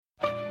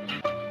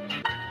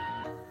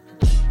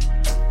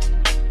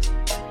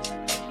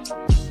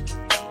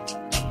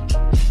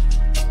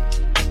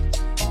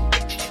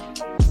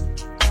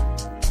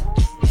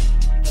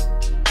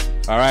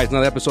All right, it's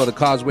another episode of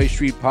Causeway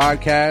Street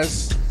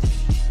Podcast.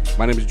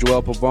 My name is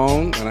Joel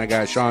Pavone, and I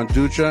got Sean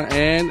Dutra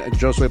and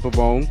Josue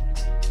Pavone.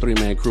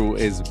 Three-man crew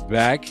is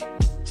back.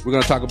 We're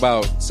going to talk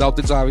about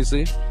Celtics,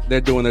 obviously.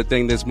 They're doing their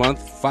thing this month,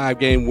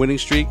 5-game winning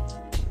streak.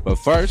 But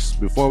first,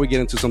 before we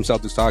get into some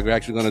Celtics talk, we're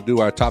actually going to do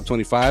our top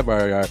 25,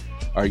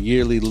 our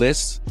yearly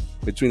list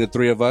between the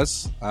three of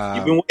us.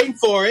 You've been waiting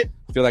for it.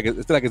 I feel like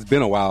it's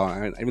been a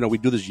while. Even though we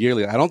do this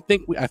yearly, I feel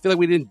like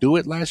we didn't do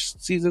it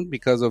last season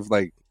because of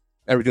like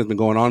everything's been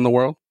going on in the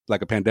world,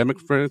 like a pandemic,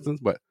 for instance.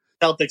 But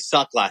Celtics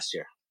sucked last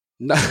year.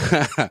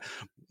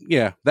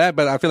 Yeah, that.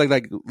 But I feel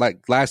like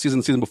last season,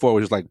 the season before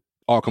was just like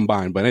all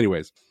combined. But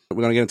anyways,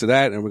 we're gonna get into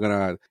that, and we're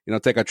gonna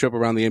take our trip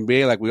around the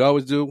NBA like we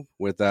always do.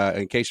 With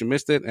in case you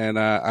missed it, and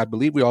I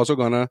believe we're also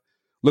gonna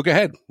look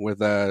ahead with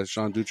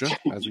Sean Dutra.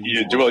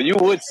 Joel, you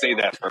would say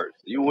that first.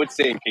 You would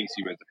say in case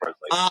you missed the first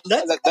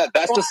place.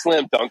 That's the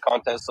slam dunk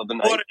contest of the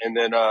night, and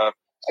then I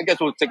guess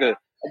we'll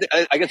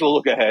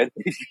look ahead.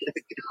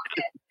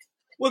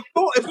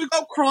 If we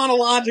go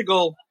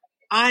chronological,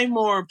 I'm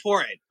more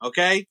important.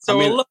 Okay,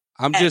 so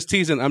I'm just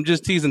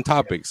teasing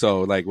topics.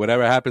 So like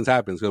whatever happens.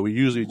 Because we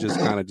usually just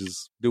kind of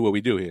just do what we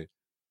do here.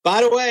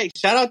 By the way,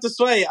 shout out to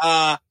Sway,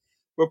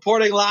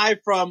 reporting live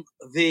from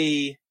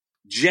the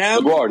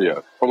gem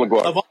LaGuardia.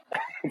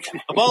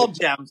 Of all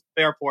gems,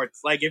 airports.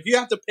 Like if you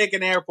have to pick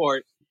an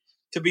airport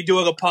to be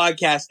doing a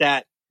podcast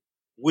at,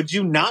 would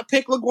you not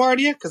pick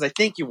LaGuardia? Because I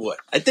think you would.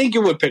 I think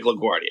you would pick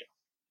LaGuardia.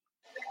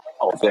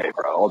 All day,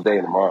 bro. All day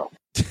tomorrow.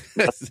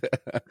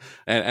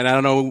 and I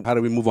don't know how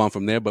do we move on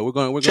from there, but we're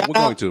going to. Shout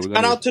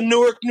out to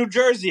Newark, New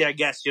Jersey, I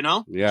guess,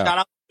 Yeah. Shout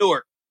out to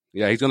Newark.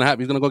 Yeah, he's gonna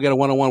go get a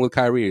 1-on-1 with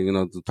Kyrie,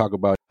 to talk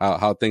about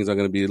how things are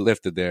gonna be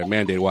lifted there,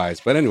 mandate wise.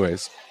 But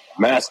anyways.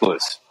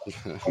 Maskless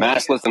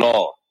and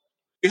all.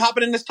 We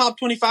hopping in this top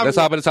 25. Let's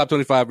hop in the top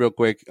 25 real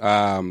quick.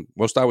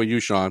 We'll start with you,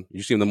 Sean.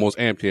 You seem the most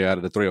amped here out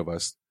of the three of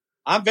us.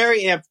 I'm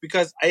very amped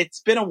because it's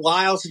been a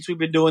while since we've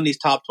been doing these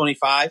top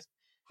 25.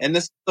 And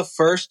this is the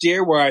first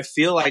year where I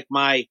feel like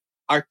my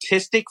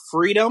artistic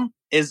freedom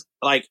is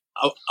like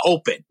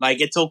open. Like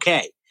it's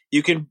okay.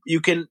 You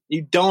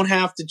don't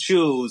have to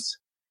choose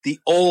the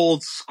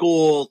old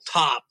school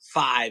top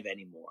 5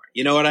 anymore.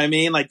 You know what I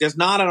mean? Like there's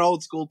not an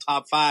old school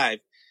top 5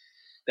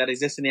 that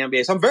exists in the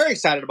NBA. So I'm very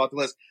excited about the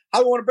list.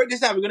 How we want to break this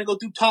down? We're going to go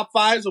through top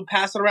 5s. We'll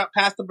pass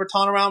the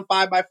baton around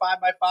 5 by 5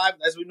 by 5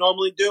 as we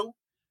normally do.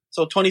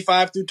 So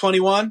 25 through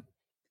 21.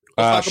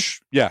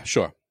 Yeah,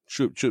 sure.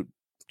 Shoot.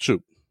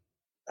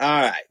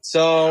 All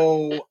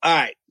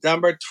right.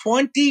 Number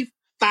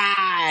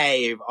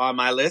 25 on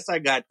my list, I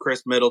got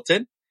Chris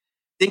Middleton. I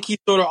think he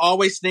sort of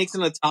always snakes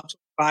in the top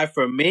 5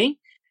 for me.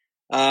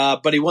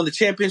 But he won the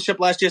championship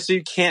last year, so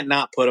you can't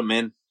not put him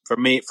in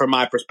from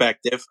my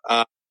perspective.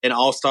 An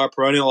all-star,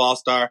 perennial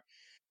all-star,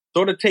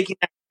 sort of taking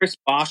that Chris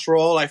Bosh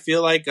role, I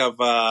feel like, of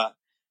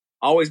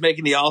always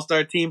making the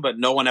all-star team, but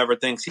no one ever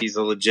thinks he's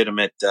a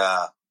legitimate,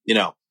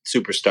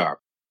 superstar.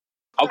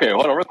 Okay,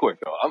 hold on real quick,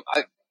 though.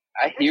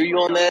 I hear you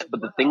on that,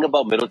 but the thing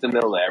about Middleton,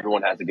 though, that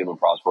everyone has to give him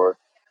props for,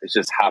 is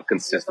just how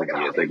consistent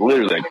he is. Like,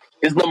 literally,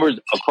 his numbers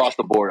across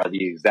the board are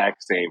the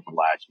exact same from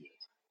last year.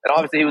 And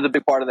obviously, he was a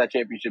big part of that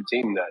championship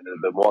team,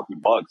 the Milwaukee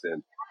Bucks,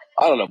 and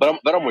I don't know,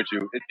 but I'm with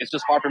you. It's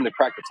just hard for him to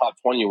crack the top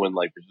 20 when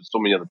like there's just so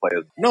many other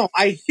players. No,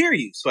 I hear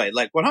you, Sway.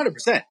 Like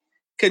 100%.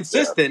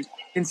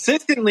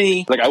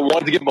 Consistently. Like I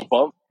wanted to give him a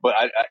bump, but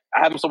I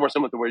have him somewhere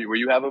similar to where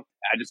you have him.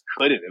 I just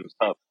couldn't. It was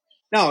tough.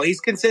 No, he's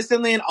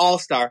consistently an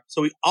all-star,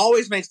 so he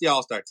always makes the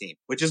all-star team,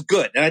 which is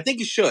good, and I think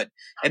he should.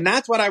 And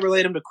that's what I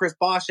relate him to Chris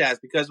Bosh as,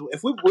 because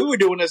if we were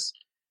doing this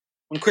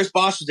when Chris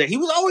Bosh was there, he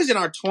was always in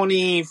our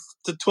 20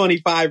 to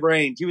 25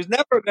 range. He was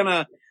never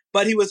gonna.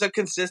 But he was a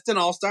consistent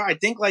all-star. I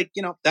think,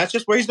 that's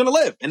just where he's going to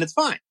live, and it's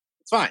fine.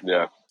 It's fine.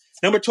 Yeah.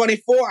 Number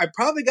 24, I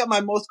probably got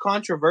my most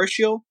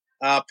controversial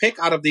pick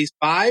out of these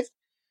 5,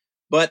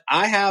 but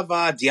I have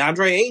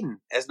DeAndre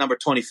Ayton as number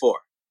 24.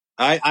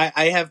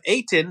 I have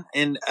Ayton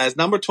as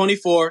number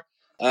 24.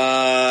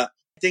 I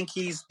think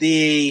he's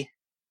the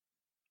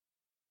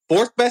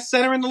 4th best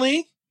center in the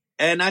league,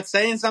 and that's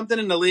saying something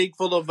in the league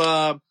full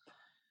of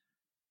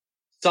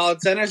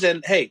solid centers.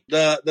 And hey,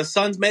 the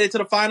Suns made it to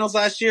the finals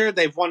last year.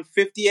 They've won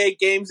 58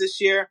 games this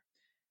year.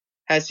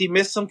 Has he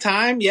missed some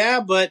time?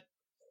 Yeah, but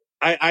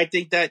I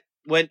think that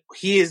when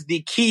he is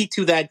the key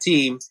to that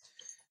team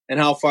and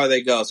how far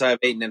they go. So I have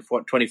Ayton and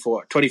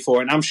 24,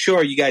 and I'm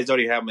sure you guys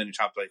already have him in the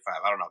top 25.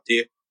 I don't know. Do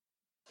you?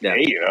 Yeah. There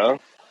you go.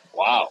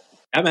 Wow.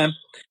 Yeah, man.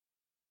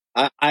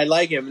 I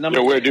like him. You're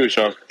a weird dude,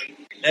 Sean.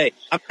 Hey,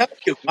 I'm telling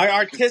you, my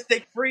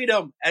artistic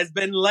freedom has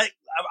been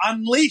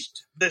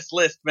unleashed this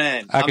list,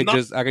 man. I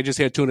could just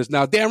hear Tunis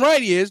now. Damn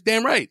right he is.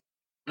 Damn right.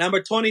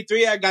 Number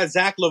 23, I got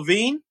Zach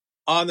LaVine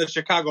on the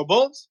Chicago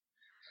Bulls.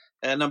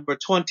 And number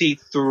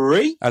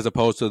 23. As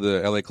opposed to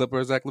the LA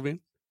Clippers, Zach LaVine?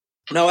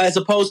 No, as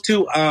opposed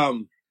to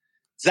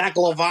Zach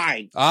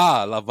LaVine.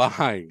 Ah,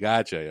 LaVine.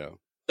 Gotcha, yo.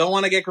 Don't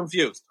want to get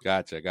confused.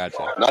 Gotcha.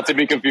 Not to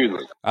be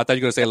confused. I thought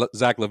you were going to say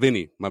Zach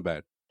LaVine. My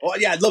bad. Oh,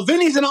 yeah.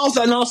 LaVine's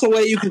also a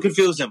way you can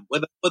confuse him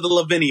with a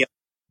Lavinia.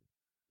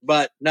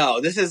 But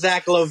no, this is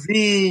Zach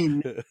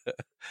LaVine.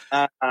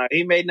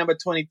 He made number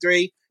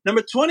 23.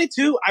 Number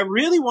 22, I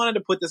really wanted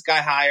to put this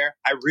guy higher.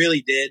 I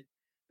really did.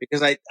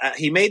 Because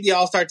he made the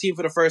All-Star team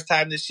for the first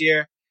time this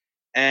year.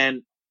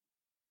 And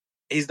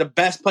he's the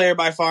best player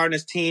by far in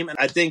his team. And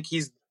I think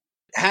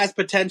has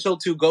potential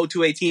to go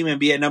to a team and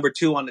be a number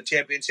 2 on the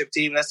championship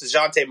team. That's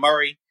DeJounte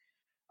Murray.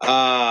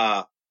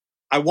 I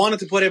wanted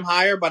to put him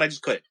higher, but I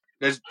just couldn't.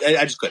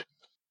 I just couldn't.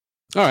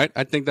 All right.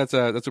 I think that's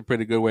a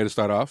pretty good way to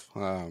start off.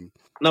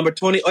 Number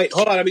 20. Wait,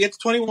 hold on. Let me get to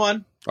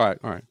 21. All right.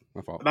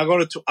 My fault. I'm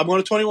going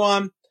to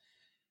 21.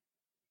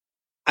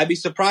 I'd be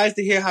surprised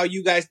to hear how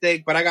you guys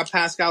think, but I got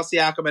Pascal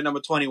Siakam at number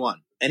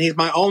 21. And he's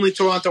my only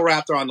Toronto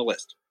Raptor on the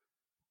list.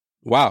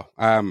 Wow.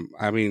 I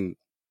mean,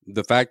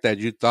 the fact that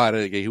you thought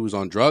he was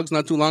on drugs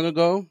not too long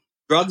ago.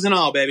 Drugs and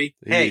all, baby.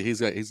 He's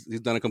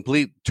done a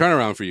complete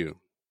turnaround for you.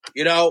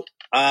 You know.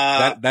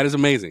 That is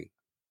amazing.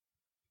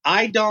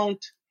 I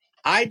don't.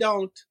 I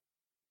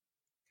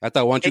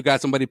thought once you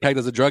got somebody pegged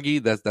as a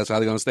druggie, that's how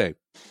they're going to stay.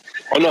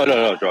 Oh,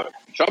 no, John.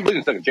 Sean believes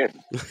in second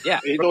chances. Yeah.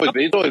 He's always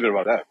been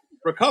about that.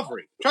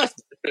 Recovery.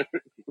 Trust me.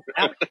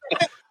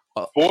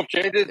 Fourth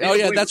chances? Oh,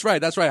 yeah, that's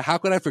right. How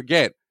could I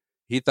forget?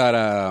 He thought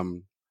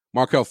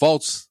Markelle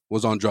Fultz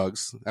was on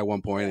drugs at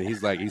one point, and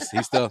he's like, he's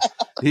still,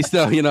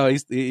 you know,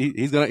 he's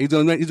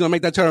gonna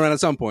make that turnaround at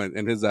some point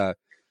in his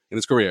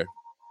career.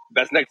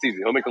 That's next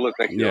season. He'll make the list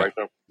next year, right?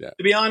 So. Yeah.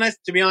 To be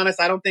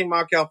honest, I don't think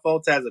Markelle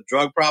Fultz has a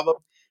drug problem.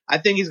 I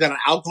think he's got an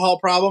alcohol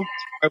problem.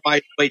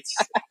 Gotcha.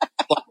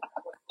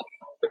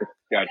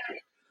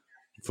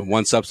 From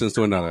one substance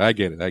to another. I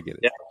get it.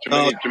 Yeah.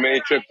 Too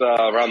many trips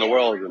around the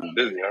world and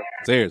busy, huh?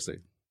 Seriously.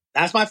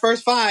 That's my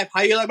first 5.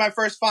 How you like my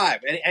first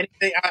 5?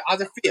 Anything?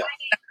 How's it feel?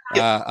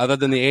 Other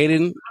than the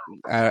Aiden,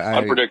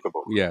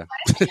 unpredictable. Yeah,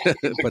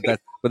 but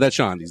that's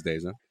Sean these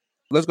days, huh?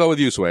 Let's go with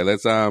you, Sway.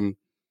 Let's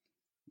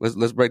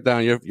break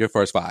down your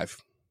first 5.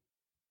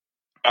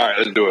 All right,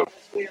 let's do it.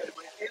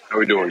 How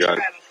we doing, guys?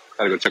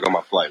 Gotta go check on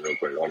my flight real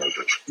quick.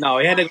 No,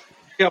 he had to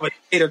get a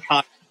tater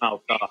tot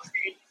mouth.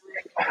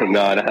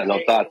 No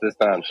tots this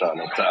time, Sean.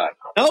 No tots.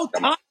 No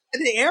tots at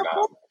the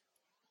airport?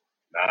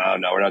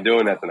 No, we're not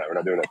doing that tonight.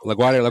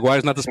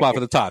 LaGuardia's not the spot for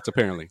the tots,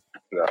 apparently.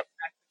 No.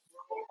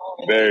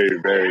 Very,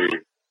 very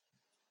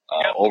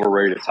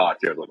overrated tots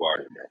here at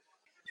LaGuardia, man.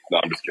 No,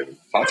 I'm just kidding.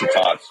 Tots are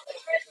tots.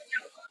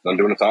 I'm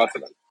doing the tots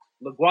tonight.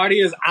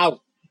 LaGuardia is out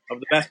of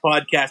the best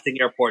podcasting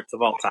airports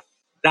of all time.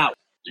 Out.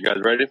 You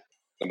guys ready?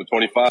 Number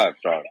 25,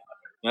 Sean.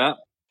 Yeah.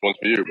 One's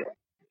for you, bro.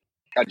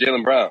 Got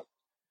Jaylen Brown.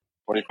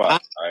 25. All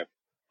right.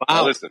 Wow.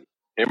 Now listen,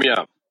 hear me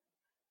out.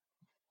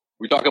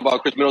 We talk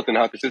about Chris Middleton,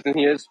 how consistent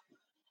he is.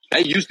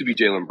 That used to be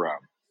Jaylen Brown.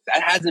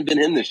 That hasn't been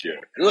him this year.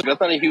 And look,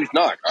 that's not a huge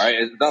knock, all right?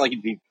 It's not like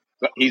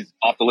he's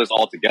off the list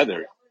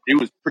altogether. He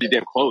was pretty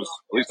damn close,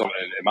 at least in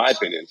my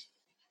opinion.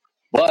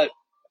 But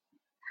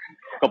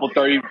a couple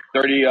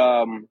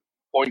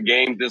 30-point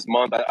games this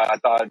month, I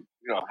thought,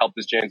 helped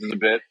his chances a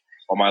bit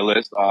on my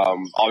list.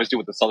 Obviously,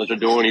 what the Celtics are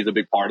doing, he's a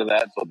big part of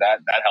that, so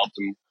that helped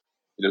him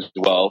as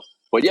well.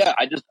 But yeah,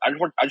 I just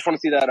want to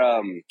see that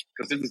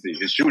consistency,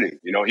 his shooting.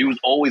 He was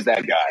always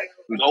that guy.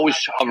 He was always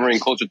hovering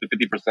closer to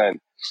 50%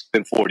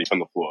 than 40 from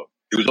the floor.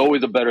 He was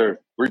always a better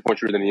 3-point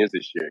shooter than he is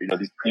this year.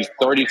 These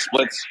 30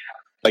 splits,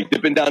 like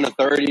dipping down to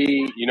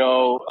 30.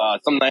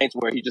 Some nights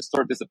where he just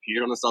sort of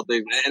disappeared on the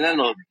Celtics. And I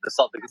know the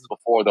Celtics, this is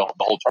before the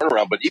whole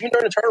turnaround, but even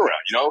during the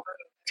turnaround,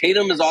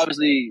 Tatum is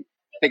obviously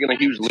taking a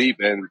huge leap,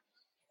 and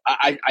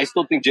I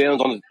still think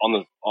Jalen's on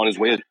his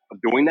way of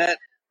doing that.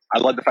 I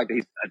love the fact that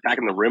he's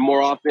attacking the rim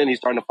more often. He's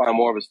starting to find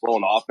more of his flow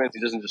on offense.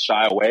 He doesn't just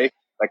shy away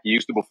like he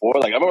used to before.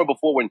 Like I remember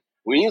before when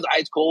he was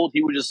ice cold,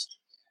 he would just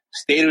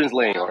stay in his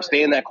lane or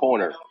stay in that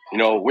corner,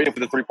 waiting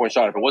for the 3-point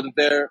shot. If it wasn't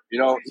there,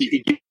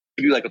 he'd give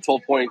you like a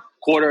 12-point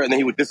quarter and then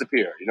he would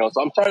disappear. So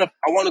I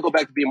want to go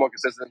back to being more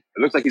consistent.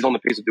 It looks like he's on the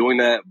pace of doing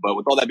that. But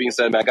with all that being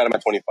said, man, I got him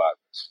at 25.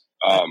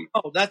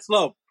 That's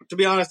low. To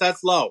be honest,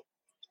 that's low.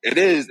 It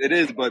is.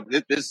 But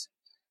it's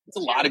a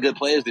lot of good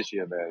players this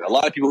year, man. A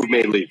lot of people who've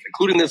made leaps,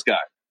 including this guy.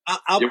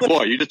 Your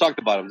boy, you just talked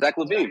about him, Zach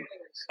LaVine.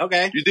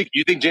 Okay. You think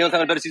Jalen's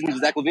having a better season than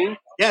Zach LaVine?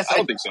 Yes, I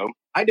don't think so.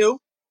 I do.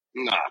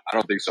 Nah, I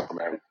don't think so,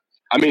 man.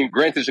 I mean,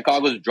 granted,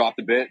 Chicago's dropped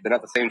a bit. They're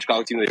not the same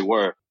Chicago team they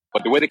were.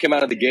 But the way they came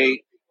out of the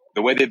gate,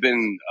 the way they've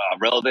been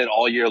relevant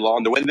all year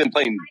long, the way they've been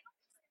playing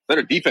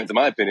better defense, in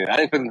my opinion, I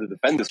didn't expect them to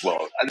defend this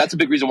well. And that's a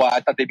big reason why I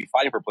thought they'd be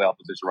fighting for playoff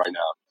position right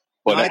now.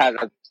 But that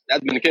hasn't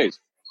been the case.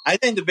 I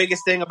think the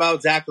biggest thing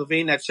about Zach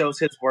LaVine that shows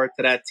his worth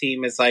to that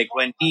team is like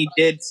when he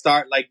did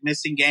start like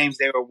missing games,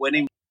 they were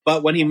winning.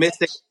 But when he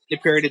missed a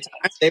period of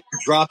time, they were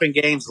dropping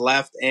games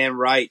left and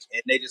right,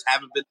 and they just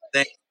haven't been the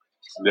same.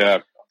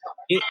 Yeah.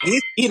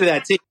 He's key to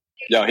that team.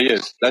 Yeah, he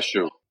is. That's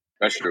true.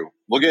 You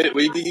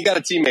got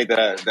a teammate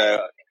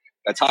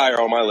that's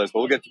higher on my list, but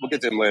we'll get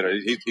to him later.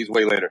 He's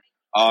way later.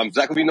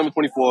 Zach LaVine, number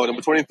 24.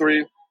 Number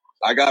 23,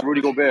 I got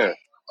Rudy Gobert.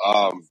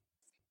 I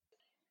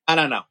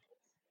don't know.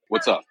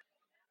 What's up?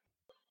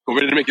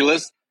 Gobert didn't make your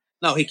list?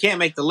 No, he can't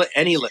make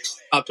any list.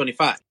 Top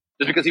 25.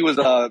 Just because he was,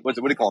 what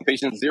do you call him?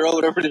 Patient zero,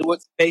 whatever it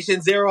was?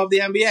 Patient zero of the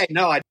NBA.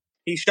 No,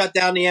 he shut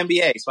down the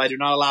NBA, so I do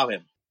not allow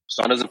him.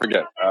 Sean doesn't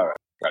forget. All right,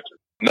 gotcha.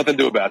 Nothing to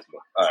do with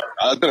basketball. All right,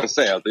 I was gonna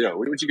say,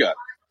 what you got?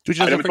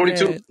 Number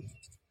 22.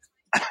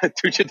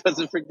 Tucci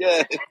doesn't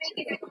forget.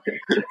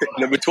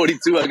 Number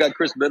 22, I got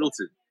Chris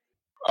Middleton.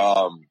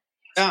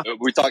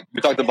 We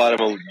talked about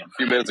him a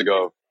few minutes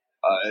ago.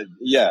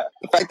 Yeah,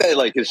 the fact that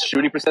like his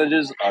shooting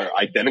percentages are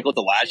identical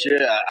to last year,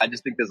 I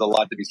just think there's a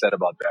lot to be said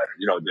about that.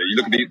 You know, you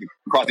look at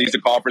across the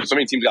Eastern Conference, so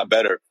many teams got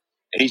better,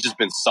 and he's just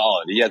been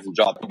solid. He hasn't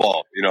dropped the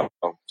ball. You know,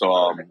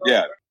 so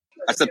yeah,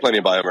 I said plenty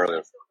about him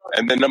earlier.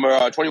 And then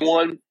number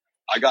 21,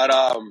 I got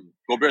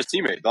Gobert's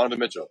teammate Donovan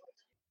Mitchell.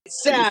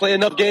 Did he play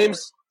enough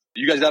games?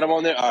 You guys got him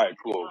on there? All right,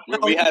 cool.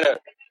 We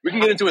can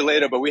get into it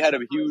later, but we had a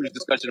huge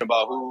discussion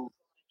about who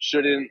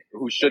should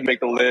make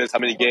the list, how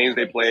many games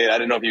they played. I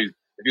didn't know if he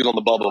was on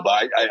the bubble,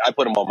 but I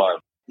put him on mine.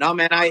 No,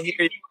 man, I hear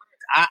you.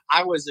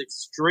 I was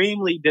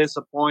extremely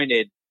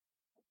disappointed,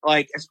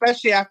 like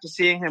especially after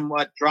seeing him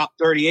drop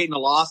 38 in the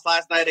loss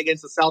last night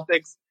against the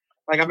Celtics.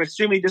 Like I'm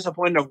extremely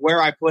disappointed of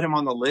where I put him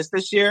on the list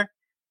this year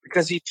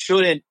because he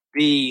shouldn't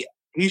be.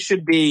 He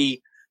should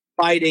be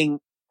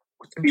fighting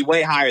to be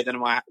way higher than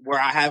where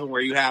I have him,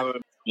 where you have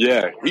him.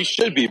 Yeah, he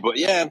should be, but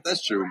yeah,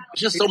 that's true.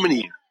 It's just such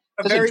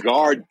a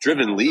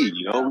guard-driven league,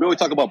 you know? We always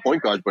talk about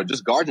point guards, but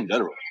just guards in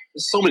general.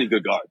 There's so many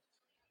good guards.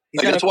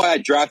 Like, that's why I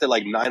drafted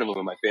like 9 of them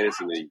in my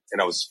fantasy league,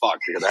 and I was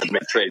fucked because I had to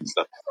make trades and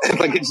stuff.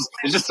 Like, it's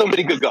just so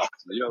many good guards,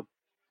 you know?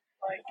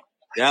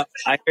 Yeah,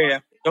 I hear you.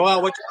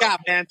 Joel, what you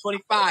got, man?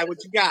 25,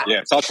 what you got?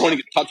 Yeah, top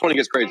 20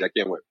 gets crazy. I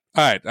can't wait.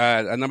 All right,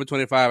 at number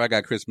 25, I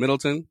got Chris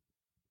Middleton.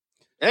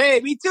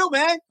 Hey, me too,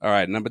 man. All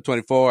right, number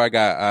 24, I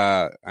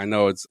got, I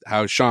know it's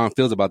how Sean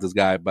feels about this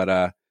guy, but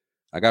I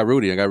got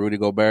Rudy. I got Rudy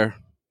Gobert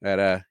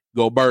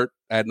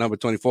at number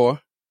 24. All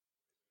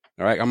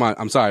right,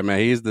 I'm sorry, man.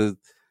 He's the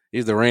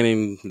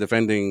reigning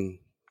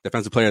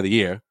defensive player of the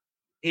year.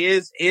 He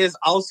is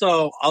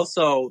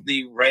also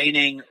the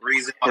reigning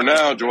reason. For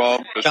now,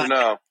 Joel. Just for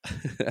now.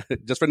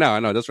 Just for now,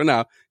 I know. Just for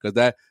now,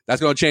 because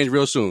that's going to change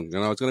real soon. You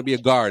know, it's going to be a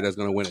guard that's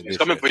going to win it. It's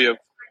coming for you.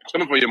 It's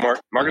coming for you,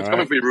 Mark. Mark, it's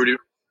coming for you, Rudy.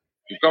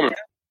 He's coming.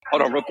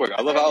 Hold on, real quick.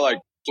 I love how like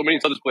so many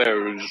Celtics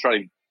players are just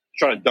trying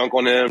to dunk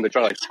on him. They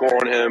try to like score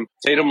on him.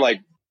 Tatum like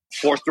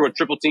forced through a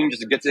triple team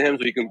just to get to him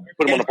so he can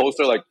put him on a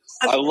poster. Like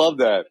I love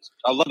that.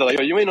 Like,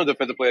 yo, you ain't no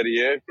defensive player of the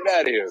year. Get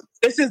out of here.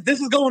 This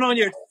is going on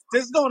your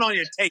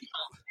tape.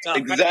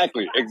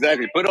 Exactly.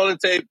 Put it on the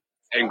tape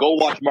and go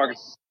watch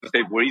Marcus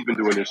tape what he's been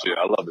doing this year.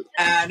 I love it.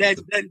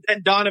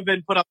 Then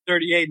Donovan put up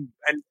 38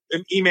 and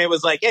Ime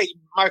was like, "Hey,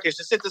 Marcus,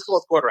 just sit this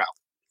fourth quarter out."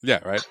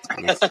 Yeah, right.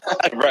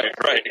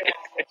 right.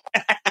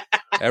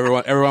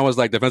 Everyone was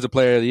like defensive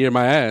player of the year,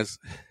 my ass.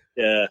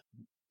 Yeah.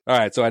 All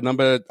right, so at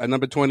number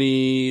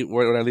 20,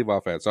 where did I leave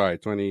off at? Sorry,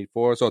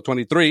 24. So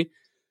 23,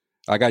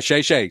 I got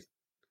Shea,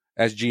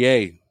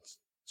 SGA,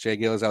 Shea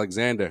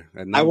Gilgeous-Alexander.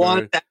 I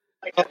want that.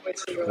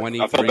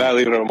 23. I felt bad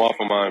leaving him off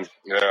of mine.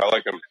 Yeah, I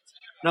like him.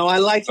 No, I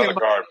like him.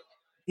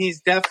 He's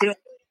definitely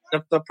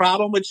the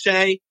problem with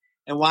Shea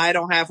and why I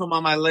don't have him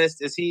on my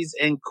list is he's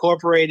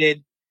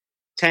incorporated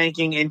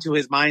tanking into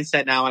his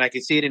mindset now, and I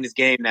can see it in his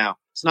game now.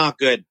 It's not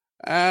good.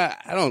 I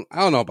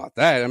don't know about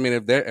that. I mean,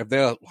 if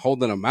they're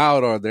holding him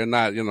out or they're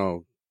not, you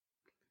know,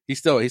 he's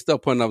still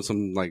putting up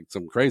some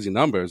crazy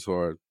numbers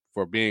for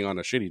being on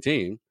a shitty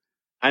team.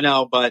 I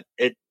know, but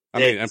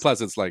and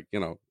plus it's like, you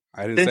know,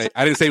 I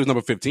didn't say he was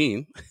number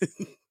 15.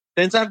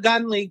 Since I've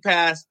gotten League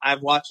Pass,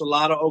 I've watched a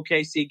lot of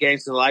OKC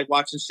games and I like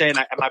watching Shea and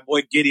my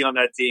boy Giddey on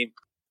that team.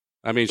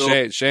 I mean,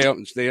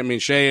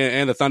 Shea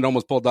and the Thunder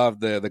almost pulled off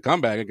the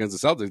comeback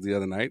against the Celtics the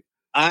other night.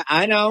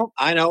 I know,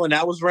 and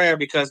that was rare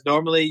because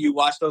normally you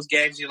watch those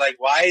games, you're like,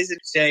 why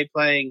isn't Shea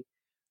playing,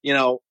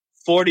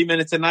 40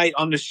 minutes a night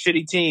on the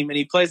shitty team, and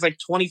he plays like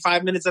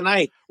 25 minutes a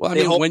night? Well, I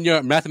mean, when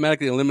you're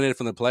mathematically eliminated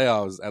from the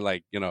playoffs at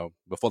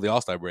before the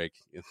All-Star break,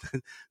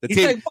 the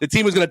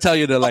team is going to tell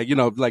you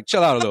to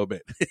chill out a little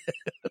bit.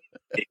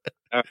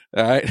 All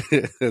right,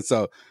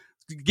 so.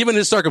 Given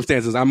his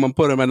circumstances, I'm going to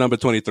put him at number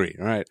 23.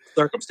 All right.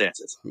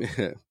 Circumstances.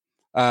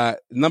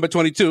 Number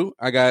 22,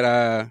 I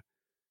got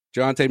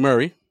Dejounte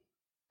Murray.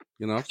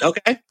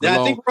 Okay.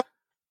 Yeah, I think.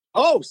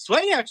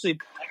 Sway actually.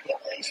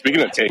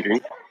 Speaking of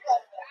tanking.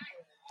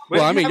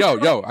 Well, I mean,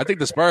 I think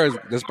the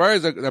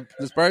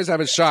Spurs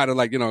have a shot at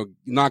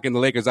knocking the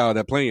Lakers out of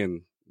their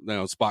playing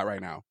spot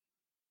right now.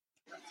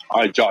 All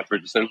right, Josh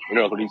Richardson. You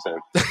know what he's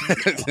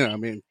saying. I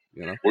mean,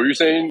 What were you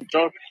saying,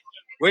 John?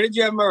 Where did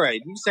you have Murray?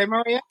 Did you say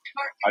Murray?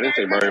 I didn't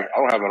say Murray. I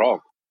don't have it at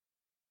all.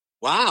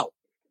 Wow.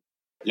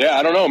 Yeah,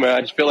 I don't know, man.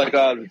 I just feel like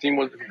the team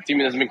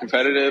hasn't been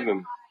competitive,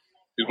 and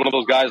he's one of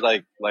those guys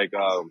like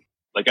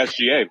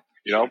SGA.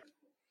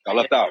 Got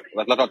left out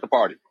the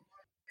party.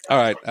 All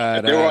right.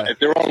 If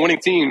they were on winning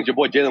teams, your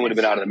boy Jaylen would have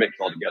been out of the mix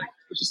altogether.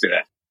 Let's just say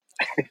that.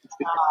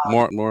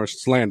 more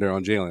slander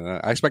on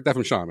Jaylen. I expect that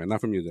from Sean, man, not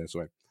from you. That's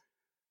right.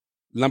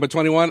 Number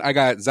 21, I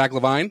got Zach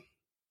LaVine.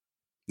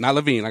 Not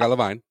Levine. I got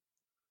LaVine.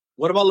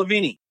 What about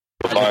Lavini?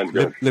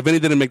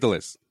 Lavini didn't make the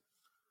list,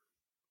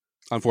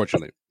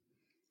 unfortunately.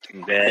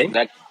 Okay.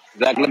 Zach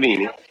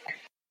Lavini.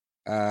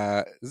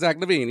 Zach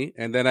Lavini.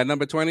 And then at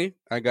number 20,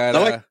 I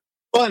got...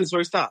 Fun, so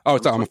we stop. Oh,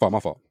 it's my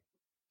fault.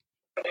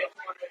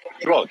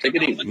 Bro, take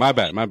it easy. My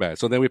bad.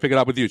 So then we pick it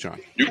up with you, Sean.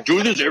 You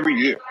do this every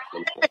year.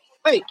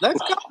 Wait, let's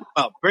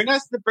go. Bring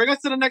us to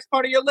the next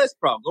part of your list,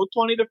 bro. Go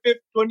 20 to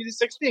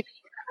 16.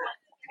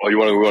 Oh, we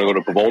want to go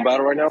to Pavone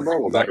battle right now,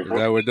 bro? Is that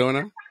what we're doing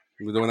now?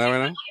 We're doing that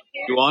right now?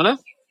 You wanna?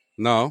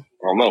 No.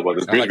 I don't know, but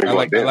this I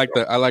like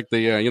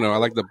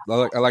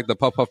the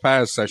puff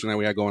pass session that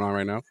we have going on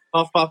right now.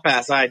 Puff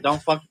pass. All right, don't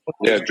fuck.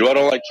 Yeah, Joel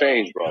don't like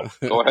change, bro.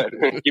 Go ahead,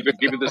 keep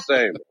it the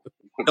same.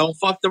 Don't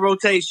fuck the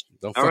rotation.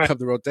 Don't fuck up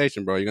the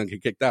rotation, bro. You're gonna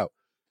get kicked out.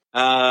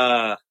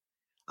 All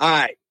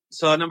right.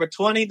 So number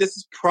 20. This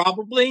is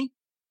probably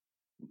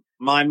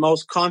my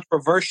most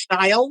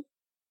controversial.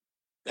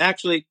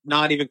 Actually,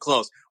 not even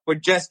close. We're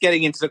just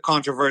getting into the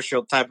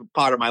controversial type of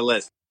part of my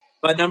list.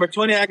 But number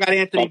 20, I got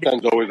Anthony. Top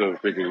 10's always a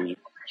freaking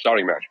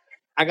shouting match.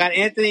 I got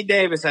Anthony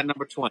Davis at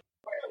number 20.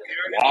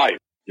 Why?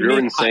 You're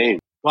insane.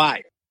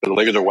 Why? The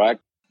Lakers are whack.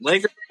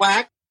 Lakers are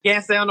whack.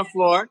 Can't stay on the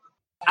floor.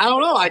 I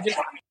don't know.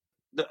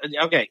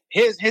 Okay.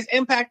 His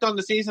impact on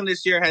the season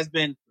this year has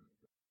been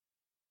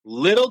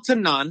little to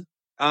none.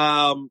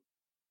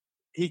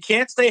 He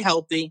can't stay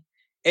healthy.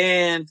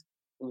 And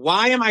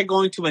why am I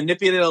going to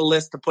manipulate a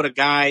list to put a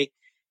guy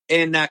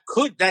in that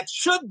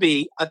should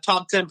be a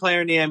top 10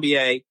 player in the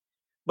NBA,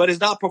 but is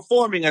not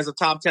performing as a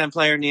top 10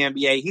 player in the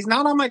NBA? He's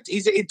not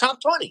he's in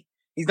top 20.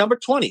 He's number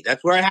 20.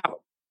 That's where I have him.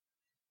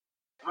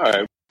 All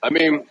right. I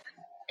mean,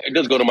 it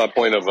does go to my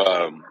point of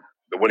the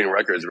winning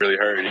record is really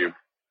hurting you,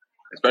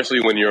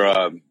 especially when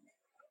you've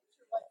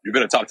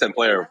been a top 10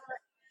 player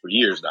for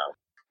years now.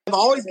 I've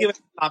always given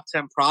top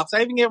 10 props.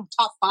 I even gave him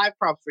top 5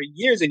 props for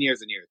years and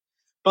years and years.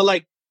 But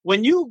like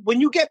when you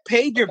get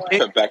paid your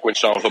big back when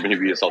Sean was hoping he'd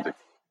be a Celtic.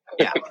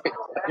 Yeah.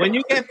 When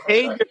you get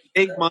paid your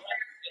big money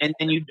and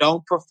you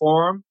don't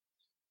perform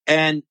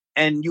and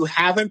you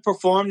haven't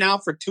performed now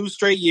for 2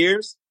 straight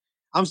years,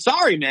 I'm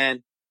sorry,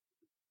 man.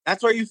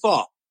 That's where you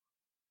fall.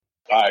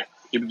 All right.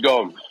 Keep it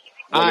going.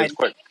 All right.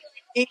 Quick.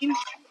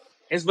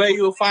 Is where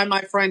you will find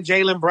my friend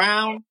Jaylen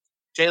Brown.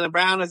 Jaylen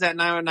Brown is at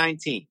number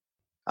 19.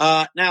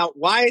 Now,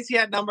 why is he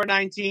at number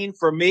 19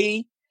 for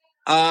me?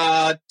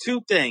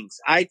 2 things.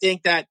 I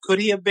think that could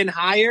he have been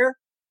higher?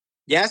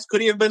 Yes.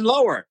 Could he have been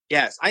lower?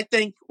 Yes. I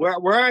think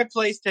where I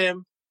placed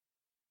him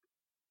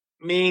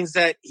means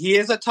that he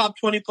is a top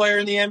 20 player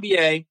in the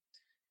NBA.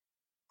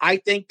 I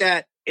think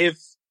that if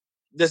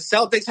the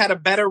Celtics had a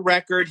better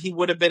record, he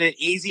would have been an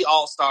easy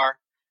all-star.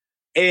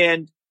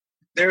 And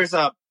there's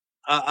a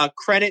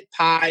credit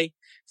pie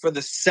for the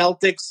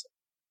Celtics,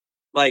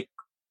 like,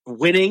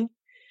 winning.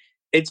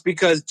 It's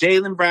because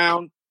Jaylen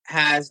Brown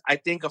has, I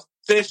think,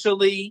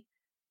 officially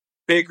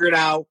figured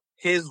out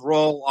his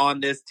role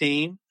on this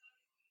team.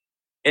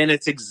 And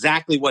it's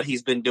exactly what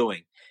he's been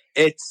doing.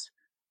 It's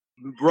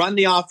run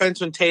the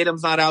offense when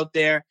Tatum's not out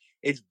there.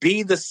 It's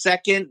be the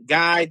second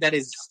guy that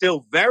is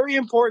still very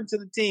important to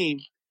the team,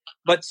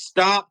 but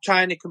stop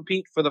trying to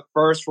compete for the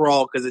first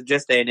role because it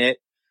just ain't it.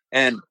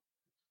 And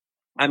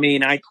I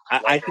mean, I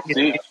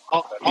think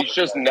he's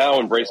just now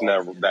embracing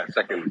that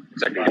second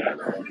guy.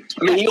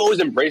 I mean, he always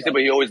embraced it,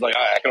 but he always like,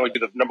 I can only be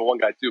the number 1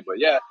 guy too. But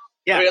yeah,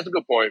 I mean, that's a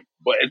good point.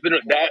 But it's been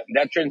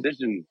that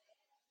transition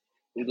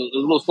is a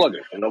little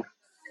sluggish, you know.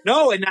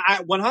 No, and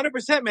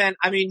 100%, man.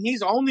 I mean,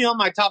 he's only on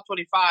my top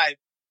 25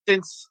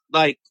 since,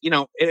 like, you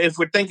know, if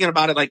we're thinking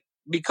about it, like,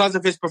 because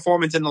of his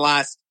performance in the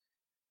last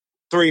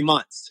 3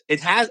 months.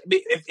 It has.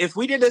 If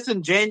we did this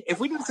in January, if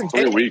he did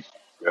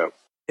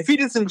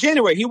this in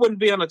January, he wouldn't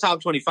be on the top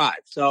 25.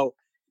 So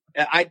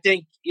I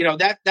think, you know,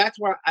 that's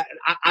where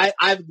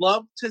I'd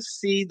love to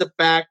see the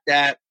fact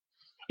that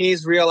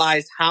he's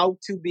realized how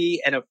to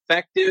be an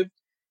effective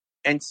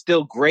and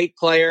still great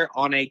player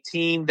on a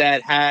team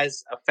that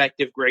has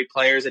effective, great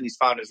players, and he's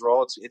found his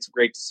role. It's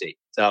great to see.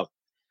 So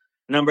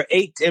number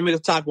 8, and we'll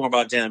talk more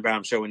about Jaylen Brown,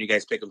 I'm sure, when you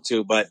guys pick him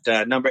too. But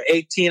number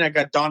 18, I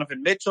got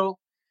Donovan Mitchell.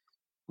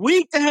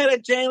 Week ahead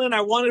of Jaylen.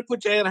 I wanted to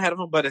put Jaylen ahead of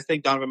him, but I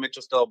think Donovan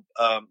Mitchell's still,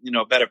 a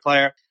better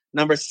player.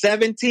 Number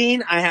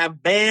 17, I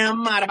have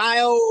Bam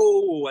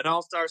Adebayo, an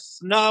all-star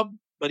snub,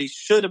 but he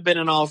should have been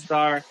an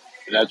all-star.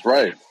 That's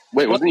right.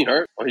 Wait, wasn't he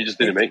hurt? Or he just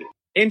didn't make it?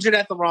 Injured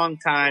at the wrong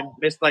time.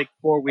 Missed like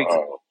 4 weeks.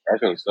 Oh, I was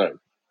going to say.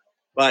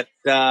 But,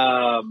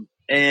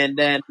 and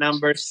then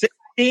number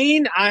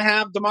 16, I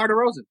have DeMar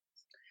DeRozan.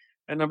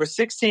 At number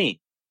 16.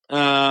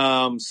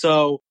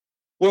 So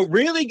we're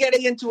really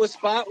getting into a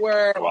spot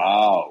where...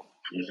 Wow.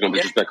 You're just going to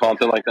disrespect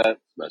Compton like that?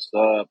 Messed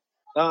up.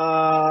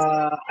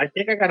 I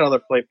think I got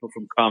other people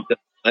from Compton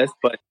list,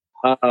 but,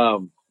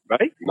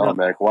 right? No,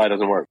 man. Kawhi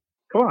doesn't work.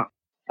 Come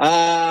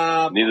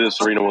on. Neither does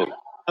Serena Williams.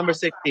 Number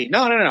 16.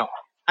 No.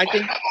 I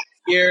think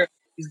here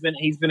he's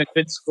been a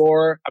good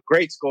scorer, a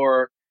great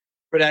scorer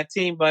for that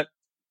team. But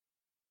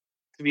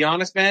to be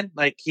honest, man,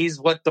 like he's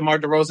what DeMar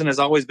DeRozan has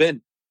always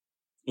been.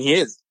 He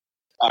is.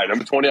 All right,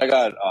 number 20. I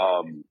got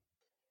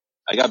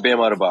Bam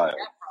Adebayo.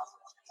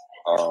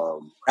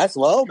 That's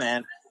low,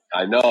 man.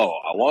 I know.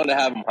 I wanted to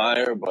have him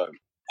higher, but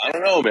I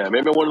don't know, man.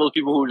 Maybe I'm one of those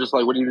people who are just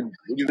like, what have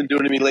you been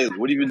doing to me lately?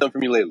 What have you done for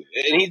me lately?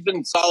 And he's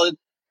been solid,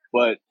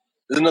 but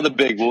there's another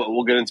big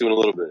we'll get into in a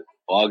little bit.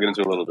 Well, I'll get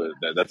into in a little bit.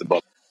 That's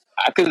above.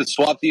 I could have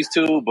swapped these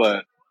two,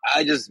 but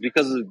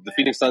because the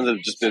Phoenix Suns have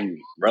just been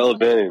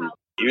relevant, and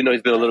even though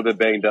he's been a little bit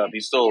banged up,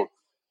 he's still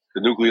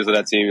the nucleus of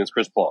that team. Is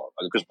Chris Paul.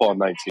 Chris Paul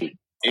 19.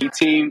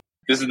 18.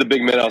 This is the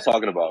big man I was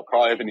talking about.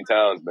 Karl Anthony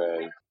Towns,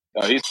 man.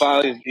 He's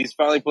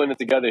finally putting it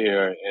together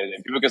here,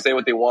 and people can say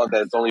what they want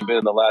that it's only been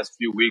in the last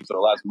few weeks or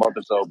the last month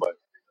or so, but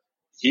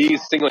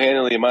he's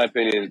single-handedly, in my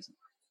opinion,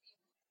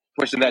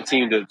 pushing that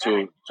team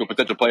to a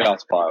potential playoff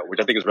spot, which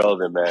I think is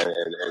relevant, man.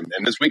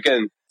 And this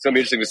weekend, it's gonna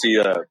be interesting to see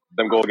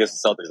them go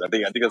against the Celtics. I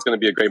think that's gonna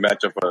be a great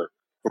matchup for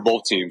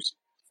both teams.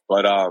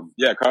 But Karl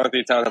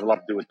Anthony Towns has a lot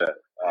to do with that.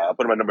 I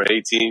put him at number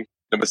 18.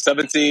 Number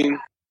 17.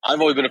 I've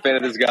always been a fan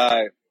of this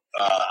guy.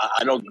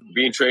 I know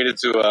being traded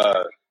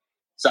to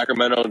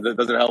Sacramento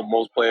doesn't help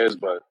most players,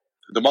 but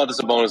Domantas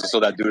Sabonis is still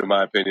that dude, in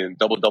my opinion.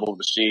 Double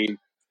machine.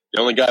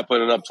 The only guy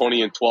putting up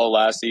 20 and 12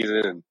 last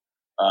season, and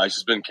he's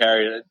just been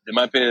carried. In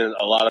my opinion,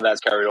 a lot of that's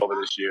carried over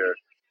this year.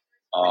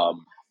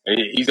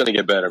 And he's going to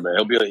get better, man.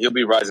 He'll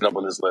be rising up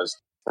on this list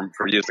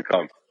for years to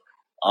come.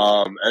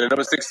 And at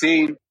number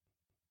 16,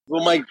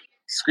 we might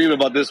scream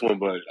about this one,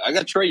 but I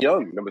got Trae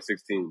Young, number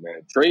 16,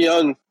 man. Trae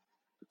Young,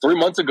 3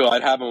 months ago,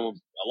 I'd have him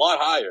a lot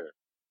higher.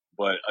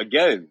 But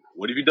again,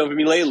 what have you done for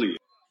me lately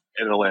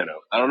in Atlanta?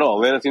 I don't know.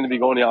 Atlanta seems to be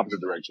going the opposite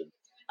direction.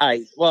 All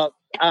right. Well,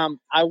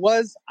 I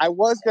was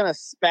gonna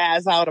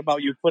spaz out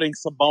about you putting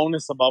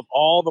Sabonis above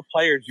all the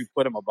players you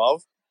put him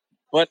above,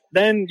 but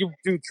then you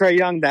do Trae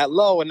Young that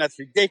low, and that's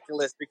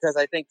ridiculous because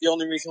I think the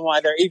only reason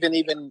why they're even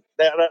in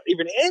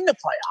the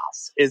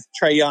playoffs is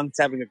Trae Young's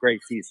having a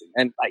great season.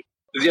 And like,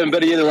 is he having a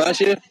better year than last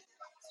year?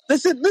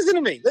 Listen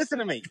to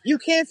me. You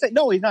can't say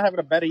no. He's not having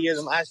a better year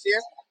than last year,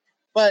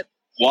 but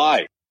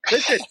why?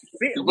 Listen,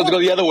 you're supposed to go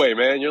the other way,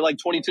 man. You're like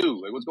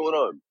 22. Like, what's going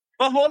on?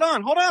 But hold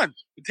on.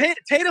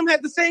 Tatum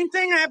had the same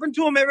thing happen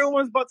to him.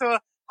 Everyone's about to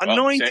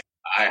anoint.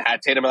 I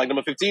had Tatum at like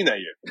number 15 that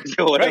year.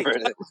 So whatever.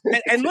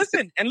 Right. And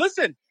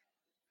listen.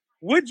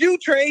 Would you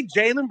trade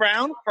Jaylen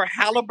Brown for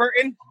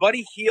Halliburton,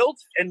 Buddy Hield,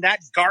 and that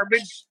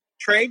garbage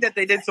trade that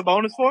they did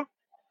Sabonis for?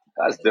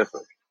 That's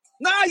different.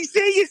 No, you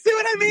see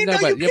what I mean? No,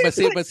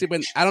 but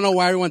I don't know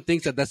why everyone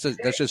thinks that's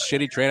just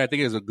shitty trade. I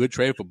think it's a good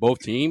trade for both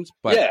teams.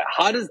 But yeah,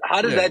 how does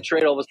that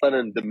trade all of a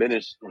sudden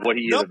diminish what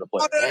he is as a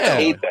player? I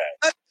hate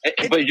that.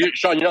 But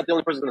Sean, you're not the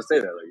only person going to say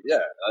that. Like, yeah,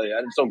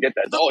 I just don't get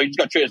that. Oh, he just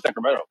got traded to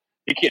Sacramento.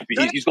 He can't be.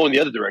 He's going the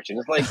other direction.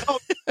 It's like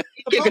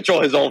he can't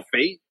control his own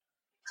fate.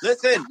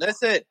 Listen.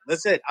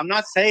 I'm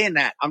not saying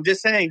that. I'm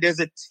just saying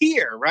there's a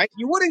tier, right?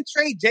 You wouldn't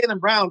trade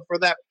Jaylen Brown for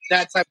that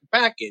type of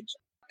package.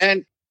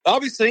 And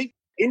obviously,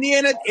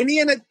 Indiana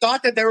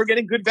thought that they were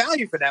getting good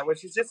value for that,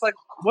 which is just like,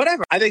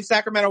 whatever. I think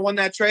Sacramento won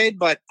that trade,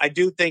 but I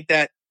do think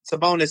that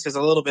Sabonis is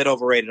a little bit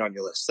overrated on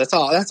your list. That's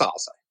all I'll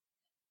say.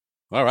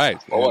 All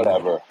right. Well,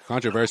 whatever.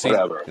 Controversy.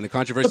 Whatever. And the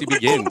controversy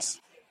begins.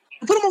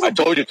 Put him over. I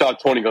told you top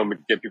 20 going to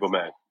get people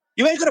mad.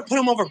 You ain't going to put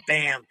him over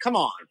Bam. Come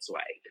on, Sway.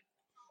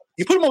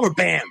 You put him over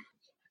Bam.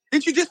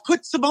 Didn't you just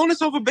put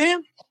Sabonis over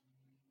Bam?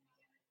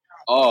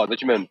 Oh,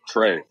 that you meant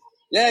Trey.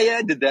 Yeah,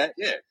 I did that.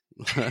 Yeah.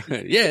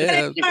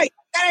 Yeah.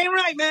 That ain't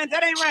right, man.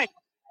 That ain't right.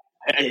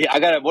 Hey, I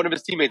got one of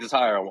his teammates is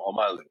higher on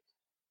my list.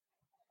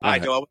 All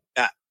right, Joel.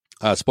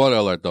 Spoiler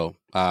alert, though.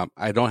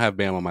 I don't have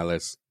Bam on my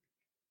list.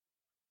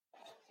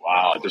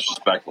 Wow,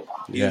 disrespectful.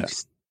 Yeah.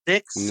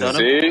 Sick son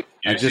See? of.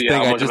 You see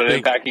how much of an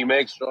impact he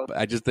makes, Sean?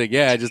 I just think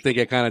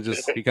he kind of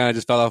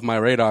just fell off my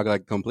radar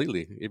like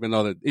completely. Even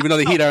though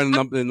the Heat are in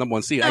the number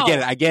one seed. No.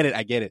 I get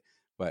it.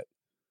 But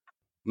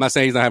I'm not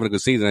saying he's not having a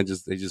good season. It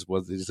just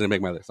didn't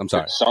make my list. I'm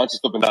sorry. Sean's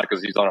just flipping out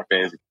because he's on our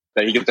fans.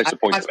 That he gets extra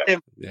points for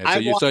that.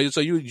 Yeah, so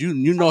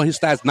you know his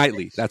stats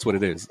nightly. That's what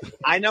it is.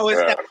 I know his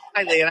stats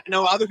nightly, and I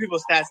know other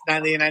people's stats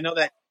nightly, and I know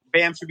that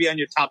Bam should be on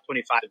your top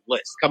 25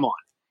 list. Come on.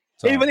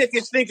 So, even if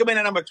you think him in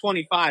at number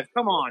 25,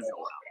 come on.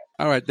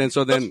 All right, then.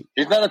 So then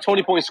he's not a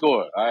 20-point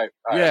scorer. All right.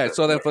 Yeah.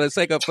 So then, for the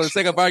sake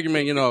of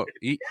argument,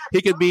 he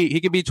could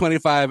be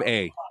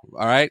 25A.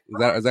 All right.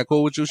 Is that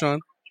cool with you, Sean?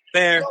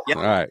 Fair. Yep.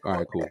 All right.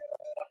 Cool.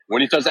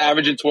 When he starts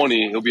averaging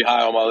 20, he'll be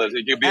high on my list.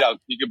 He could beat out.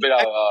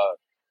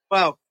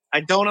 Well,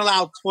 I don't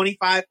allow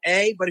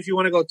 25A, but if you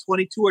want to go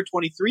 22 or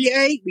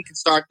 23A, we can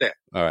start there.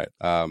 All right.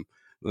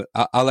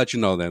 I'll let you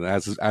know then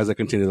as I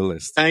continue the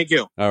list. Thank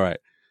you. All right.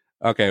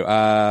 Okay.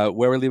 Where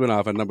we're leaving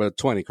off at number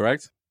 20,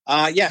 correct?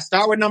 Yeah.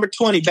 Start with number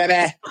 20,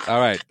 baby. All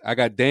right. I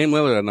got Dame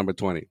Lillard at number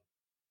 20.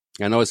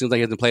 I know it seems like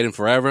he hasn't played in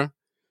forever,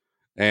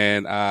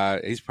 and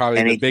he's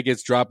probably the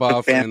biggest drop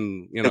off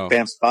in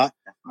Bam spot.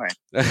 All right.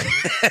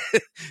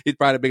 He's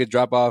probably the biggest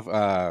drop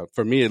off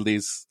for me, at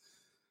least.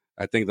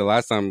 I think the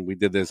last time we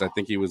did this, I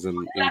think he was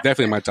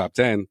definitely in my top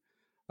 10.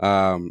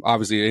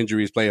 Obviously,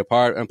 injuries play a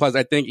part. And plus,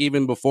 I think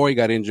even before he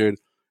got injured,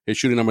 his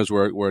shooting numbers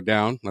were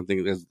down. I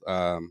think there's,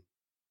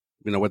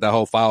 with that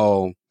whole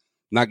foul,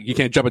 you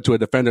can't jump into a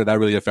defender, that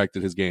really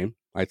affected his game,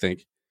 I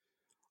think.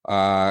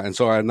 And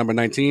so at number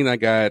 19, I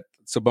got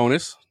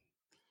Domantas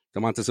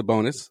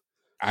Sabonis.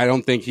 I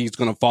don't think he's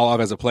going to fall off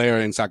as a player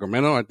in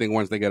Sacramento. I think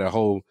once they get a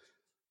whole,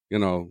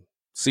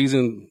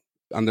 season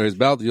under his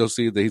belt, you'll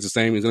see that he's the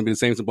same. He's going to be the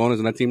same Sabonis,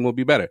 and that team will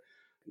be better.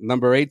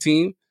 Number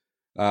 18,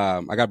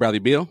 I got Bradley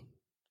Beal.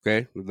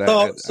 Okay.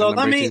 So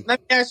let me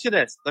ask you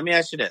this.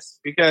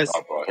 Because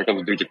here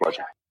comes the DJ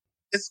question.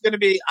 it's going to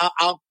be.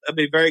 I'll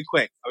be very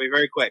quick.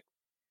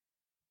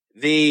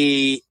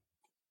 The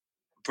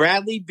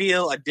Bradley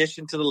Beal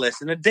addition to the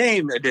list and the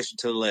Dame addition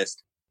to the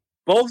list.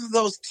 Both of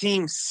those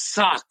teams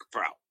suck,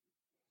 bro.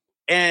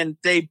 And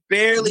they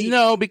barely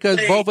because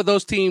both of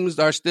those teams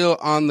are still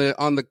on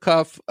the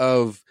cuff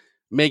of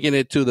making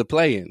it to the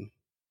play-in.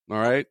 All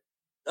right.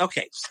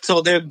 Okay,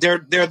 so they're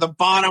the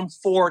bottom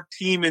 4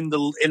 team in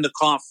the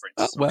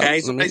conference.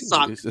 Okay, so they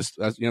suck. Just,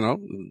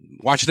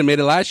 Washington made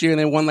it last year and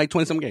they won like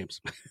 20 some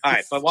games. All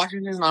right, but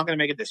Washington's not going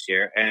to make it this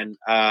year, and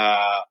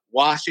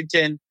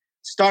Washington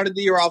started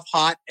the year off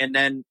hot, and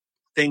then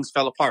things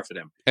fell apart for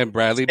them. And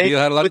Bradley Beal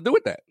had a lot to do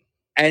with that.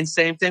 And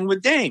same thing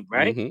with Dame,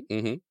 right?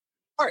 Mm-hmm.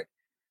 All right.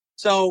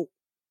 So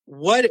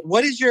what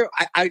is your?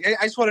 I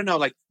just want to know,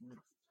 like.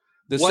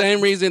 The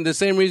same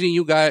reason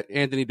you got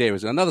Anthony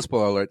Davis. Another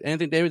spoiler alert: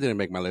 Anthony Davis didn't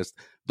make my list.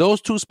 Those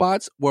 2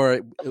 spots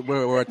were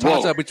a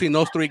toss up between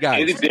those 3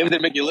 guys. Anthony Davis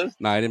didn't make your list?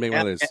 No, I didn't make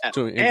my list.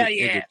 Hell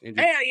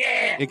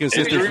yeah!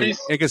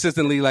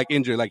 Inconsistently, like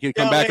injured. Like he'd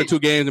come back for 2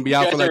 games and be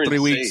out for like 3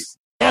 weeks.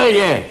 Hell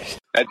yeah!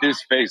 That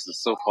dude's face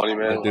is so funny,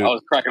 man. I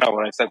was cracking up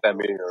when I sent that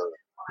meeting earlier.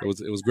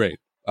 It was great.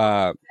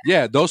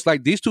 Those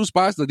like these 2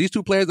 spots, these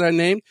 2 players that I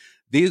named.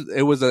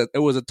 It was a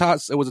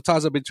toss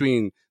up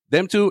between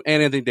them 2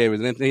 and Anthony Davis.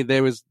 And Anthony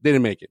Davis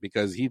didn't make it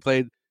because he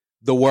played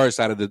the worst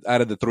out of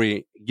the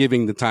 3,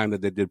 giving the time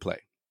that they did play,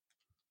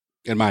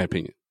 in my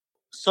opinion.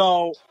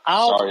 So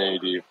sorry,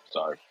 AD.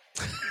 Sorry.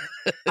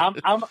 I'm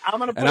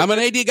gonna. And I'm an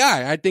AD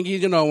guy. I think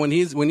he's when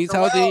he's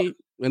healthy,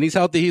 he's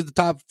he's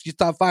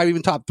top 5,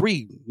 even top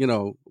 3.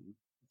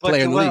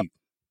 Player in the league.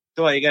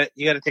 So you got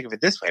to think of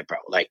it this way, bro.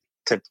 Like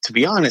to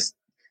be honest,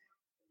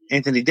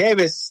 Anthony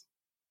Davis,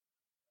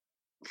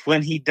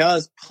 when he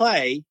does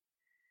play,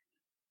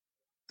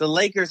 the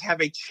Lakers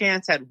have a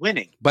chance at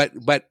winning. But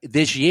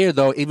this year,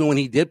 though, even when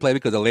he did play,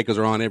 because the Lakers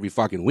are on every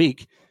fucking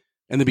week,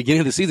 in the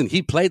beginning of the season,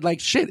 he played like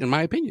shit, in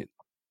my opinion.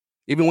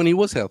 Even when he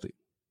was healthy.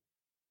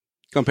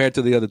 Compared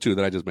to the other 2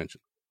 that I just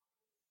mentioned.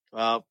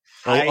 Well,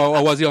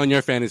 or was he on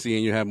your fantasy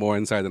and you have more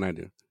insight than I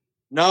do?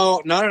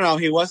 No.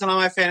 He wasn't on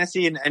my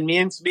fantasy, and me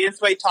and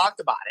Sway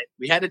talked about it.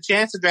 We had a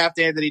chance to draft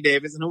Anthony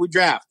Davis, and who we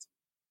draft?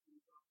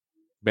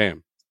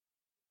 Bam.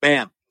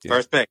 Yeah.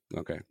 First pick.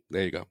 Okay,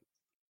 there you go.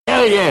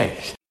 Hell yeah!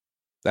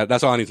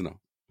 That's all I need to know.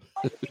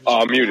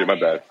 I'm muted. My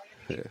bad.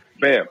 Yeah.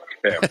 Bam.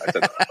 I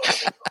said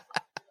that.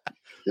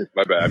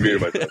 My bad. I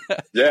muted myself.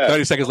 Yeah.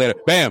 30 seconds later,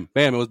 bam.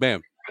 It was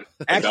bam.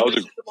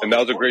 Actually, that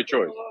was a great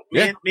choice.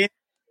 Yeah. We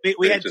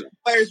had 2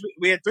 players.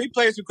 We had 3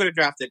 players who could have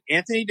drafted: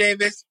 Anthony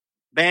Davis,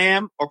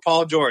 Bam, or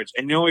Paul George.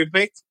 And you know who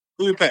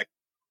we picked?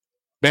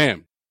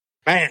 Bam.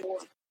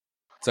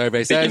 So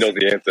everybody says. He knows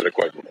the answer to the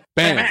question.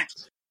 Bam.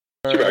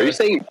 Are you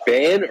saying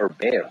ban or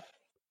bam?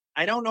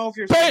 I don't know if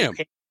you're saying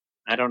bam.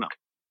 I don't know.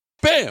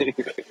 Bam.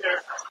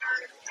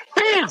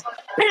 Bam.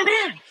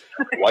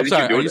 Why did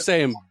you do Are you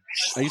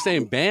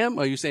saying bam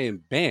or are you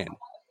saying ban?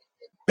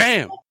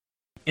 Bam.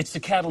 It's the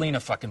Catalina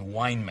fucking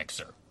wine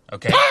mixer,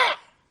 okay?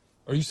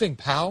 Are you saying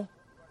pow?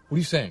 What are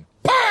you saying?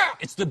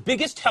 It's the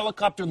biggest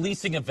helicopter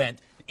leasing event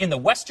in the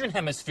Western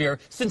Hemisphere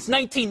since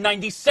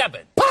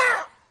 1997.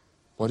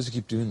 Why does he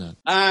keep doing that?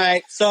 All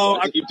right,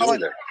 so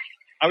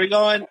are we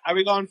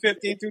going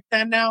 15 through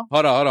 10 now?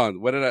 Hold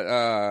on. What did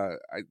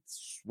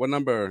what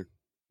number?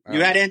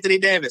 You had Anthony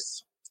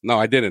Davis. No,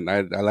 I didn't.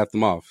 I left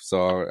him off.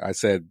 So I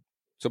said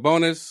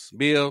Sabonis,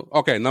 Beal.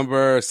 Okay,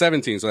 number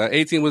 17. So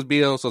 18 was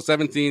Beal. So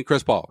 17,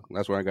 Chris Paul.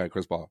 That's where I got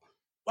Chris Paul.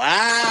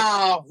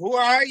 Wow, who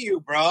are you,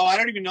 bro? I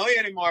don't even know you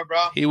anymore,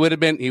 bro. He would have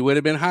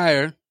been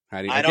higher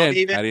had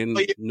he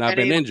not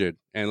been injured.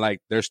 And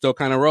like they're still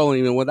kind of rolling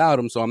even without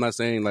him. So I'm not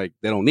saying like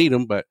they don't need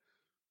him, but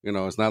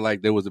it's not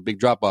like there was a big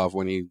drop off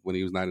when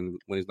he's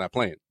not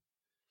playing.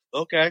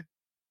 Okay.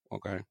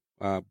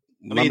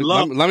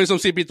 Love me some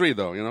CP3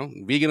 though.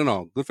 Vegan and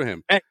all, good for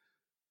him.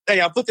 Hey,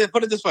 I'll put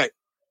it this way: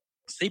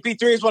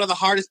 CP3 is one of the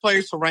hardest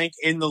players to rank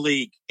in the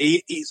league.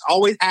 He's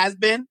always has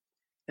been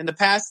in the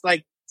past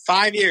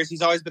 5 years.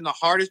 He's always been the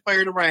hardest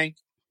player to rank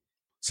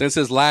since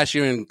his last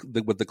year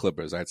with the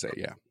Clippers. I'd say,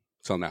 yeah.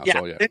 Till now,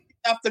 yeah. Since he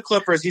left the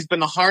Clippers, he's been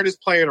the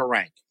hardest player to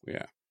rank.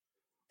 Yeah,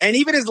 and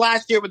even his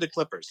last year with the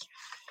Clippers.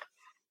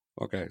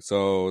 Okay,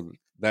 so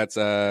that's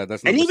and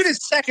even his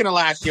second to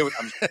last year with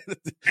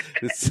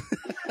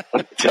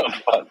What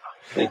the fuck?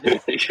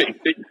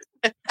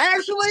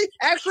 Actually,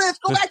 let's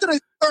go back to the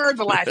Spurs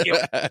of last year.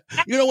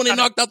 When they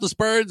knocked out the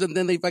Spurs and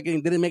then they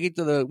fucking didn't make it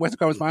to the Western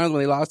Conference Finals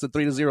when they lost the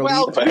 3-0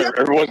 lead.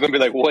 Everyone's gonna be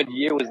like, "What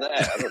year was that?"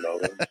 I don't know.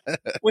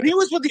 When he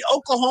was with the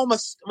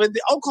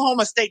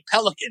Oklahoma State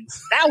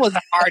Pelicans, that was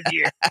a hard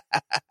year.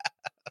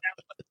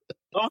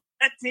 What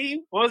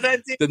was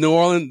that team? The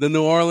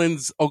New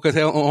Orleans,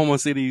 Oklahoma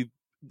City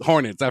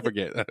Hornets. I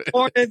forget.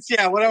 Hornets,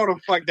 yeah, whatever the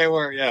fuck they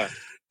were, yeah.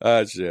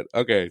 Shit.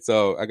 Okay,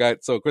 so I got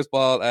Chris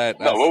Paul at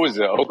what was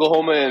it?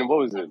 Oklahoma and what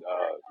was it?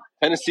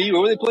 Tennessee.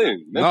 What were they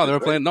playing?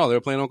 Memphis, no, they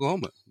were playing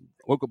Oklahoma.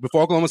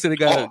 Before Oklahoma City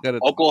got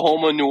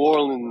Oklahoma, New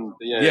Orleans.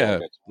 Yeah,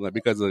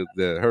 because of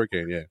the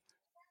hurricane. Yeah.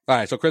 All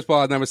right, so Chris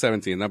Paul at number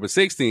 17. Number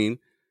 16,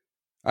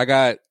 I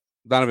got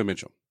Donovan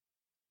Mitchell.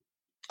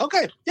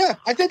 Okay, yeah,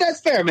 I think that's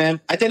fair,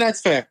 man. I think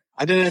that's fair.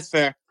 I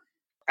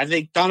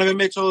think Donovan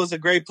Mitchell is a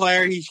great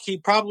player. He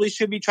probably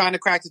should be trying to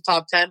crack the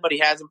top 10, but he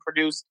hasn't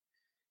produced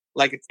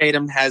like a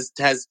Tatum has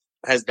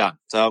done.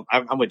 So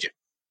I'm with you.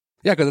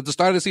 Yeah, because at the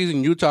start of the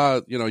season, Utah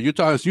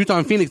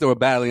and Phoenix, they were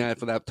battling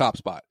for that top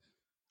spot.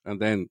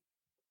 And then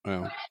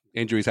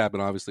injuries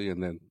happen, obviously,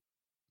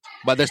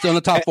 but they're still in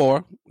the top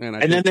 4.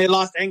 And then they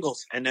lost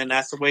Ingles, and then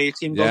that's the way your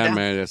team goes down. Yeah,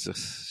 man, that's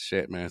just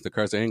shit, man. It's the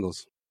curse of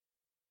Ingles.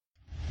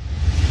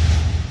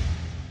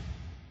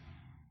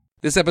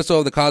 This episode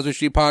of the Causeway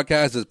Street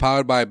Podcast is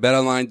powered by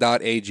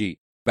BetOnline.ag.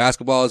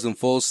 Basketball is in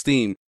full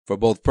steam for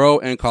both pro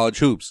and college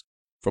hoops.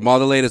 From all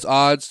the latest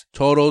odds,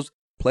 totals,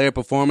 player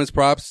performance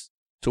props,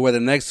 to where the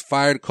next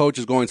fired coach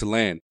is going to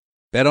land,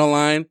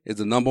 BetOnline is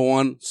the number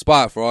one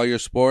spot for all your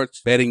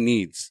sports betting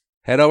needs.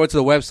 Head over to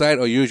the website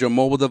or use your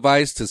mobile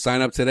device to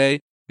sign up today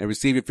and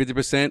receive your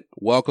 50%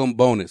 welcome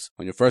bonus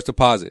on your first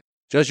deposit.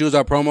 Just use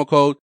our promo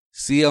code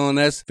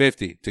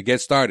CLNS50 to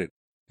get started.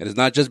 And it's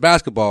not just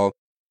basketball.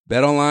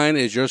 BetOnline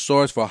is your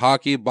source for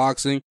hockey,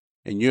 boxing,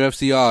 and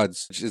UFC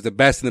odds, which is the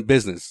best in the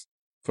business.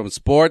 From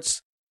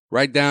sports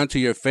right down to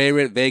your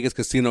favorite Vegas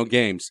casino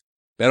games,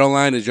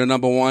 BetOnline is your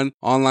number one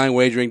online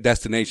wagering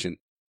destination.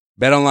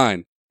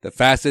 BetOnline, the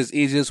fastest,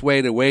 easiest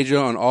way to wager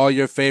on all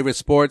your favorite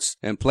sports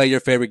and play your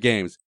favorite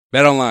games.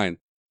 BetOnline,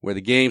 where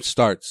the game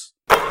starts.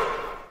 All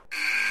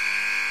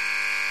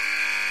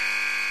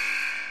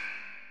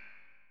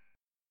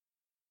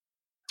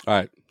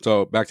right,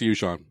 so back to you,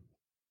 Sean.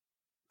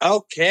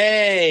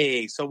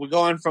 Okay, so we're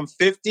going from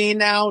 15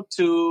 now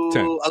to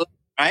 10. 11,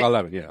 right?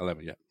 11,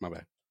 yeah, my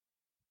bad.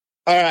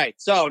 All right,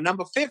 so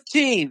number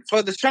 15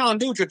 for the Sean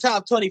Dutra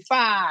Top 25,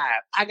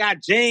 I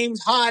got James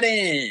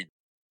Harden.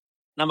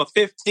 Number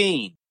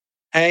 15.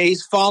 Hey,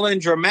 he's fallen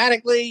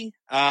dramatically.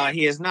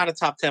 He is not a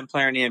top 10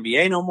 player in the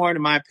NBA no more,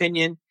 in my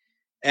opinion.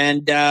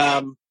 And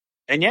yeah,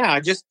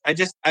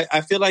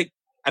 I feel like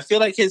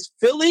his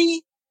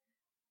Philly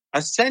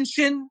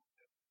ascension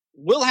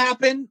will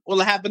happen.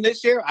 Will it happen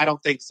this year? I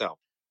don't think so.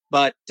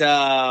 But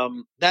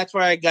that's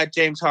where I got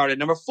James Harden.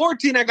 Number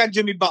 14, I got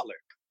Jimmy Butler.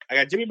 I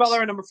got Jimmy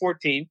Butler at number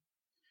 14.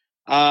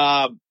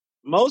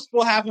 Most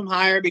will have him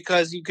higher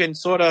because you can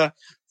sort of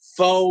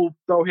throw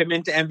him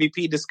into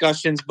MVP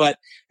discussions. But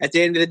at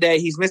the end of the day,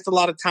 he's missed a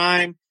lot of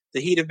time.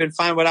 The Heat have been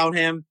fine without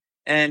him.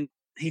 And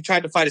he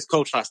tried to fight his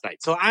coach last night.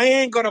 So I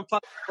ain't going to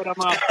put him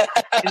up.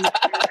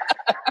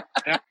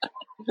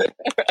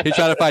 He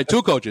tried to fight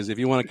 2 coaches if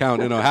you want to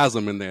count,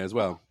 Haslam in there as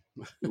well.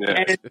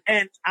 Yeah.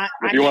 And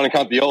if you want to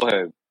count the old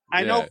head.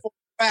 I know for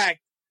a fact,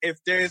 if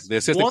there's the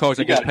assistant coach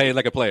that gets paid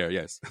like a player,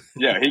 yes.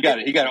 Yeah, he got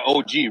an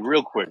OG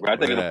real quick, right? I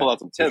think he's gonna pull out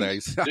some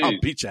Timbs. Like, I'll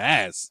beat your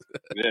ass.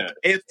 Yeah.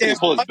 If there's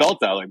pull his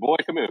belt out, like, boy,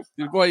 come here.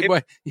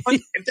 Boy.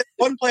 If there's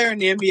one player in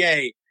the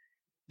NBA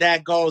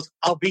that goes,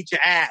 I'll beat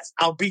your ass,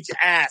 I'll beat your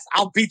ass,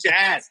 I'll beat your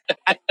ass.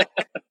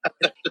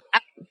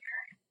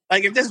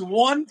 Like, if there's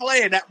one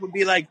player that would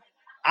be like,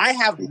 I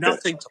have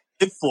nothing to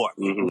live for.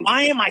 Mm-hmm.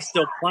 Why am I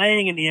still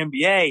playing in the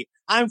NBA?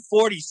 I'm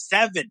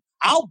 47.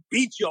 I'll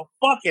beat your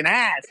fucking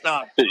ass,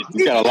 dog.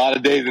 He's got a lot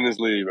of days in this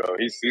league, bro.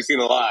 He's seen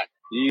a lot.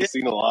 He's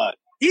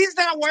He's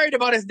not worried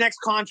about his next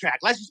contract.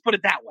 Let's just put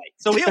it that way.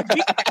 So he'll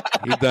beat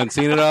He's done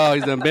seen it all.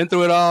 He's done been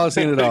through it all,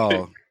 seen it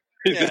all.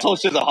 This whole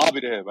shit's a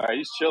hobby to him, man.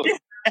 He's chilling.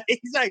 He's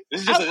like,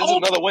 This is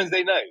another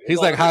Wednesday night. He's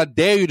like, how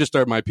dare you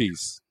disturb my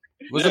peace?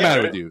 What's the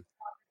matter with you?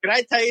 Can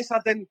I tell you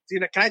something?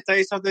 Can I tell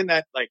you something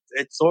that, like,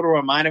 it sort of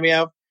reminded me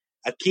of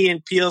a Key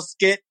and Peele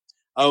skit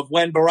of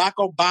when Barack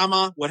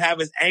Obama would have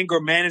his anger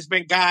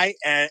management guy,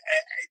 and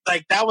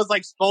like that was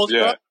like Spoelstra.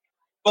 Yeah.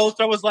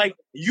 Spoelstra was like,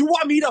 "You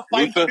want me to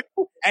fight you?"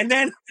 And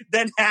then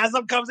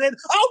Haslam comes in,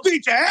 "I'll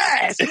beat your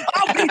ass.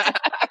 I'll beat your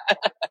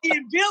Key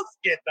and Peele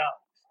skit, though.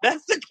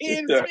 That's the Key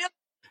and Peele."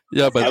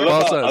 Yeah, but I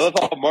love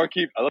how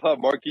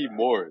Marquise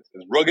Morris,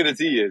 as rugged as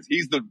he is,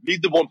 he's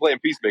the one playing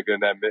peacemaker in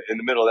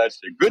the middle of that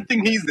shit. Good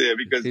thing he's there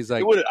because he's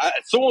like,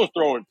 someone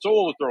was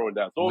throwing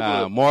down.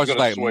 Morris is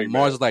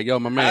like, yo,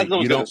 my man,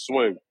 you don't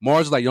swing.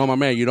 Morris is like, yo, my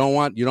man, you don't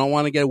want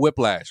to get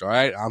whiplash. All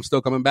right, I'm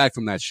still coming back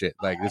from that shit.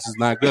 Like, this is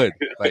not good.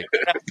 Like,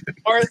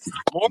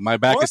 my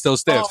back is still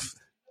stiff.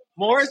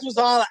 Morris was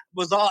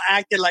all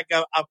acting like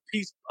a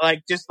piece,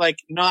 like just like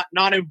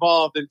not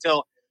involved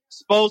until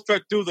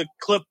Spoelstra threw the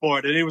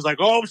clipboard, and he was like,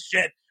 "Oh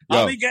shit,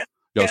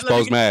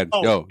 Spo's mad.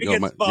 Yo,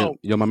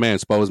 my man,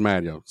 Spo's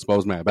mad. Yo,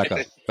 Spo's mad. Back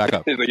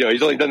up. He's like, yo,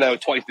 he's only done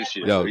that twice this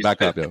year. Yo,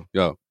 back up,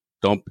 yo,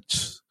 don't,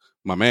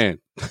 my man.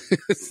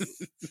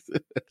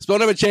 Spo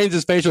never changed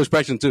his facial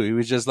expression too. He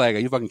was just like, "Are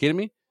you fucking kidding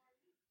me?"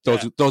 Throws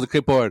the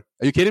clipboard.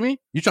 Are you kidding me?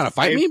 You trying to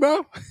fight me,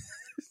 bro?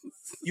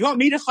 You want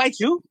me to fight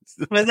you?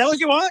 Is that what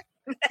you want?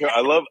 Yeah, I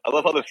love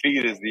how the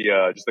feed is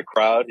just the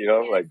crowd,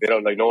 like they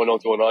don't, like, no one knows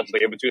what's going on, just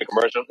like in between the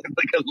commercials.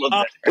 Like, I love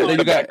that. And then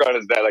the background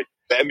is that, like,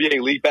 the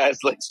NBA League Pass,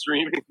 like,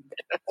 streaming.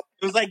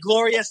 It was like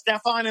Gloria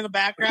Stefan in the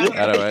background.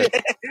 Yeah. Right.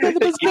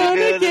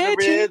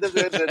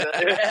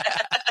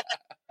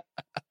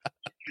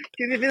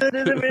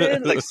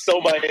 like so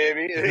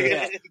Miami.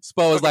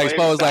 Spo was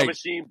like,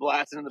 machine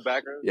blasting in the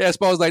background. Yeah,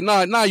 Spo was like,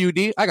 nah,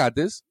 UD, I got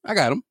this. I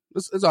got him.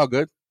 It's all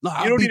good. No,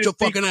 I'll beat your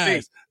fucking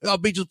ass. I'll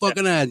beat your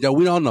fucking ass. Yo,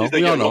 we don't know. He's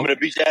like, we don't know. I'm going to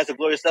beat your ass and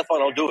Gloria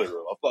Stefan. I'll do it,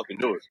 bro. I'll fucking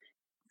do it.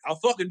 I'll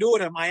fucking do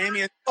it in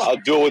Miami. I'll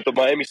do it with the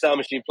Miami Sound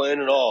Machine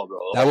playing it all, bro.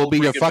 That will be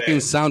your fucking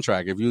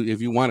soundtrack if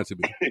you want it to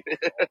be.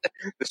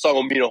 This song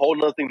will mean a whole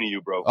nother thing to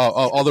you, bro.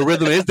 Oh, the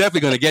rhythm is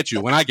definitely going to get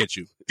you when I get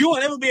you. You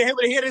won't ever be able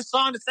to hear this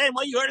song the same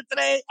way you heard it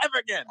today ever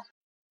again.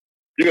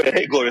 You're going to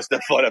hate Gloria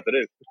Stefan after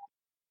this.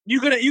 You're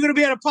gonna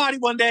be at a party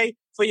one day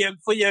for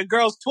your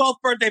girl's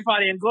 12th birthday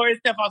party, and Gloria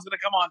Stefan's gonna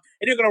come on,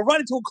 and you're gonna run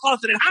into a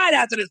closet and hide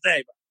after this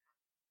day.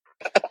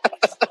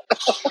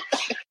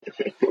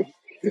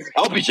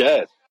 I'll beat your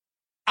ass.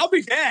 I'll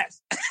beat your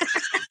ass.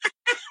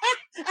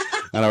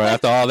 All right,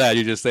 after all that,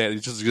 you just say it.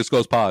 It just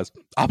goes pause.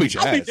 I'll beat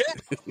your ass.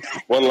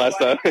 One last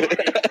time.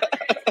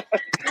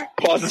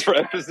 Pauses for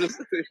emphasis.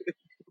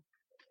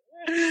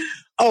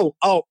 Oh,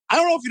 I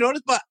don't know if you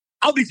noticed, but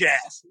I'll beat your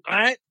ass. All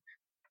right.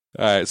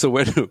 All right, so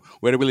where do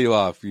we leave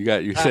off?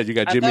 You said you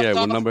got Jimmy at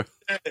what number?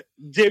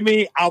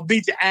 Jimmy, I'll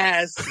beat your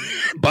ass.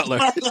 Butler.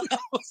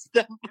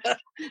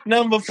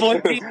 Number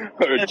 14.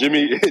 Or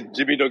Jimmy,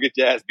 don't get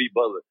your ass beat,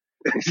 Butler.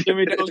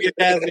 Jimmy, don't get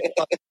your ass beat,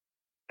 Butler.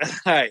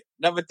 All right,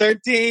 number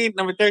 13.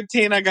 Number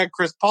 13, I got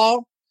Chris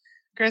Paul.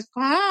 But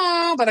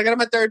I got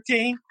him at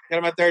 13.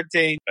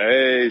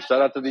 Hey,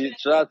 shout out to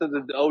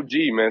the OG,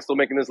 man. Still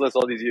making this list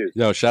all these years.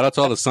 Yo, shout out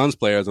to all the Suns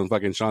players on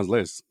fucking Sean's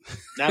list.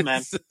 Nah,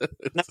 man.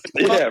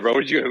 Yeah, bro.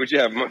 What you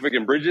have?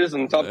 Fucking Bridges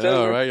in the top 10?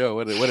 All right, yo.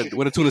 What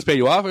did Tunis pay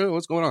you off?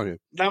 What's going on here?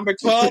 Number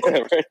 12.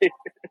 Right?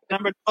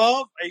 Number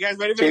 12. Are you guys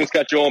ready for this? Tunis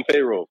got you on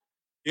payroll.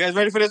 You guys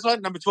ready for this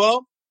one? Number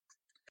 12.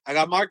 I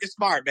got Marcus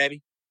Smart,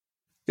 baby.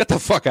 Get the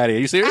fuck out of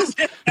here. You serious?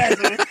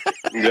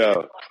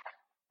 Yo.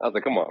 I was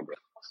like, come on, bro.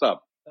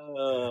 Stop.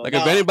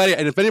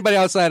 If anybody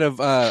outside of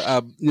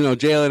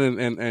Jaylen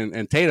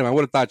and Tatum, I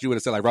would have thought you would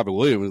have said like Robert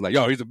Williams, like,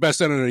 yo, he's the best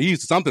center in the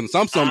East. Something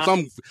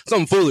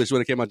foolish would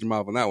have came out your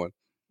mouth on that one.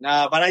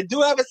 Nah, but I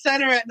do have a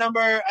center at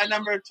number 12.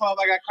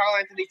 I got Karl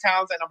Anthony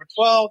Towns at number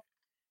 12,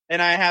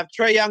 and I have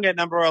Trae Young at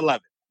number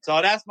 11. So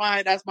that's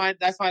my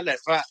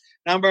list.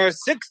 Number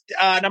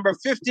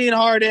 15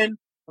 Harden,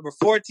 number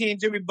 14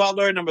 Jimmy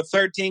Butler, number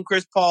 13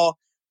 Chris Paul,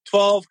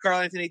 12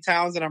 Karl Anthony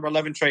Towns, and number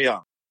 11 Trae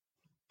Young.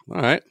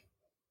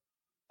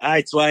 All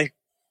right, Sway.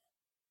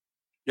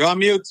 You're on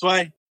mute,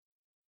 Sway.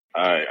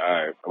 All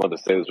right. I'm about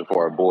to say this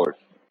before I'm bored.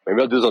 Maybe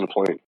I'll do this on the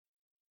plane.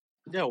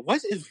 Yo, what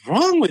is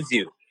wrong with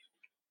you?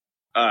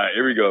 All right,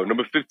 here we go.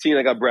 Number 15,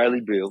 I got Bradley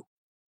Beal.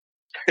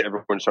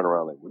 Everyone's turning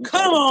around like,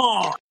 come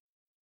on.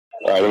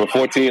 All right, number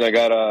 14, I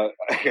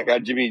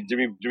got Jimmy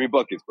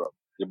Buckets, bro.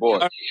 Your boy,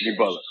 Jimmy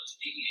Butler.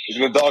 He's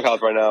in the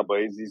doghouse right now,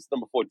 but he's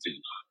number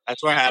 14.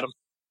 That's where I had him.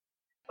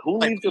 Who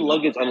leaves their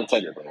luggage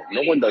unattended, bro?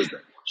 No one does that.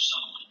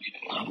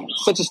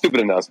 Such a stupid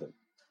announcement.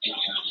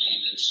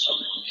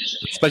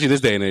 Especially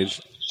this day and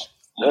age.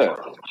 Yeah.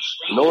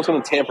 No one's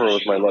going to tamper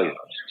with my luggage.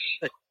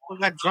 People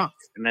got drunk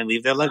and then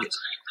leave their luggage.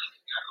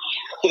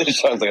 It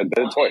sounds like I did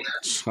it twice.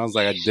 Sounds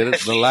like I did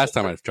it the last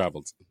time I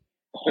traveled.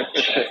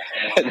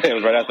 And it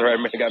was right after I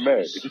got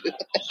married.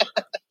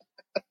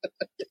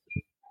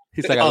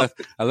 He's like,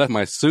 I left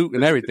my suit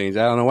and everything.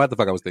 I don't know what the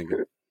fuck I was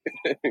thinking.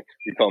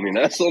 You call me an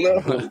asshole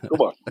now?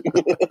 Come on.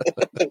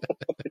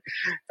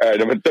 All right,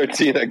 number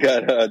 13, I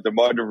got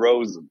DeMar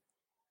DeRozan.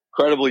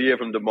 Incredible year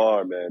from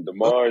DeMar, man.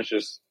 DeMar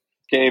just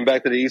came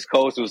back to the East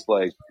Coast. It was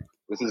like,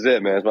 this is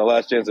it, man. It's my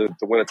last chance to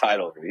win a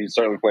title. He's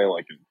certainly playing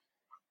like it.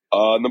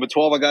 Number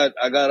 12,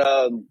 I got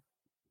a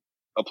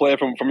player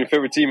from your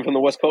favorite team from the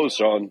West Coast,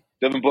 Sean,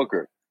 Devin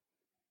Booker.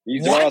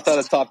 He's not outside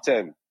of top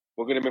 10.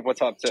 We're going to make my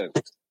top 10.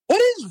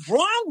 What is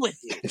wrong with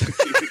you?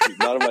 He's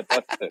not in my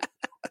top 10.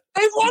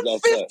 They've won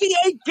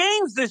 58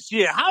 games this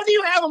year. How do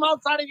you have them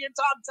outside of your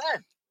top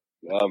 10?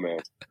 No, man.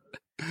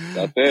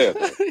 Not there.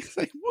 He's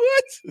like,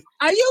 what?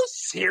 Are you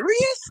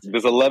serious?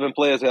 There's 11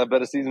 players who have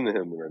better season than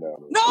him right now.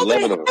 No,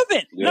 they haven't.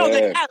 Yeah. No,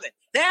 they haven't.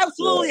 They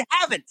absolutely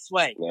haven't,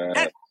 Sway.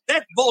 Yeah.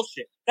 That's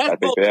bullshit. That's I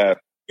think bullshit. they have.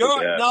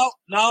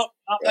 No,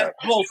 that's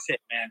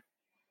bullshit, man.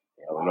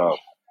 I don't know.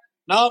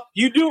 No,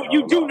 you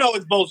do know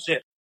it's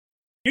bullshit.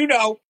 You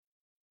know.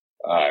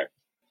 All right.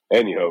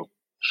 Anyhow.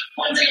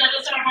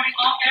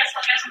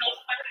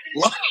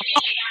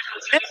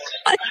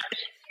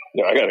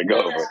 Yeah, I gotta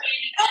go. Bro.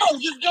 No,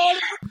 just go.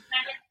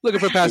 Looking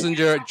for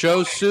passenger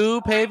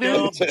Josu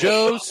Pavin.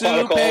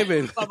 Josu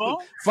Pavin.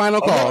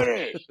 Final call.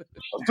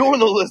 I'm doing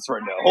the list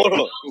right now. Hold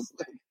on.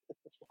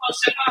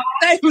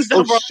 Thank you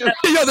so much.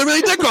 Yo, they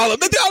really did call him.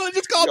 They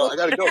just called him. I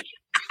gotta go.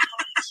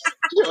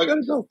 I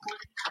gotta go.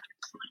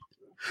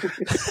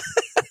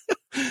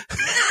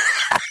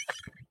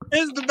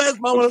 This is the best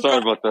moment of sorry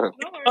about that.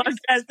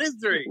 podcast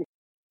history.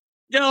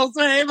 Yo,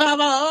 say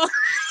mama.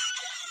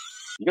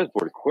 You guys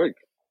bought it quick.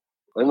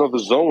 I didn't know if the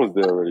zone was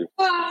there already.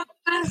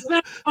 That's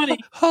not funny.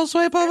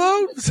 Josue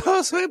Pavon.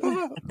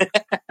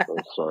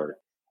 I'm sorry.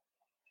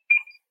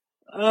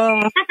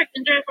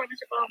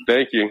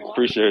 Thank you.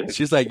 Appreciate it.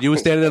 She's like, you were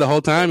standing there the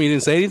whole time? You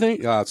didn't say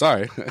anything?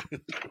 Sorry.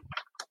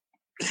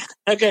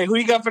 Okay, who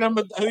you got for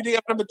number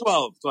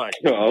 12? Sorry.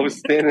 Yo, I was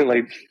standing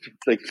like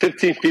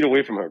 15 feet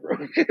away from her,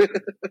 bro.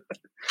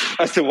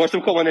 I said, watch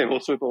them call my name.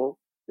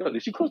 Yo,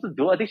 did she close the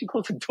door? I think she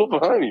closed the door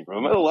behind me, bro.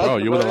 Am I the last Bro,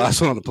 you were the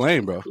last one on the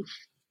plane, bro.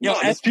 Yo,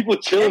 there's people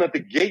chilling at the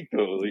gate,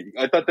 though. Like,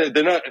 I thought that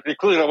they're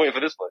clearly not waiting for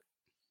this one.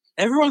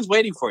 Everyone's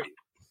waiting for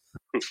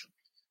you.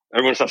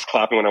 Everyone starts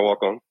clapping when I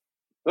walk on.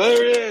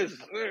 There it is.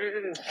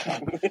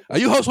 Are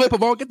you Josue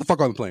Pavon? Get the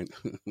fuck on the plane.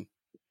 All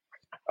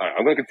right,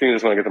 I'm going to continue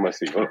this when I get to my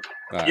seat.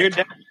 Right. You're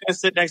definitely going to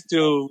sit next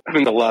to... I'm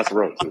in the last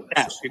row, too.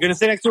 You're going to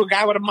sit next to a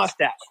guy with a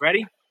mustache.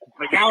 Ready?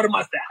 A guy with a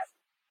mustache.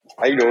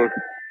 How you doing?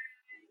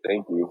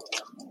 Thank you.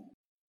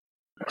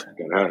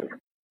 Good night.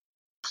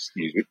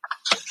 Excuse me.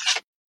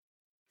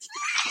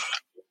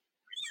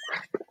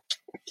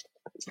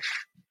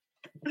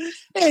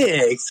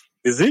 Hey,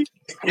 excuse me.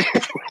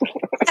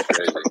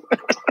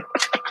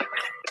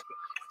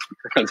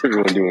 How's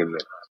everyone doing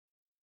that?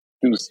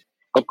 He was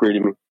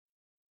upgrading me.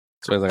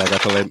 So like,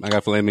 I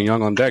got filet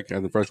mignon on deck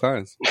at the first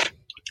class.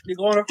 You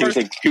going to first?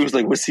 He was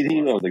like, what's he?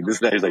 I was like, this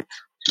guy. He's like,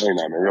 no, you're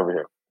not, man. You're over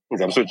here. He's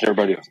like, I'm switching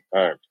everybody else.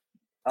 All right.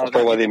 That's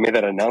probably why they made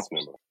that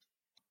announcement, bro.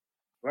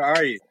 Where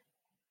are you?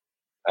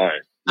 All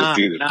right. Let's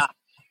do this. Nah.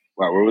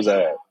 Wow, where was that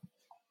at? All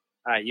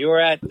right, you were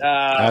at...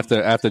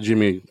 After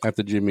Jimmy about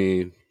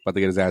to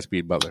get his ass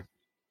beat, Butler.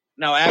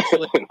 No,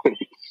 actually,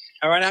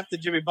 right after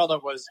Jimmy Butler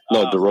was...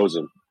 No,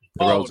 DeRozan.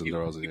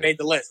 DeRozan. You made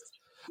the list.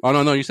 Oh,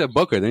 no, you said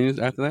Booker. Then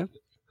after that?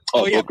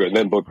 Oh, yeah. Booker.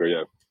 Then Booker,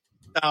 yeah.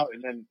 No,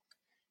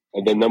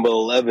 And then number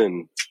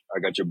 11, I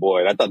got your boy.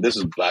 And I thought this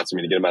was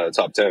blasphemy to get him out of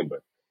the top 10, but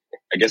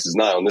I guess it's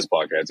not on this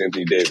podcast.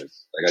 Anthony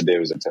Davis. I got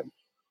Davis at 10.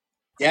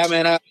 Yeah,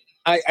 man.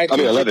 I mean,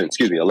 11.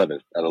 Excuse me, 11.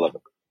 At 11.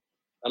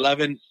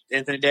 11,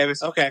 Anthony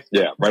Davis. Okay.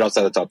 Yeah, right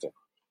outside the top 10.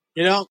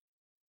 You know,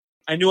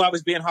 I knew I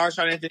was being harsh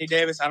on Anthony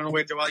Davis. I don't know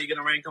where Joel you're going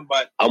to rank him,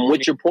 but I'm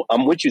with you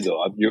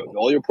though.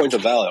 All your points are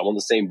valid. I'm on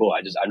the same boat.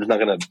 I'm just not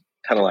going to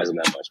penalize him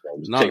that much, bro. I'm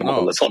just taking him off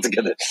the list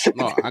altogether.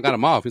 No, I got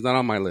him off. He's not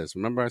on my list.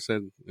 Remember I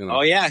said,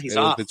 Oh yeah, he's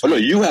off. Oh no,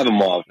 you have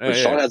him off. But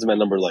Yeah. Sean has him at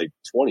number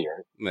 20,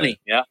 right?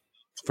 Yeah.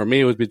 For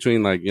me, it was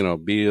between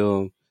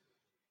Beal.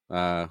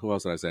 Who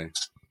else did I say?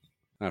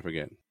 I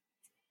forget.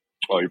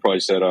 Oh, you probably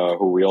said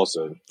who we all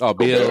said. Oh,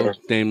 Beal,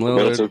 Dame Lillard.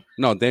 Middleton.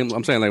 No, Dame.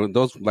 I'm saying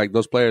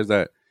those players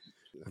that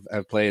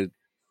have played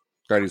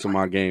 30 some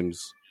odd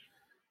games.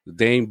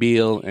 Dame,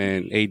 Beal,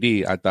 and AD.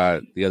 I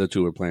thought the other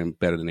two were playing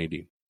better than AD.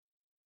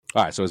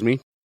 All right, so it's me.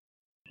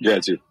 Yeah,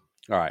 it's you.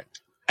 All right.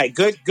 Hey,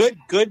 good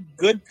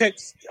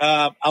picks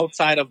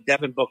outside of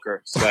Devin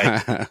Booker. So,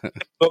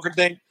 Booker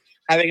thing,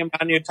 having him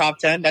on your top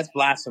 10, that's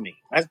blasphemy.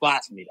 That's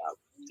blasphemy, dog.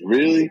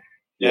 Really?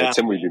 Yeah, Yeah.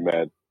 Tim would be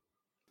mad.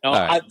 No,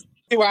 right. I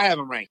see where I have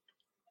him ranked.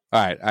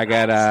 All right, I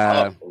got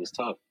It was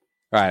tough.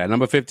 all right, at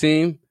number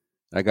 15,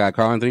 I got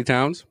Karl Anthony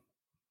Towns.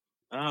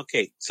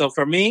 Okay, so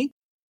for me,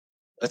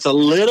 it's a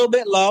little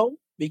bit low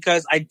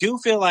because I do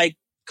feel like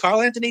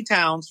Karl Anthony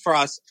Towns for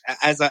us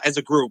as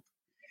a group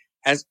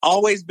has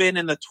always been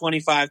in the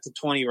 25 to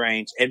 20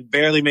 range and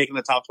barely making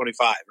the top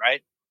 25,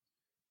 right?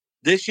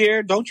 This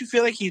year, don't you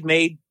feel like he's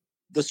made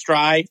the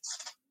stride?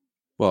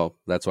 Well,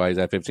 that's why he's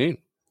at 15.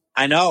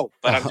 I know,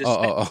 but I'm just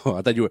saying.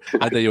 I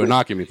thought you were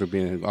knocking me for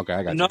being okay.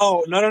 I got you.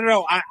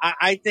 No.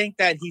 I think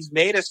that he's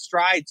made a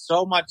stride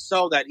so much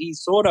so that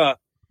he's sort of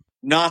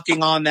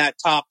knocking on that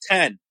top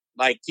 10.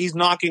 Like he's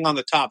knocking on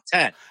the top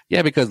 10.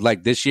 Yeah, because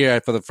like this year,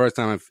 for the first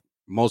time,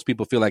 most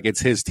people feel like it's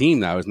his team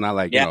now. It's not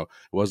like it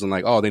wasn't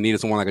like they needed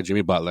someone like a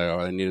Jimmy Butler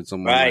or they needed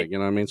someone like you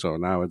know what I mean. So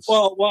now it's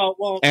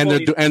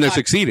they're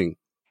succeeding.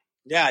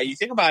 Yeah, you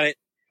think about it.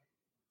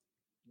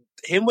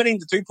 Him winning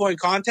the 3-point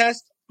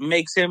contest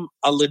makes him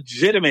a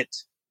legitimate.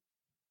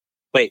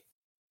 Wait.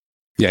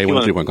 Yeah, he won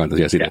the 3-point contest.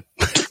 Yes, he did.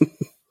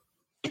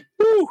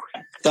 Whew.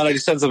 Thought I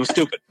just said something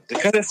stupid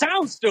because it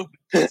sounds stupid.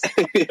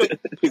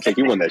 He's like,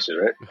 you won that shit,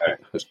 right? All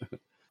right.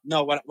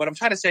 No, what I'm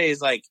trying to say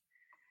is like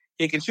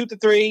he can shoot the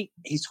three.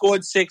 He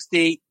scored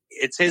 60.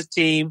 It's his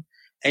team,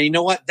 and you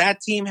know what?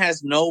 That team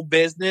has no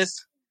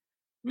business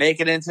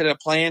making it into the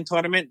play-in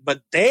tournament, but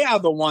they are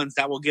the ones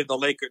that will give the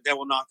Lakers. They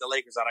will knock the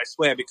Lakers out. I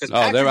swear, because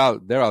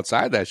they're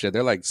outside that shit.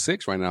 They're like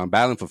 6 right now. I'm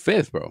battling for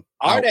 5th, bro.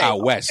 Are they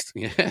out west?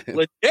 Yeah,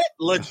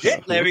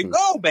 legit. There we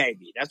go,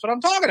 baby. That's what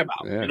I'm talking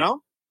about. Yeah.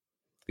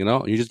 You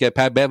know, you just get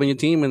Pat Bev on your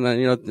team,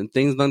 and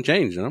things don't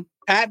change. You know,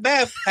 Pat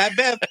Bev.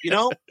 You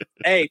know,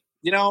 hey,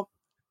 you know,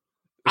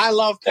 I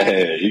love Pat.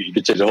 Hey, you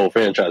can change the whole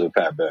franchise with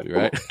Pat Bev,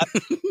 right?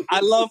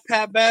 I love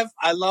Pat Bev.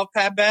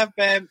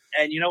 Man.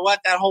 And you know what?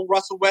 That whole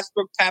Russell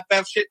Westbrook Pat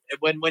Bev shit.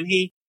 When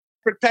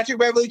Patrick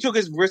Beverly took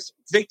his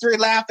victory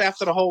lap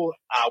after the whole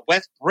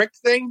Westbrook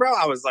thing, bro,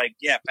 I was like,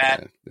 yeah,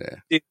 Pat.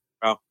 Yeah.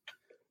 Bro. All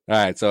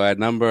right, so at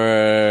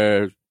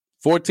number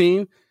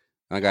 14,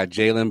 I got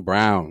Jaylen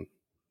Brown.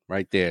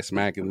 Right there,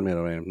 smack in the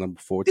middle, man. Number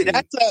 14. See,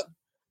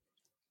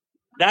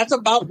 that's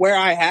about where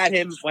I had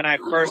him when I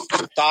first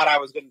thought I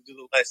was going to do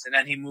the list, and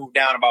then he moved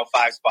down about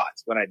 5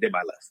 spots when I did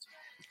my list.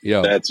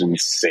 Yo, that's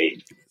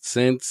insane.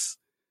 Since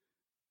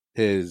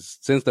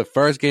the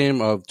first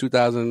game of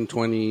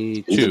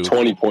 2022, he's a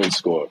 20-point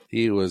scorer.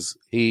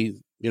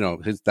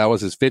 That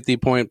was his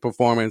 50-point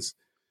performance,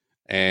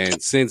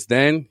 And since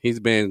then, he's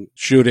been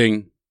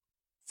shooting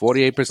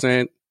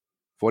 48%,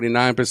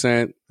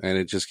 49%, and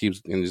it just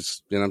keeps, and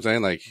just, you know what I'm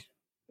saying? Like,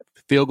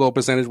 field goal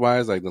percentage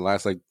wise, like the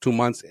last 2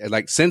 months,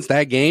 like since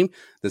that game,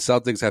 the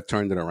Celtics have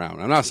turned it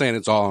around. I'm not saying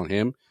it's all on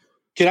him.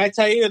 Can I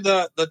tell you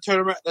the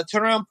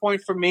turnaround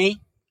point for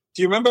me?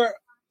 Do you remember?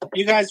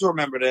 You guys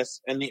remember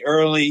this in the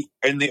early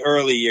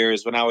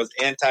years when I was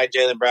anti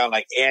Jaylen Brown,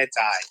 like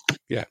anti.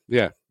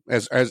 Yeah.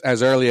 As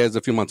early as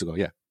a few months ago,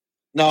 yeah.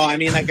 No, I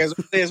mean like as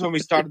early as when we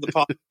started the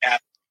podcast,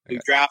 we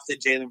drafted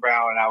Jaylen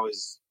Brown, and I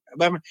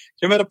remember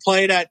the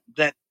play that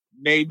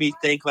made me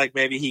think like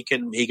maybe he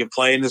can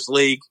play in this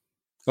league.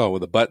 Oh,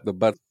 with the butt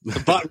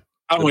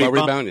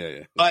rebound,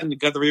 yeah. Button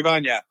got the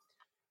rebound, yeah.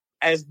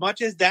 As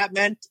much as that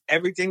meant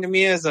everything to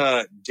me as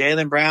a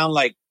Jaylen Brown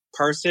like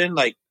person,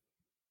 like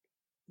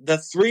the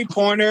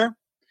 3-pointer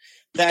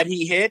that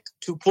he hit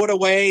to put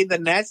away the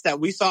nets that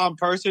we saw in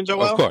person,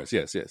 Joel. Of course,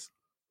 yes.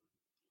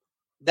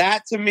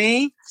 That to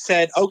me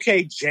said,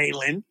 "Okay,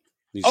 Jaylen.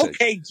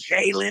 Okay,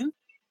 Jaylen."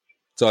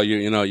 So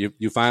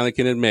you finally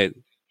can admit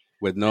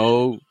with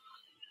no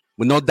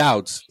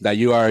doubts that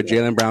you are a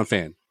Jaylen Brown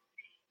fan.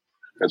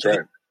 That's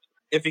right.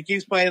 If he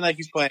keeps playing like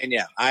he's playing,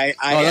 yeah.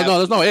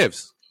 There's no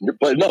ifs.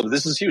 But no,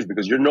 this is huge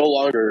because you're no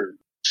longer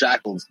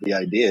shackled to the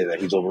idea that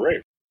he's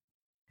overrated.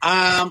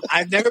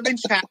 I've never been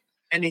shackled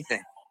to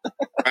anything.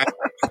 Right?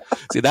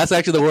 See, that's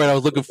actually the word I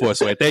was looking for.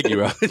 So thank you,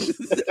 bro.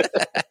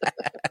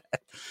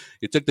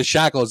 You took the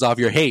shackles off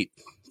your hate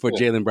for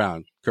Jaylen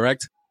Brown,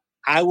 correct?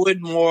 I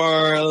would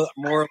more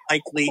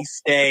likely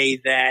say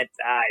that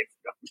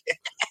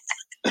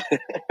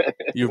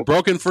you've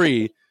broken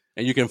free,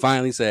 and you can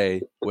finally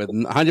say with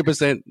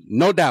 100%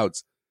 no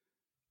doubts,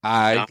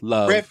 I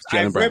love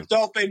Jaylen Brown. I ripped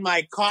open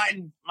my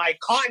cotton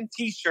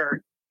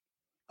T-shirt.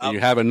 And you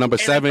have a number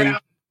 7.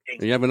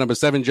 And you have a number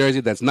 7 jersey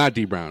that's not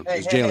D Brown.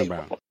 It's Jaylen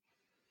Brown.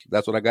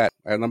 That's what I got.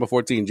 At number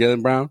 14,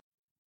 Jaylen Brown.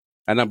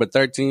 At number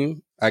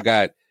 13, I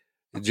got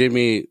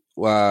Jimmy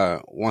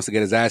wants to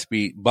get his ass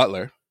beat,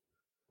 Butler.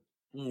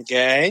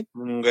 Okay.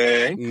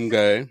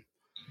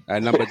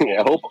 At number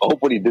I hope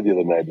what he did the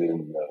other night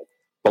didn't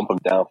bump him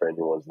down for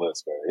anyone's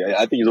list, man. Yeah,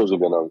 I think he's also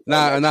going to.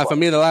 Nah. For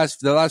me, the last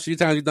few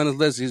times he's done his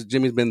list,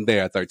 Jimmy's been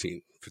there at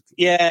 13.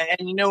 Yeah,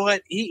 and you know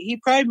what? He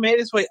probably made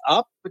his way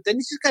up, but then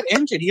he just got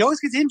injured. He always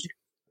gets injured.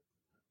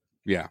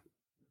 Yeah,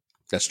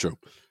 that's true.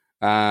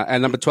 At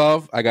number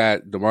 12, I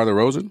got DeMar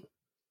DeRozan.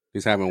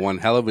 He's having one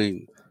hell of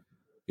a,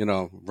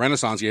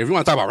 renaissance year. If you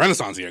want to talk about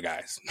renaissance year,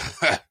 guys,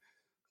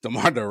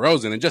 DeMar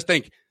DeRozan, and just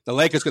think the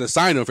Lakers could have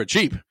signed him for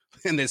cheap,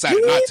 and they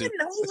decided not to. Do you even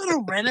know what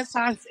a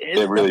renaissance is?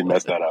 They really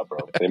messed that up, bro.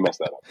 They messed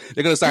that up.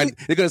 They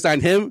could have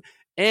signed him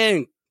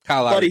and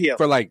Kyle Lowry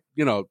for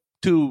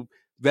 2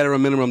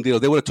 veteran minimum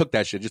deals. They would have took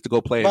that shit just to go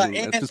play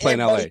in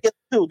LA.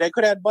 Too. They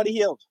could have had Buddy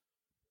Hield.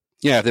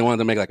 Yeah, if they wanted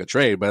to make a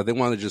trade, but if they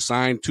wanted to just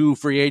sign 2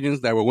 free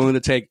agents that were willing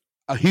to take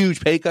a huge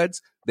pay cuts,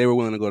 they were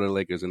willing to go to the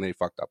Lakers, and they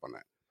fucked up on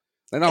that.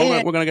 We're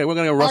gonna get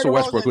Russell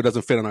Westbrook, who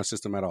doesn't fit in our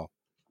system at all.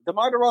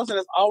 DeMar DeRozan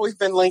has always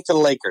been linked to the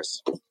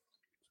Lakers.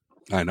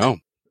 I know.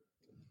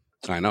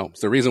 It's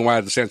the reason why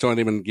the San Antonio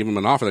didn't even give him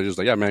an offer. They're just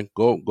like, yeah, man,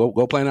 go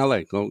play in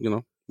LA. Go,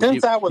 you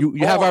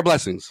have our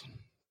blessings.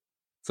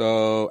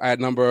 So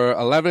at number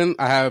 11,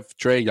 I have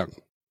Trae Young.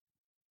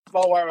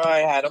 Where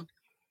I had him.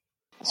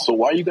 So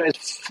why are you guys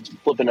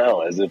flipping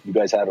out as if you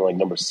guys had him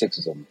number 6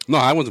 or something? No,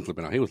 I wasn't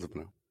flipping out. He was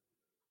flipping out.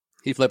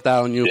 He flipped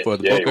out on you for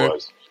the Booker.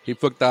 He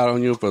flipped out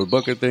on you for the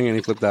Booker thing, and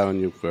he flipped out on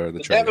you for the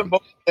Trae Young. Devin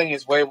Booker thing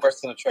is way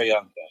worse than the Trae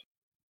Young thing.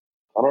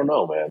 I don't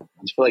know, man.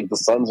 I just feel like the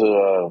Suns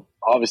are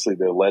obviously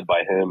they're led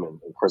by him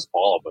and Chris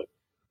Paul, but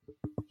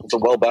it's a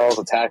well-balanced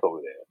attack over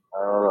there.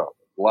 I don't know.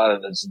 A lot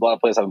of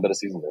players having better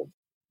seasons than him.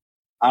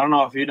 I don't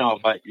know if you know,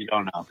 but you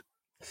don't know.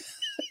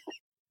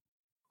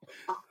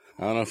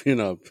 I don't know if you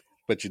know,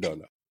 but you don't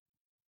know.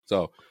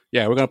 So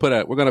yeah, we're gonna put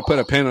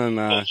a pin on.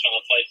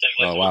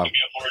 Oh wow.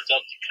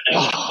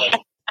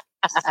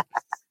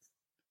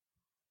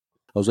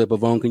 Jose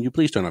Pavone, can you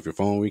please turn off your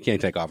phone? We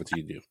can't take off until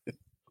you do.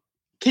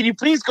 Can you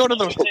please go to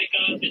the?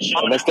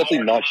 That's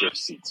definitely not your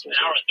seats. An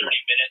hour and 30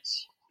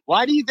 minutes.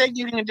 Why do you think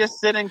you can just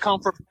sit in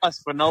comfort plus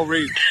for no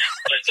reason?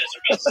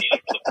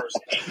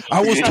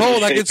 I was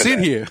told I could sit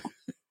here.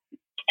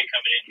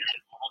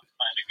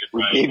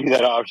 We gave you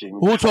that option.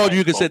 Who told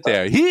you could sit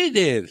there? He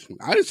did.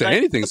 I didn't say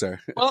anything, sir.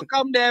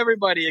 Welcome to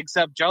everybody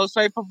except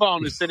Jose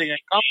Pavone, who's sitting in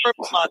comfort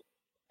plus,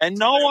 and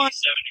no one.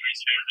 7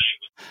 degrees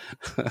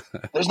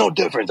Fahrenheit. There's no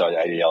difference.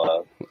 I yell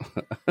out.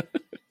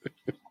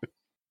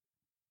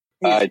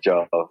 All right,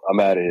 Joe. I'm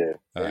out of here.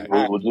 Right.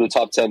 We'll do the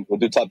top 10. We'll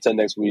do top 10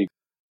 next week.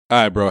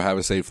 All right, bro. Have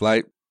a safe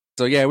flight.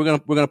 So yeah, we're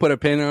gonna put a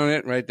pin on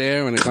it right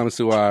there when it comes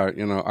to our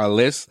our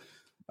list.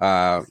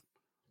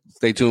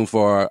 Stay tuned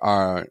for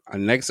our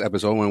next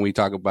episode when we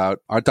talk about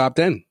our top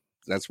 10.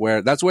 That's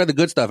where the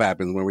good stuff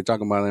happens, when we're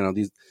talking about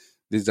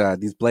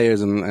these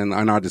players and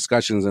our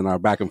discussions and our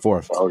back and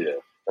forth. Oh yeah,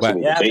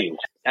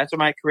 that's where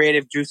my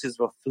creative juices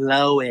will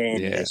flow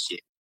in. Yeah. This year.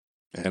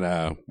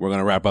 And we're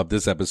gonna wrap up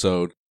this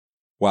episode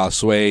while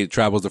Sway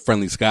travels to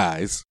friendly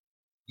skies.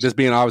 Just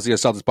being obviously a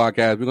Celtics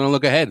podcast, we're going to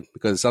look ahead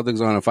because the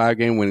Celtics are on a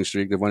 5-game winning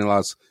streak. They've only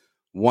lost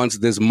once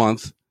this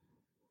month.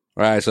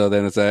 All right, so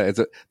then it's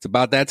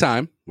about that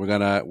time. We're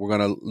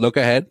gonna look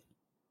ahead.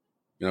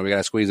 You know, we got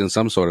to squeeze in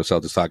some sort of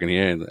Celtics talking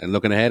here, and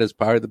looking ahead is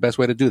probably the best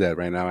way to do that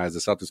right now as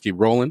the Celtics keep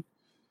rolling.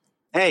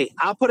 Hey,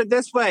 I'll put it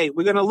this way: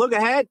 we're gonna look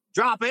ahead,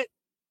 drop it,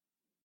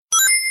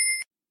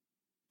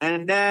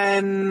 and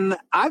then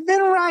I've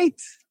been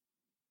right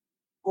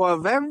for a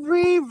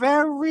very,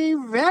 very,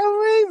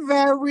 very,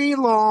 very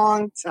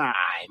long time.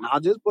 I'll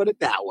just put it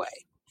that way.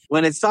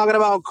 When it's talking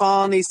about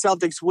calling these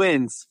Celtics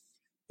wins,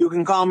 you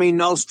can call me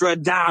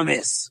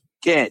Nostradamus,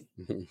 kid.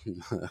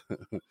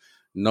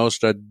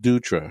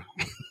 Nostradutra.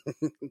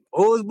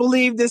 Who's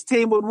believed this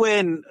team would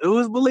win?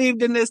 Who's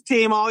believed in this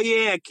team all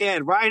year,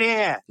 kid? Right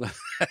here.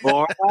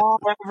 For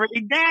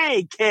every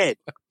day, kid.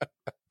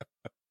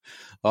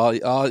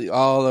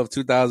 All of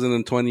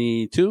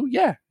 2022?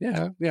 Yeah,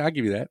 I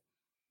give you that.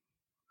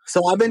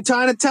 So I've been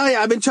trying to tell you.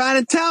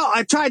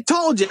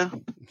 Told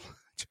you.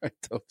 I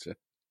told you.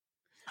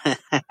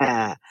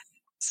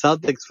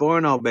 Celtics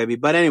 4-0, baby.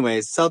 But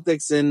anyways,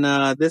 Celtics in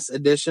this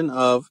edition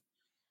of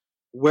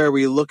Where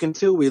We Looking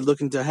To? We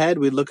looking ahead.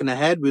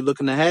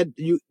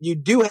 You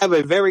do have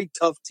a very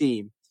tough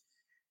team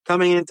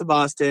coming into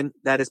Boston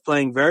that is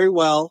playing very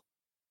well.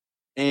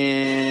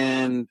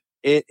 And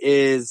it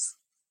is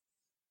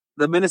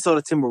the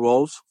Minnesota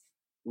Timberwolves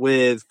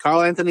with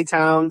Karl Anthony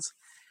Towns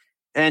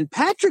and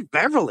Patrick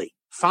Beverley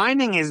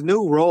finding his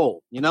new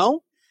role, you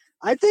know?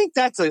 I think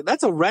that's a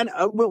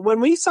when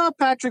we saw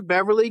Patrick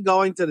Beverley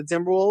going to the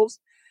Timberwolves,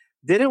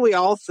 didn't we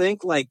all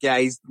think like, yeah,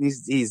 he's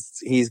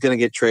going to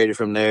get traded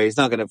from there. He's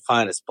not going to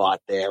find a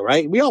spot there,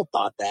 right? We all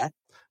thought that.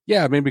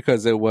 Yeah, I mean,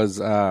 because it was,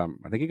 I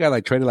think he got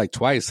like traded like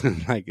twice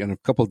in a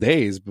couple of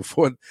days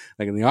before,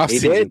 like in the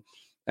offseason.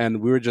 And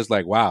we were just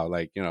like, wow,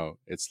 like, you know,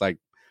 it's like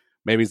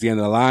maybe it's the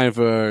end of the line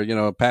for, you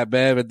know, Pat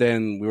Bev. And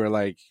then we were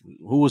like,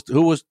 who was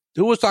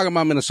talking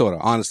about Minnesota,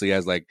 honestly,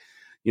 as like,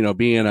 you know,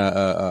 being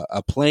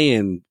a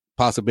play-in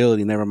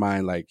possibility, never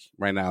mind, like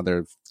right now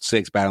they're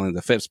 6 battling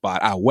the 5th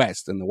spot out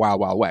west in the Wild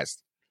Wild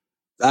West.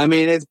 I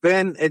mean, it's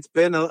been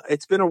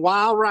a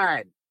wild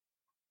ride,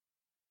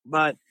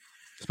 but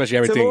especially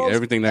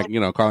everything that, you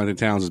know, Karl Anthony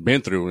Towns has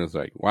been through, and it's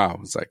like, wow,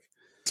 it's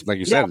like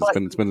you said,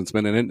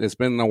 it's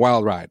been a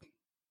wild ride.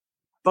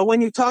 But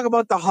when you talk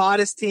about the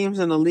hottest teams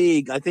in the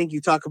league, I think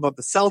you talk about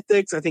the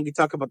Celtics. I think you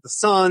talk about the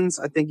Suns.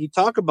 I think you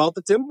talk about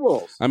the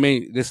Timberwolves. I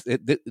mean, this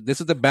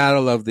is the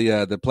battle of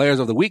the players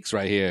of the weeks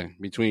right here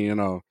between, you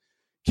know,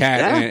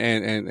 Cat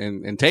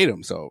and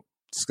Tatum. So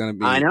it's gonna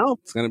be. I know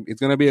it's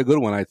gonna be a good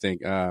one. I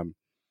think. I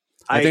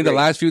think agree. The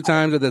last few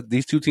times that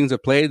these two teams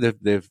have played,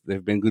 they've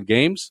been good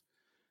games,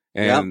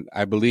 and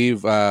I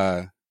believe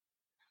the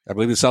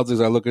Celtics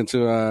are looking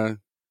to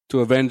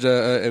avenge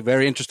a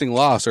very interesting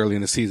loss early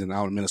in the season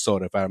out in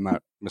Minnesota, if I'm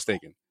not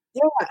mistaken.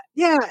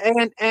 Yeah,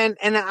 and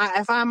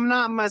if I'm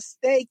not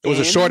mistaken, it was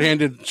a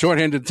shorthanded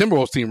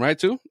Timberwolves team, right?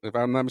 Too, if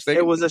I'm not mistaken,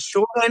 it was a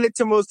shorthanded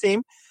Timberwolves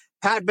team.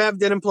 Pat Bev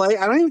didn't play.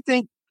 I don't even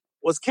think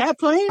was Cat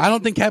playing. I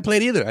don't think Cat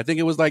played either. I think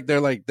it was like they're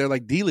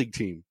D League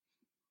team.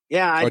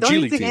 Yeah, I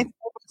don't think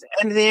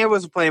anything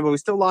was playing, but we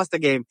still lost the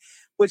game,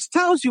 which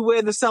tells you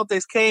where the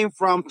Celtics came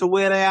from to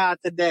where they are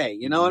today.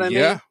 You know what I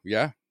mean?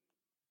 Yeah.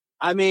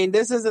 I mean,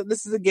 this is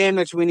a game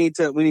that we need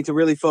to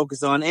really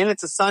focus on, and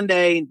it's a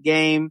Sunday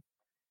game,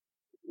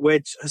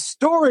 which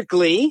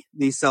historically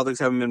these Celtics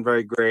haven't been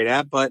very great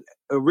at, but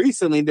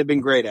recently they've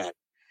been great at.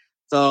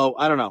 So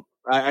I don't know.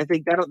 I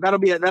think that'll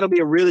be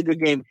a really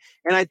good game,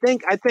 and I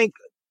think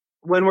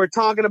when we're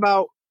talking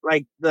about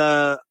like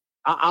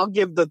I'll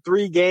give the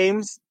 3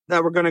 games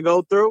that we're going to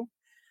go through.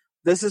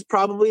 This is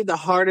probably the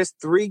hardest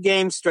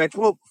 3-game stretch.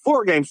 Well,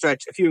 4-game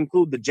stretch if you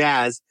include the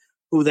Jazz,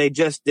 who they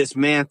just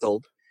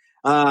dismantled.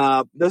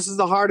 This is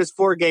the hardest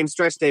 4-game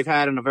stretch they've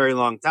had in a very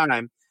long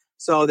time.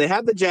 So they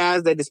have the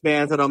Jazz, they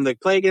dismantled them. They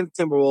play against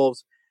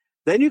Timberwolves.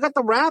 Then you got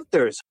the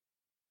Raptors.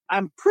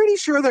 I'm pretty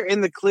sure they're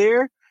in the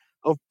clear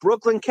of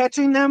Brooklyn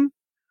catching them,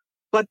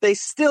 but they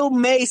still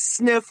may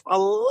sniff a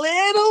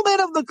little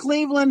bit of the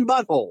Cleveland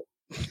butthole.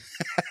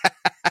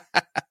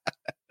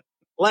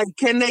 Like,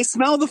 can they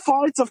smell the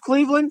farts of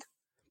Cleveland?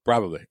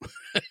 Probably.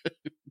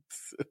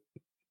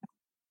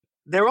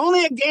 They're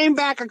only a game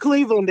back of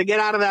Cleveland to get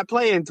out of that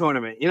play-in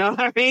tournament. You know what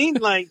I mean?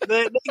 Like,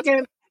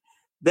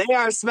 they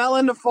are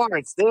smelling the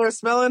farts. They are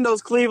smelling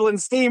those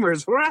Cleveland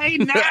steamers right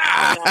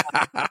now.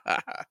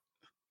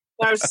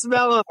 They're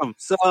smelling them.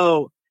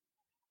 So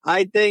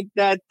I think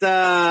that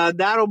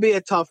that'll be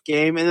a tough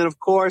game. And then, of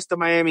course, the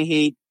Miami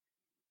Heat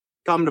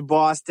come to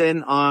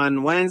Boston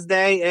on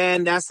Wednesday,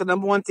 and that's the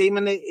number 1 team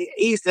in the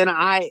East. And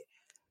I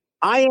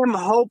am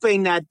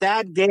hoping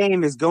that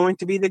game is going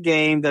to be the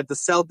game that the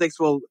Celtics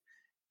will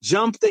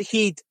jump the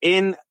Heat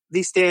in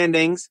the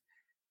standings.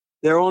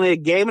 They're only a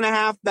game and a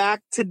half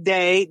back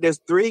today. There's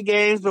 2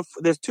 games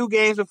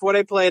before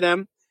they play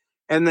them,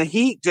 and the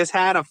Heat just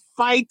had a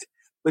fight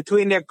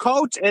between their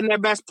coach and their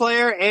best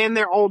player and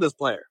their oldest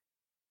player.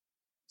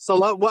 So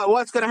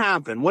what's going to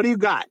happen? What do you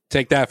got?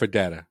 Take that for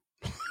data.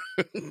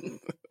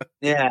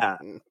 Yeah.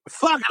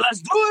 Fuck it,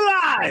 let's do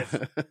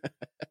it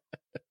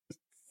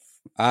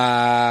live.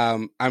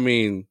 I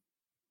mean,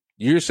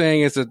 you're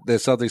saying it's the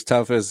Celtics'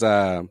 toughest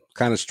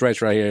kind of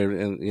stretch right here,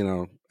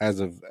 and as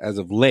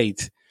of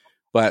late,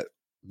 but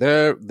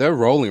they're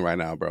rolling right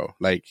now, bro.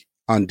 Like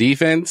on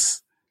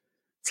defense,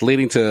 it's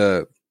leading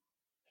to,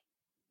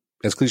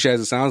 as cliche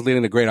as it sounds,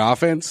 leading to great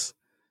offense.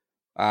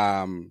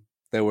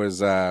 There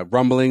was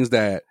rumblings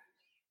that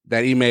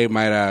Ime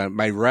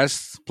might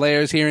rest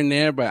players here and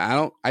there,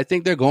 but I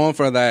think they're going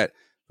for that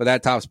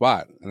top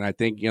spot, and I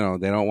think they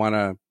don't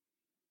want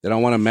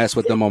to mess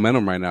with the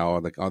momentum right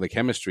now or the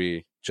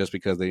chemistry just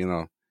because they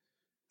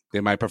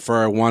might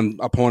prefer one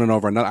opponent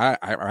over another.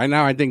 Right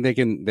now I think they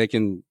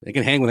can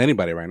hang with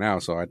anybody right now,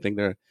 so I think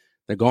they're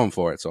going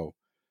for it. So,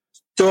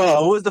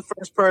 Joel, who was the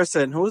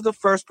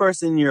first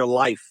person in your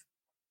life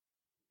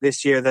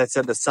this year that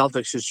said the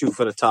Celtics should shoot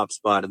for the top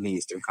spot in the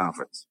Eastern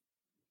Conference?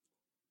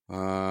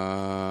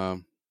 I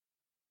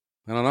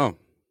don't know.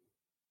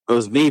 It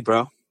was me,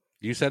 bro.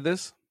 You said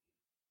this?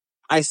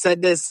 I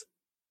said this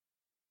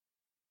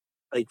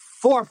like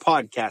 4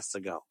 podcasts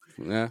ago.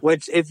 Yeah.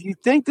 Which, if you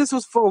think this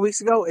was 4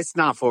 weeks ago, it's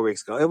not 4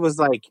 weeks ago. It was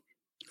like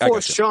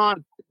 4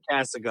 Sean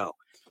podcasts ago.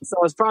 So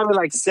it's probably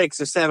like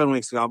 6 or 7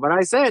 weeks ago. But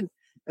I said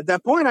at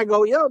that point, I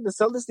go, yo, the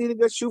Celtics need a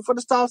good shoot for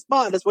the top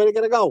spot. That's where they're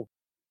gonna go.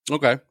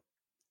 Okay.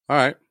 All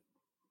right.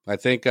 I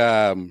think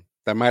that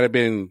might have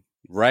been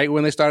right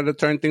when they started to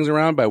turn things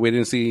around, but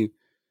obviously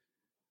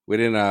we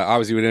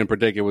didn't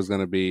predict it was going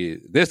to be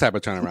this type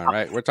of turnaround,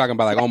 right? We're talking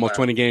about like almost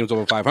 20 games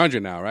over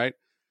 500 now, right?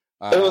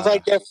 It was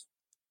like if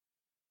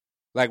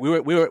we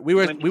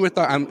were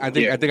thought. I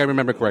think I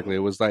remember correctly. It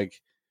was like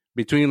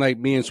between like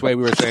me and Sway,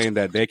 we were saying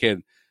that they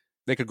could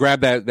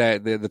grab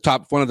the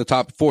top one of the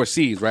top 4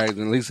 seeds, right, and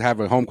at least have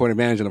a home court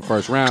advantage in the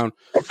first round.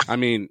 I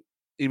mean,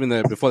 even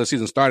before the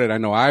season started, I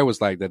know I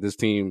was like that this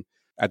team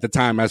at the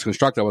time as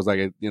constructed, I was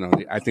like,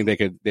 I think they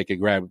could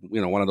grab,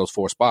 one of those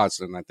 4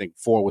 spots. And I think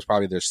 4 was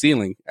probably their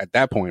ceiling at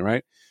that point.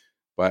 Right.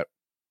 But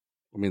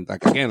I mean,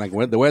 like, again, like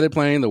the way they're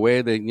playing, the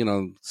way they,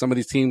 some of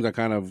these teams are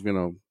kind of,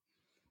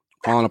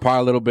 falling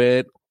apart a little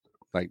bit.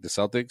 Like the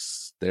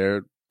Celtics,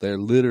 they're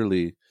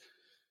literally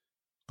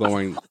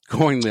going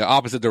the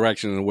opposite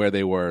direction of where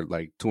they were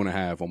like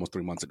 2.5, almost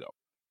 3 months ago.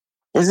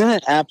 Isn't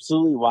it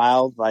absolutely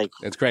wild? Like,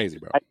 it's crazy,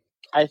 bro.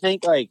 I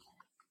think like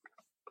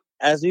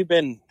as we've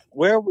been,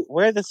 where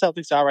the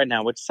Celtics are right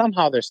now, which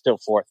somehow they're still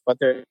 4th, but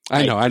they're.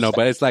 I know,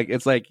 but it's like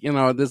there's like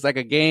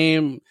a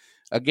game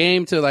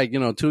to like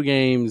 2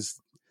 games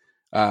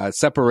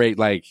separate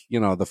like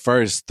the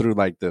first through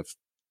like the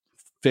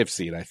 5th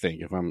seed. I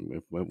think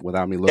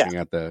without me looking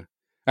at the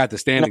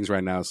standings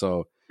right now.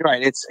 So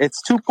right, it's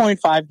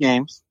 2.5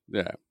 games.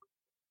 Yeah,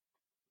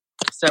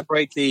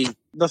 separate the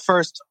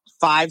first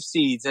 5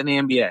 seeds in the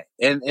NBA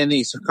in the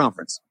Eastern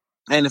Conference.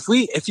 And if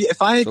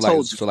I had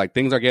told you, so like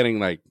things are getting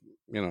like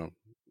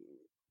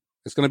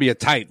it's going to be a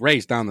tight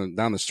race down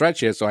the stretch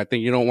here. So I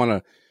think you don't want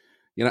to,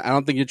 I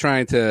don't think you're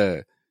trying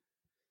to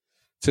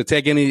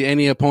take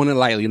any opponent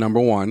lightly. Number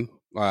one,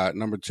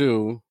 number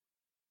two,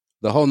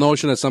 the whole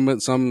notion that some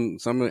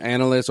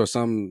analysts or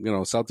some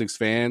Celtics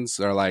fans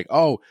are like,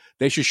 oh,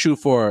 they should shoot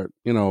for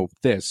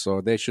this,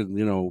 or they should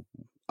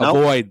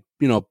avoid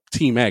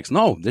Team X.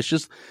 No, let's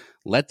just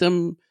let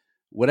them.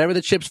 Whatever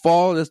the chips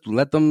fall, just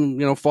let them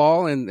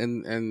fall, and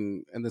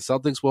the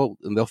Celtics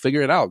they'll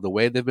figure it out the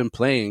way they've been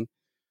playing.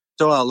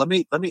 So let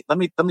me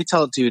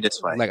tell it to you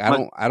this way. Like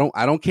I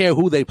don't care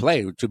who they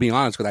play, to be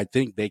honest, because I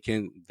think they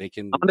can beat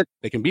them. I'm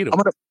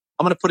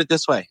gonna put it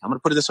this way.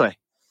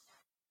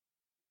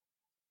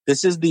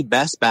 This is the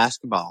best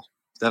basketball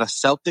that a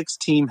Celtics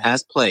team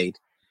has played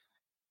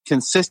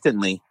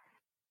consistently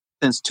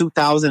since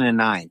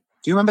 2009.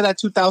 Do you remember that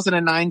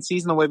 2009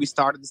 season, the way we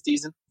started the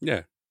season?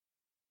 Yeah.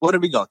 What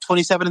did we go?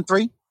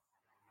 27-3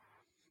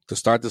 to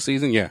start the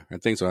season? Yeah, I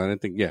think so. I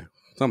didn't think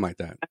something like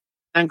that.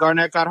 And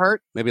Garnett got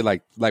hurt. Maybe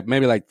like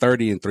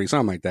 30-3,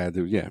 something like that,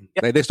 dude. Yeah.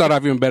 They start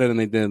off even better than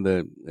they did in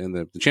the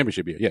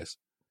championship year. Yes.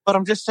 But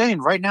I'm just saying,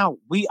 right now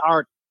we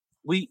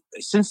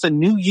since the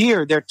new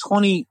year they're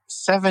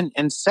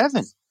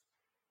 27-7.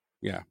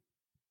 Yeah.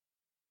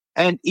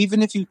 And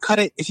even if you cut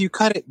it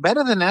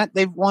better than that,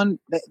 they've won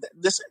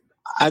this.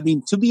 I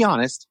mean, to be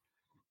honest,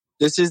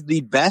 this is the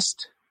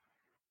best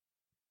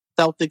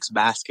Celtics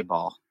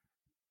basketball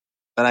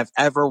that I've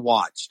ever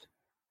watched.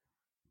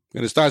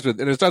 And it starts with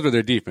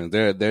their defense.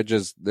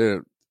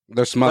 They're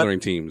smothering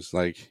teams.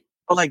 Like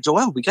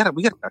Joel, we gotta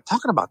start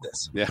talking about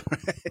this. Yeah.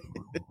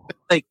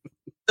 Like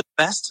the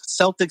best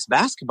Celtics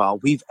basketball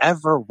we've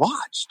ever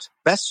watched.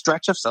 Best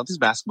stretch of Celtics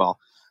basketball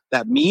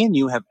that me and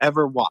you have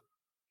ever watched.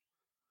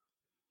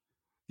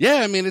 Yeah,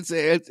 I mean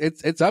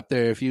it's up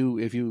there if you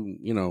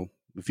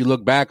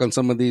look back on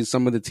some of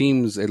the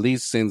teams at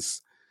least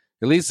since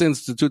the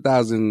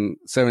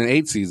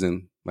 2007-8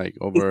 season, like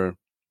over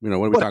what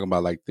are we talking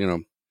about, like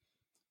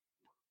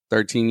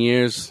 13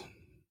 years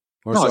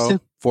or so,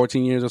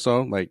 14 years or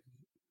so, like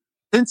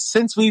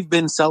since we've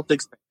been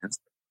Celtics fans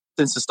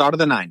since the start of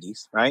the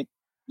 90s, right?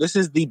 This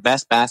is the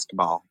best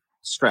basketball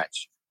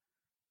stretch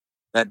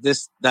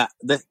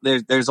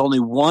there's only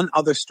one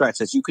other stretch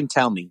that you can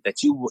tell me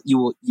that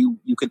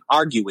you can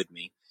argue with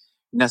me,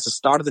 and that's the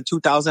start of the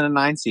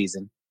 2009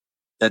 season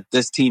that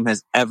this team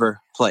has ever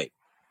played.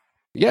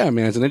 Yeah,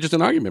 man, it's an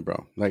interesting argument,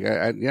 bro. Like,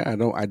 I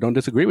don't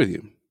disagree with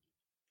you.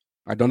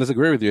 I don't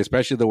disagree with you,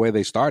 especially the way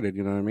they started.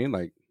 You know what I mean?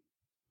 Like,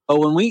 but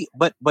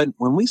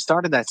when we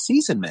started that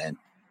season, man,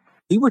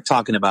 we were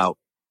talking about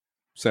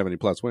 70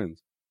 plus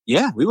wins.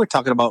 Yeah, we were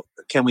talking about,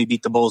 can we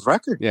beat the Bulls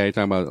record? Yeah, you're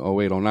talking about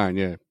 08,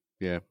 09.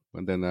 Yeah.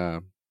 And then,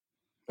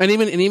 and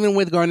even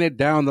with Garnett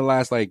down the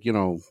last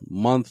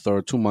month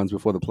or 2 months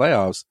before the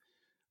playoffs,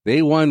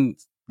 they won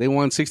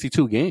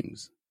 62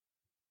 games.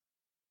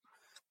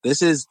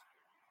 This is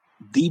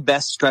the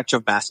best stretch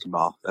of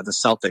basketball that the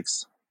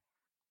Celtics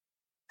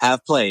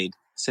have played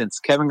since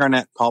Kevin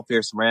Garnett, Paul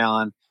Pierce, Ray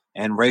Allen,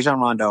 and Rajon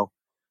Rondo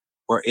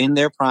were in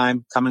their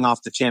prime, coming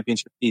off the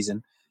championship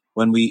season.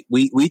 When we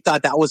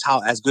thought that was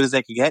as good as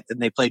they could get,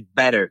 and they played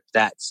better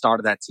that start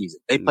of that season.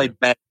 They played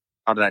better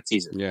out of that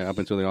season. Yeah, up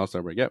until the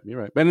All-Star break. Yep,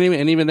 you're right. But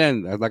even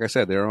then, like I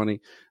said, they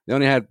only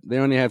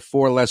had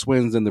 4 less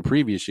wins than the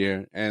previous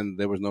year, and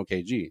there was no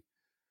KG.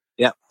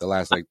 Yeah, the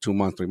last 2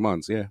 months, 3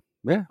 months. Yeah.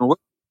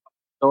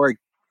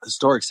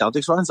 Historic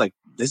Celtics runs, like,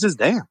 this is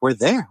there. We're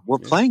there. We're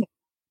playing.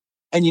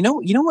 And you know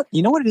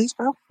what it is,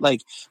 bro?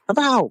 Like,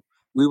 remember how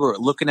we were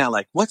looking at,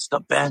 like, what's the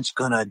bench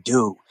gonna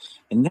do?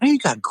 And now you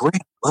got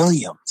Grant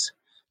Williams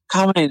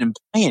coming in and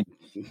playing.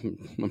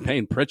 I'm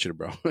Payne Pritchard,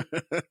 bro.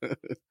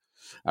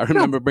 I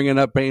remember bringing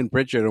up Payne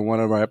Pritchard in one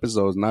of our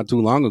episodes not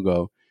too long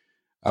ago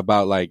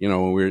about, when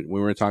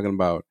we were talking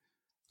about,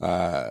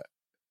 the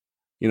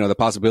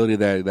possibility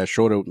that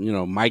Schroeder,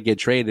 might get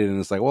traded. And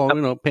it's like,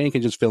 well, Payne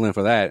can just fill in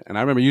for that. And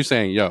I remember you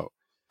saying,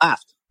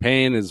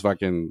 Payne is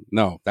fucking,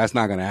 no, that's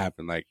not going to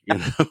happen. Like,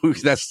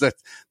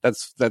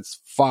 that's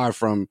far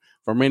from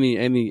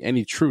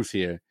any truth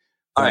here.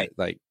 All right.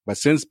 But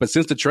since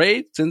the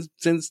trade,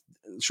 since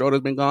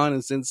Schroeder's been gone,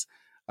 and since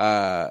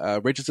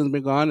Richardson's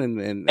been gone,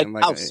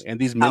 and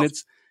these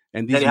minutes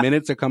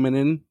are coming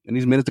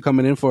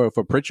in, for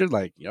Pritchard,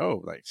 like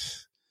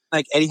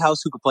Eddie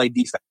House, who could play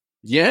defense.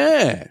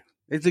 Yeah,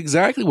 it's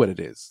exactly what it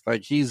is.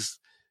 Like, he's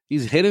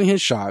hitting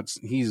his shots.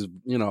 He's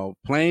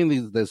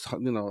playing this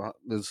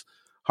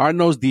hard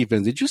nosed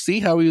defense. Did you see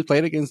how he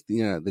played against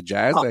the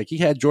Jazz? Like, he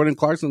had Jordan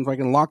Clarkson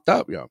fucking locked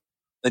up, yo.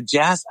 The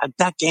Jazz,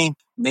 that game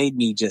made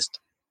me just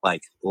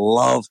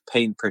love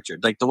Payne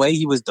Pritchard. Like, the way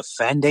he was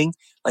defending,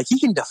 like, he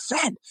can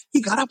defend.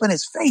 He got up in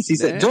his face. He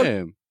said,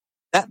 Jordan,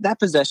 that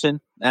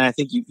possession, and I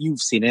think you've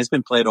seen it. It's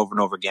been played over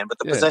and over again, but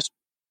the possession,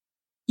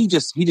 he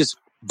just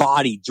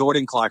bodied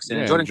Jordan Clarkson.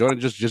 Yeah, and Jordan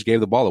just gave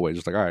the ball away.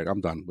 Just like, all right,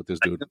 I'm done with this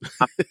dude.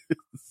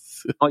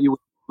 Oh, you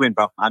win,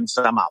 bro. I'm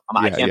out.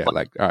 I can't play.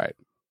 Like, all right.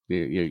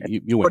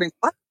 You win.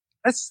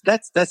 That's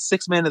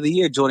 6th man of the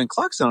year, Jordan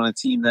Clarkson, on a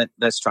team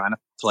that's trying to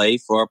play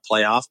for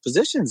playoff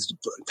positions.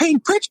 Payne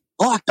Pritchard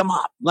locked them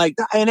up, like,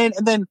 and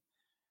then,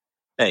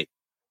 hey,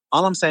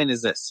 all I'm saying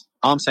is this.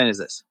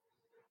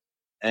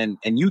 And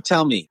you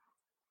tell me,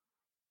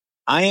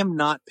 I am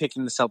not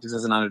picking the Celtics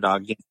as an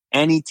underdog against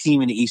any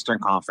team in the Eastern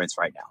Conference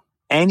right now.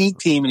 Any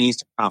team in the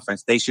Eastern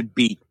Conference, they should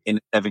beat in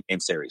a 7-game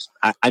series.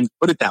 I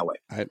put it that way.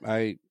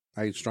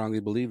 I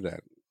strongly believe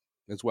that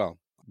as well.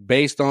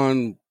 Based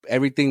on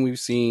everything we've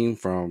seen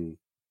from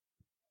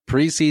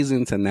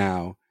preseason to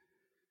now,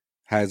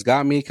 has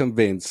got me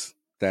convinced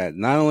that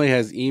not only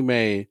has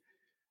Ime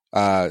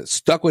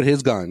stuck with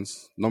his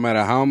guns, no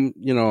matter how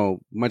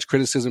much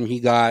criticism he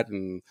got,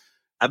 and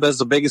I bet it's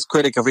the biggest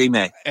critic of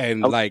Ime.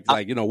 And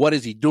what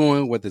is he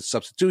doing with his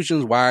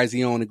substitutions? Why is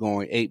he only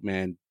going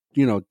 8-man,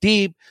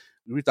 deep?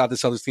 We thought the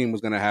Celtics team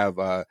was going to have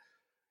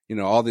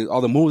all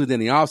the moves in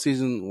the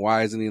offseason.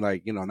 Why isn't he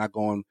not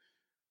going?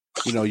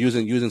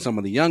 Using some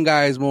of the young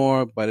guys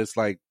more, but it's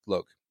like,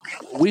 look,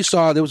 we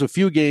saw there was a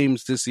few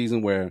games this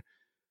season where,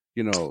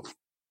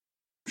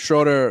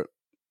 Schroeder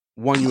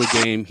won you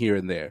a game here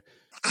and there.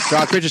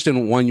 Josh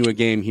Richardson won you a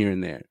game here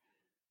and there.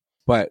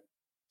 But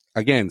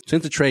again,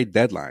 since the trade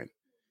deadline,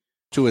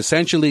 to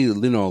essentially,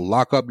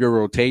 lock up your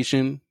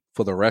rotation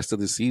for the rest of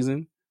the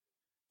season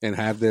and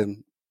have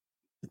them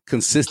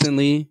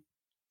consistently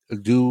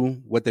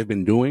do what they've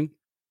been doing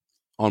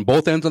on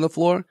both ends of the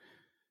floor,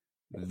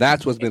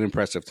 that's what's been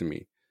impressive to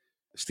me.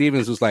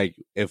 Stevens was like,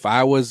 if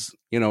I was,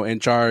 in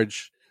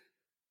charge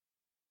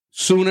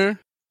sooner,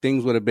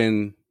 things would have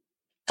been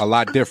a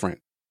lot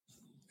different.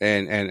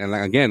 And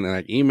again,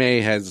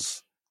 Ime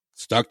has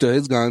stuck to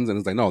his guns, and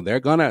it's like, no, they're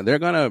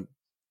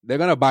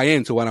gonna buy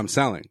into what I'm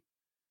selling.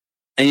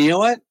 And you know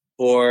what?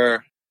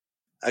 For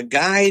a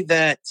guy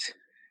that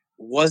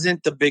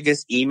wasn't the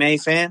biggest Ime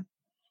fan,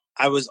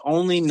 I was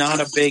only not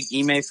a big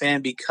Ime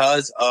fan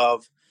because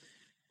of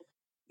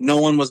no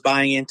one was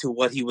buying into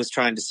what he was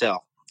trying to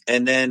sell.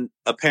 And then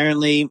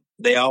apparently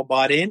they all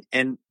bought in.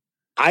 And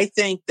I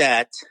think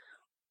that,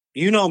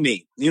 you know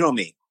me,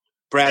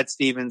 Brad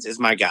Stevens is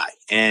my guy.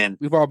 And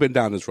we've all been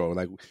down this road.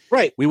 Like,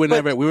 right. We were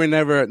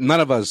never, none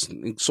of us,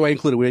 Sway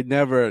included,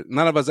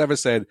 none of us ever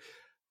said,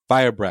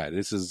 fire Brad.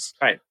 This is,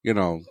 right.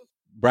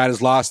 Brad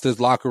has lost his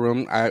locker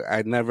room.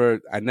 I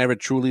never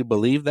truly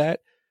believed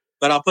that.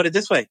 But I'll put it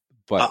this way.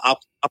 But I'll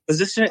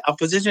position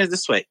it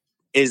this way: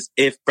 is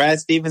if Brad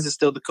Stevens is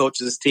still the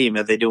coach of this team,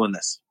 are they doing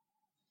this?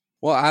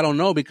 well, I don't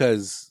know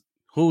because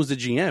who's the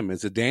GM?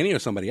 Is it Danny or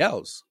somebody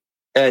else?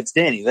 It's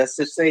Danny. Let's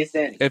just say it's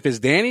Danny. If it's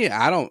Danny,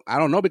 I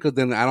don't know because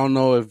then I don't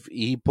know if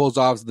he pulls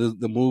off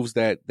the moves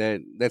that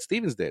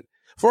Stevens did.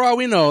 For all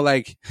we know,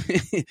 like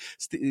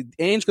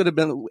Ainge could have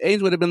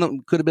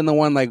been the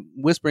one like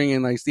whispering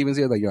in like Stevens'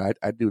 ear, like, yo,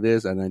 I do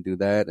this and I do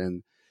that,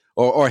 and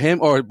or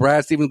him or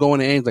Brad Stevens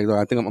going to Ainge like,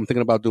 I'm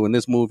thinking about doing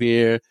this move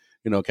here,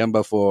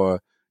 Kemba for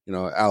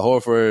Al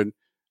Horford,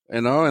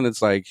 and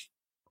it's like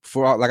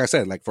like I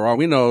said, like for all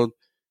we know,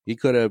 he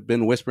could have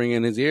been whispering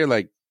in his ear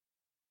like,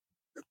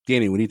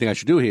 Danny, what do you think I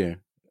should do here?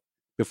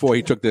 Before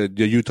he took the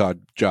Utah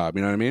job,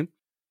 you know what I mean?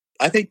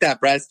 I think that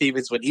Brad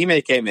Stevens, when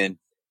Ime came in,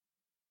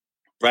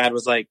 Brad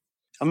was like,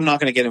 I'm not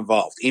going to get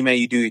involved. Ime,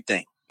 you do your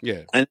thing.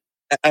 Yeah. And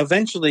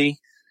eventually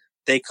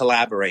they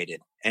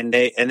collaborated and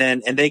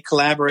they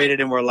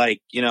collaborated and were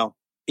like,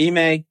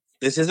 Ime,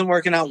 this isn't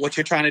working out what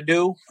you're trying to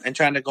do and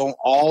trying to go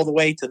all the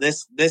way to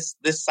this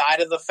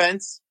side of the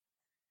fence.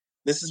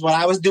 This is what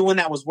I was doing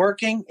that was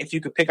working. If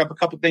you could pick up a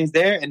couple things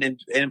there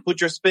and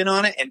put your spin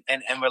on it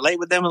and relate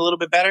with them a little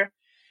bit better.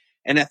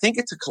 And I think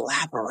it's a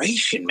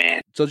collaboration,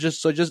 man. So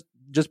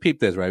just peep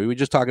this, right? We were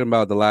just talking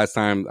about the last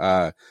time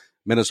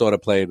Minnesota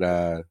played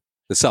the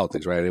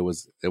Celtics, right? It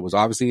was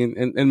obviously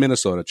in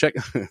Minnesota. Check.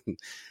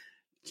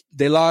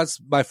 They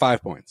lost by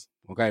 5 points.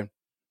 Okay.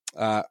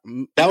 That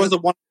was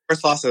the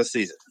first loss of the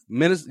season.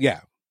 Yeah.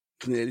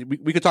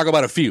 We could talk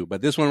about a few,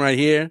 but this one right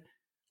here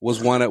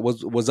was one that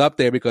was up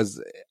there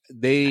because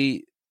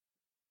they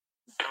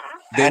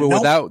had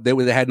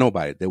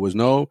nobody. There was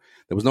no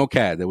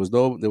Cat. There was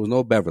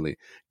no Beverly.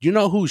 Do you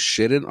know who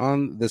shitted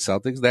on the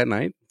Celtics that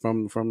night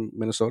from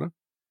Minnesota?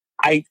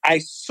 I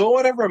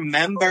sort of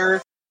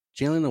remember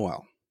Jaylen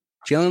Noel.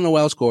 Jaylen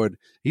Noel scored.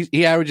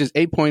 He averages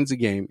 8 points a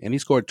game, and he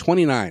scored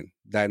 29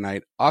 that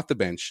night off the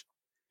bench.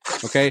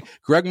 Okay,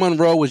 Greg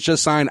Monroe was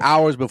just signed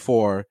hours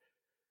before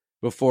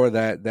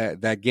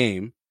that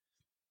game.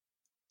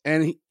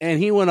 And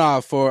he went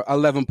off for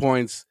 11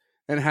 points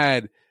and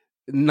had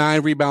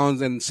 9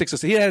 rebounds and 6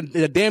 assists. He had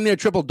a damn near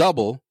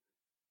triple-double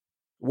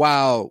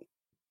while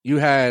you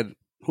had,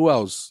 who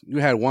else? You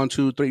had 1,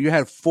 2, 3. You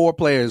had 4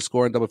 players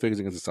scoring double figures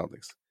against the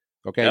Celtics.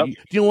 Okay? Yep. Do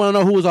you want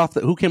to know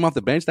who came off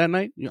the bench that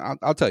night?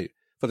 I'll tell you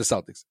for the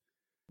Celtics.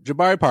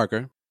 Jabari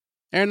Parker,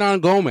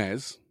 Hernan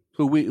Gomez,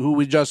 who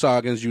we just saw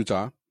against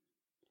Utah,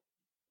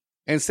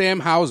 and Sam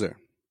Hauser.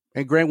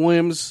 And Grant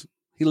Williams,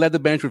 he led the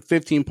bench with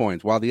 15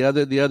 points, while the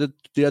other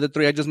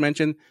 3 I just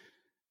mentioned,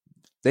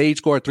 they each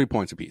scored 3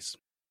 points apiece.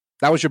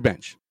 That was your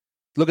bench.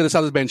 Look at the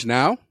Celtics bench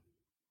now.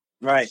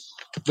 Right.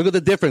 Look at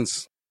the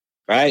difference.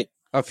 Right.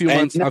 A few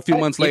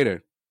months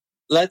later.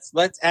 Let's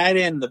add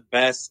in the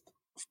best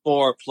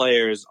 4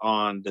 players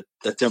on the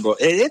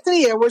Timberwolves. Is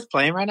Anthony Edwards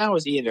playing right now, or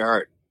is he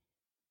hurt?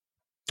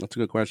 That's a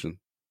good question.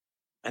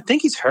 I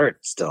think he's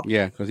hurt still.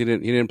 Yeah, because he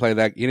didn't play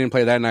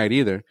that night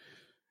either,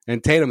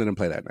 and Tatum didn't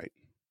play that night.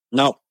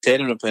 No,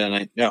 Tatum didn't play that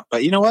night. Yeah,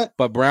 but you know what?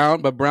 But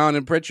Brown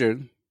and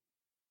Pritchard.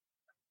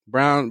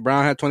 Brown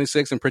had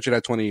 26 and Pritchard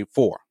had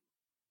 24.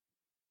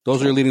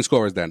 Those are your leading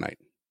scorers that night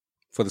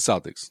for the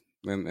Celtics.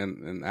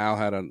 And Al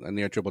had a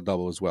near triple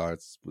double as well.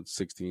 It's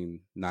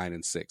 16, 9,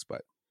 and 6,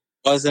 but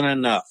wasn't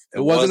enough.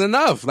 It wasn't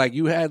enough. Like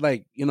you had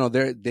they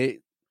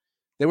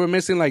were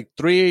missing like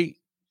three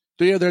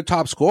of their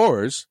top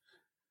scorers,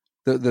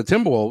 the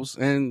Timberwolves,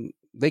 and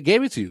they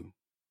gave it to you.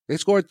 They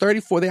scored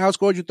 34. They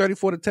outscored you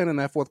 34-10 in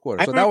that fourth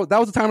quarter. So that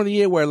was the time of the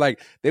year where like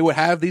they would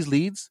have these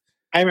leads.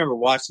 I remember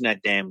watching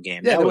that damn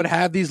game. Yeah, they would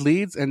have these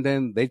leads, and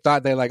then they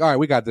thought they're like, all right,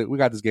 we got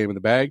this game in the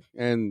bag,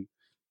 and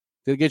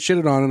they get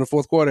shitted on in the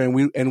fourth quarter.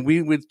 And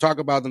we would talk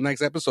about the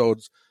next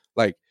episodes,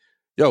 like,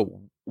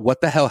 yo,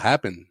 what the hell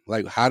happened?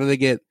 Like, how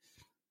did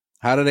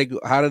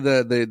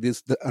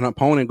an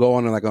opponent go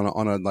on a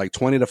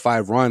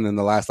 20-5 run in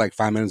the last like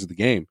 5 minutes of the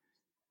game?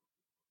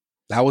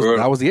 That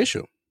was the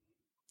issue.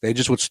 They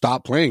just would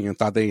stop playing and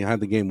thought they had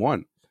the game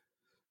won.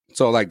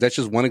 So like that's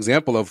just one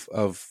example of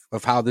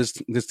how this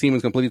team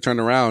is completely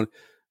turned around.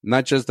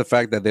 Not just the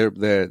fact that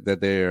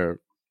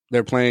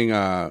they're playing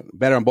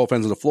better on both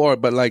ends of the floor,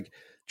 but like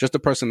just the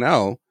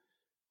personnel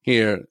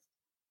here.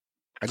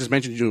 I just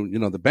mentioned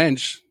the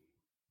bench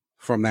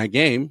from that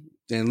game,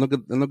 and look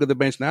at the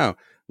bench now.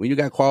 When you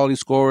got quality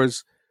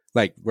scorers,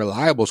 like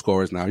reliable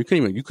scorers now, you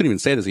couldn't even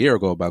say this a year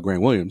ago about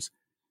Grant Williams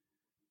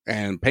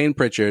and Payne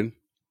Pritchard,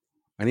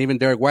 and even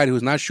Derek White,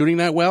 who's not shooting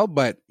that well,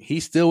 but he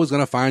still was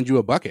going to find you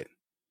a bucket.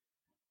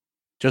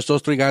 Just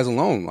those 3 guys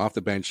alone off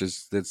the bench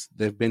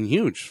they've been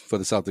huge for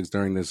the Celtics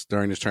during this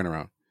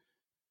turnaround.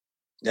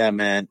 Yeah,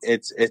 man,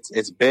 it's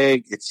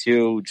big, it's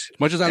huge. As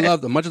much as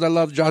I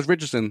love Josh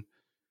Richardson,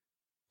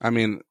 I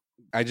mean,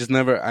 I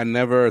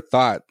never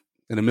thought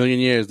in a million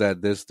years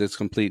that this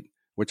complete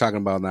we're talking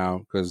about now,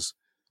 because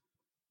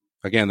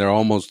again, they're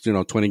almost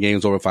 20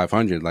 games over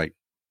 500. Like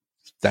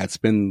that's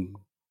been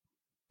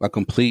a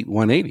complete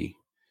 180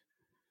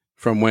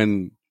 from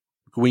when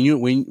when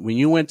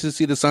you went to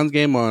see the Suns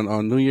game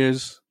on New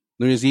Year's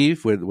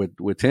Eve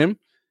with Tim,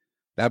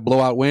 that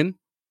blowout win,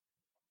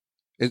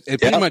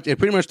 it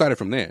pretty much started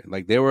from there.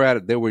 Like they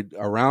were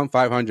around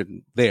 500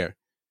 there,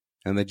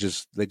 and they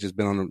just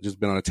been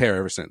on a tear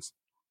ever since.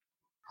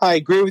 I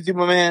agree with you,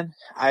 my man.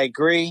 I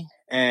agree,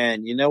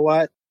 and you know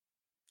what?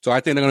 So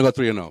I think they're gonna go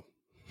 3-0.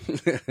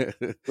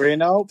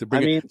 3-0. To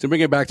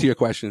bring it back to your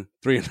question,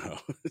 3-0.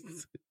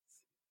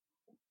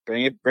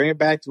 Bring it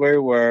back to where we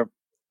were.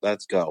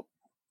 Let's go.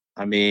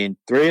 I mean,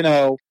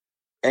 3-0.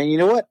 And you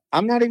know what?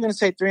 I'm not even going to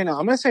say 3-0.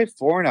 I'm going to say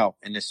 4-0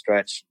 in this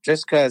stretch,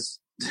 just because.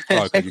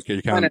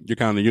 You're counting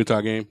the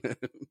Utah game.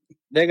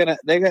 they're gonna.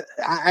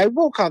 I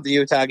will count the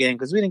Utah game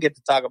because we didn't get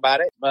to talk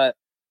about it, but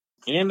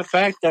and the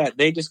fact that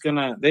they're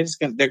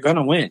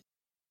gonna win.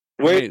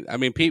 I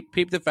mean,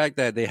 peep the fact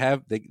that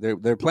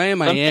they're playing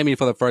Miami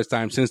for the first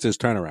time since this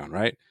turnaround,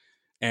 right?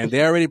 And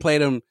they already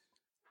played them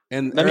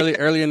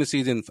early in the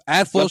season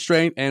at full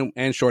strength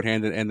and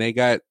shorthanded, and they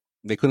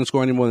couldn't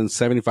score any more than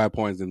 75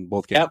 points in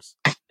both games.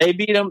 Yep. They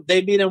beat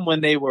them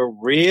when they were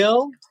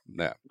real,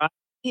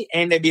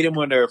 and they beat them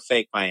when they were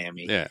fake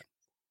Miami. Yeah.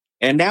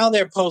 And now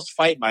they're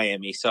post-fight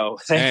Miami, so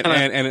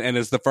and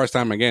it's the first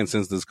time again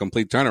since this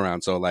complete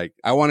turnaround. So like,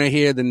 I want to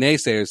hear the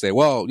naysayers say,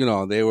 "Well,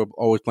 they were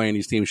always playing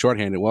these teams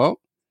shorthanded."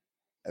 Well,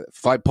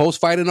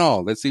 post-fight and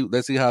all. Let's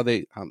see how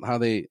they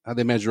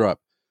measure up.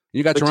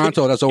 You got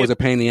Toronto. That's always a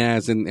pain in the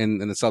ass in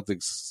the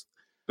Celtics.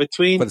 For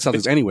the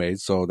Celtics,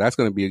 anyways. So that's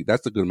a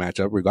good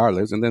matchup,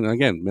 regardless. And then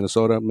again,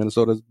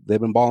 Minnesota, they've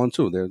been balling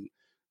too.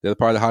 They're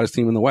probably the hottest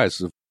team in the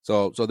West.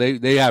 So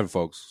they have it,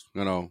 folks.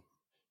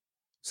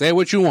 Say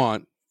what you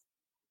want.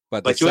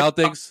 But the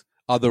Celtics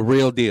are the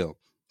real deal.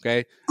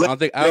 Okay, I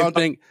don't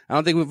think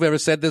we've ever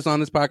said this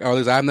on this podcast, or at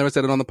least I've never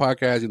said it on the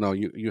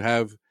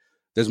podcast.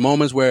 There's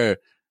moments where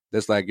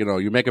there's like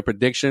you make a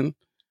prediction,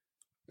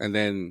 and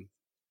then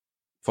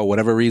for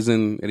whatever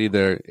reason it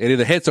either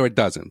hits or it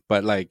doesn't.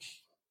 But like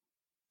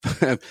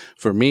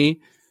for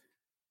me,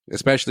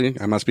 especially,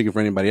 I'm not speaking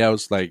for anybody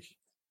else. Like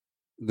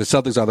the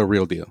Celtics are the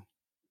real deal.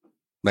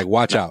 Like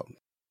watch out.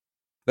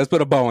 Let's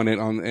put a bow on it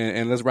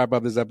and let's wrap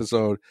up this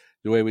episode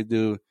the way we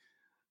do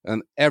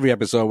on every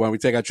episode when we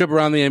take our trip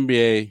around the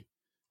NBA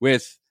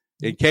with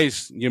In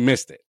Case You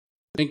Missed It.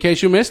 In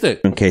case you missed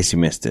it.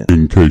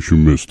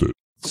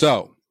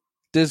 So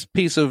this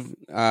piece of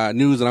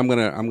news that I'm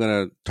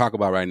gonna talk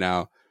about right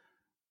now,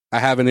 I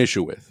have an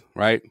issue with,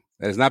 right?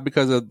 It's not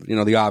because of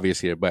the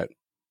obvious here, but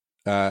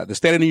the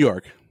state of New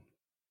York,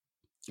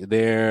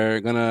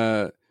 they're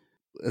gonna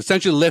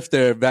essentially lift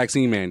their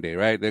vaccine mandate,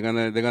 right? They're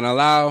gonna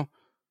allow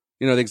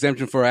the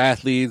exemption for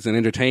athletes and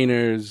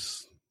entertainers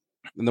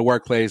in the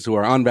workplace who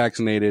are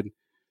unvaccinated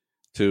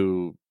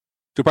to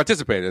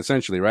participate,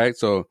 essentially, right?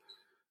 So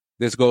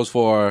this goes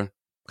for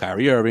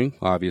Kyrie Irving,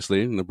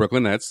 obviously, in the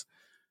Brooklyn Nets,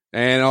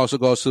 and also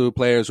goes to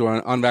players who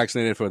are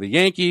unvaccinated for the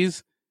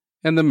Yankees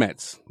and the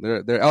Mets.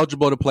 They're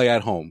eligible to play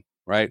at home,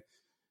 right?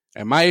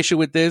 And my issue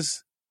with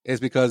this is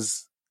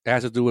because it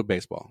has to do with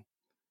baseball.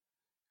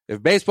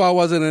 If baseball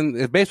was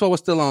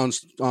still on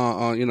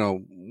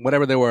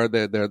whatever they were,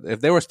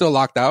 if they were still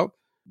locked out,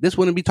 this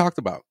wouldn't be talked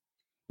about.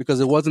 Because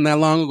it wasn't that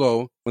long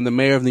ago when the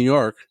mayor of New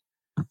York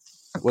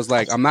was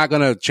like, I'm not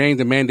going to change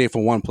the mandate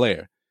for one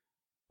player.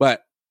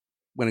 But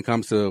when it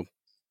comes to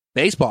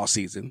baseball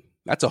season,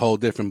 that's a whole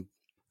different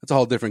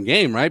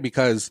game, right?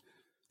 Because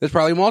there's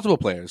probably multiple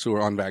players who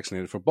are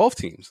unvaccinated for both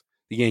teams,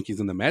 the Yankees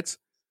and the Mets.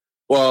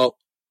 Well,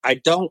 I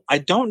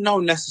don't know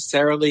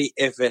necessarily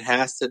if it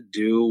has to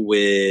do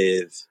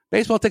with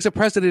baseball takes a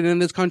precedent in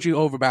this country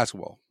over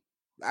basketball.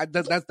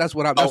 That's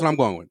what I'm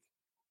going with.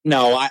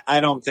 No,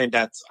 I don't think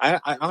that's. I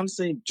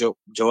honestly,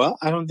 Joel,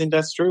 I don't think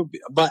that's true.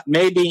 But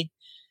maybe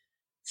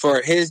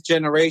for his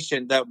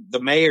generation, the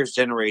mayor's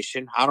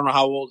generation, I don't know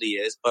how old he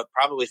is, but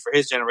probably for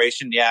his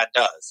generation, yeah, it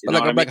does. You know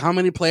what I mean? How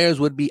many players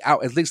would be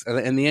out? At least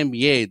in the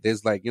NBA,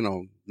 there's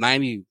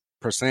 90%.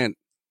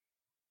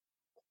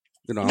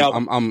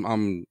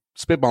 I'm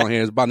spitballing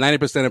here. It's about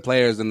 90% of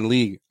players in the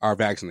league are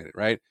vaccinated,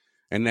 right?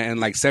 And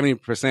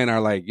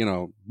 70%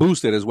 are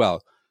boosted as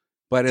well.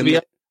 But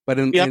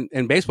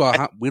in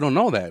baseball, we don't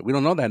know that. We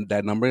don't know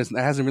that number.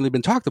 That hasn't really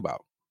been talked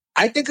about.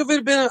 I think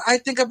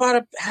about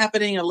it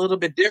happening a little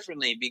bit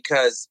differently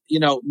because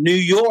New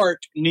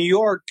York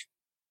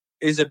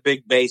is a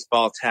big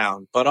baseball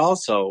town, but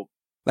also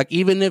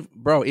even if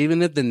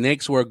the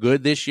Knicks were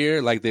good this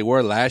year, like they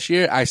were last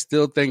year, I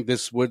still think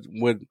this would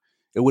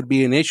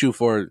be an issue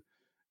for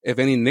if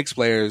any Knicks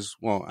players.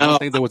 Well, I don't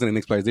think there wasn't any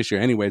Knicks players this year,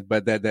 anyways.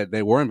 But that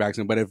they weren't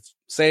vaccinated. But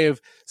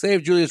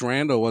if Julius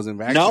Randle wasn't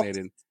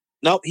vaccinated.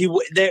 Nope,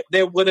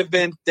 there would have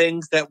been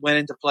things that went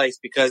into place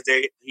because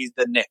he's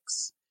the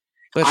Knicks.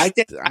 But I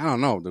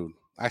don't know, dude.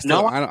 I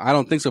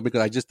don't think so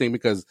because I just think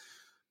because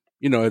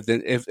if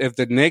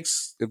the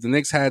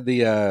Knicks had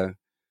the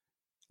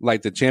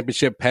the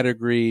championship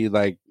pedigree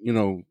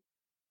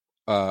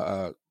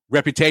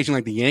reputation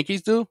like the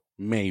Yankees do,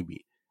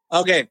 maybe.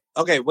 Okay,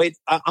 wait.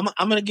 I'm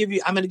gonna give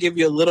you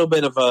a little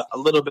bit of a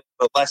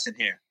lesson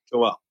here,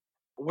 Joel.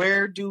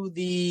 Where do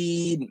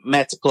the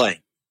Mets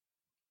play?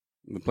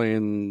 They're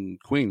playing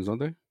Queens, don't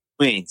they?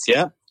 Queens,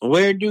 yep.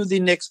 Where do the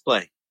Knicks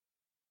play?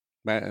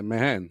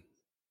 Manhattan.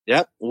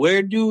 Yep.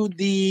 Where do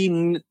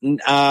the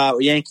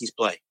Yankees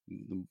play?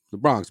 The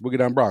Bronx, Boogie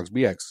Down Bronx,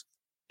 BX.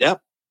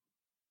 Yep.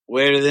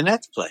 Where do the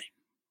Nets play?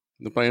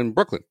 They're playing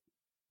Brooklyn.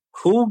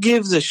 Who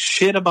gives a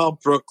shit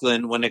about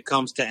Brooklyn when it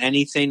comes to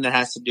anything that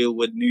has to do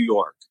with New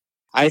York?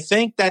 I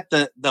think that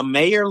the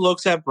mayor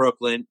looks at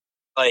Brooklyn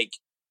like,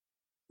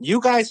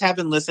 you guys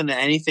haven't listened to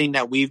anything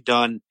that we've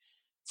done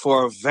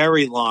for a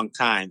very long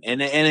time.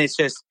 And it's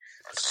just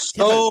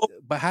so. Yeah,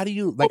 but how do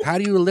you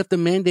lift the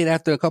mandate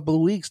after a couple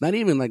of weeks? Not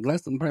even like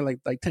less than probably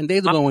like 10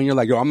 days ago when you're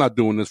like, yo, I'm not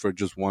doing this for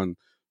just one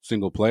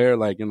single player.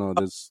 Like,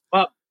 this.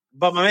 But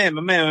my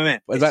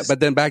man. But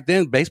then back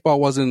then, baseball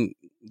wasn't.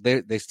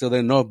 They still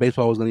didn't know if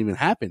baseball was going to even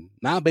happen.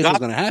 Now baseball's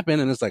going to happen,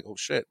 and it's like, oh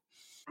shit.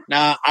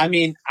 Now, I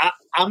mean,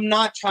 I'm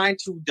not trying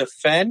to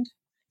defend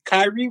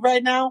Kyrie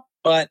right now,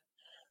 but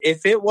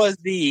if it was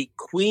the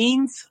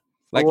Queens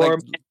or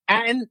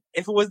Manhattan,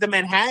 if it was the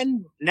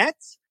Manhattan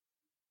Nets,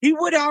 he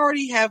would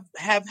already have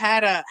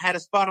had a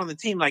spot on the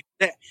team. Like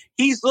that,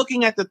 he's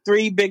looking at the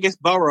three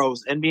biggest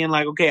boroughs and being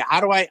like, okay,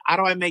 how do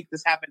I make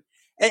this happen?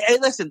 Hey,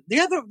 listen, the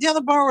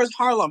other borough is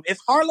Harlem. If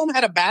Harlem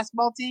had a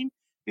basketball team,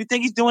 you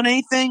think he's doing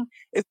anything?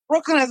 If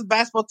Brooklyn has a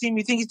basketball team,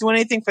 you think he's doing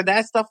anything for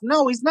that stuff?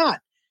 No, he's not.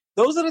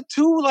 Those are the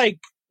two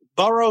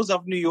boroughs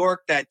of New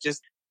York that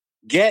just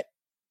get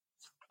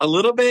a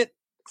little bit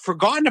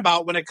forgotten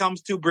about when it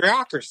comes to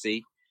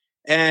bureaucracy,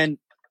 and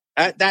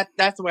that's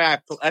the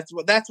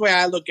way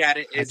I look at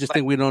it. I just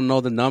think we don't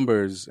know the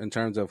numbers in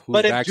terms of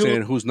who's vaccinated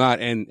and who's not.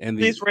 And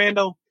please,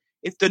 Randall,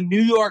 if the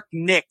New York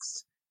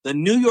Knicks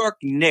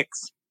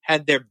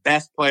had their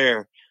best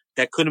player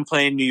that couldn't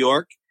play in New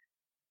York,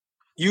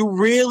 you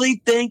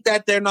really think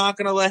that they're not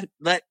going to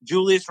let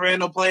Julius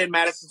Randle play in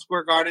Madison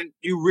Square Garden?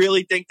 You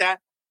really think that?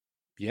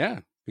 Yeah,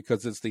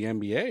 because it's the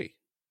NBA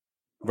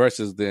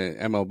versus the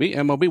MLB.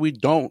 MLB,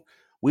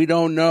 we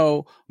don't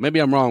know. Maybe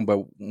I'm wrong,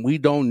 but we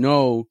don't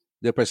know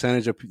the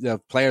percentage of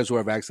players who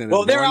are vaccinated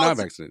and not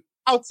vaccinated.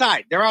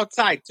 They're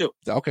outside too.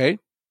 Okay.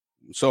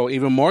 So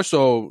even more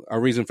so a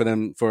reason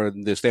for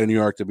the state of New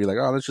York to be like,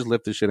 oh, let's just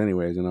lift this shit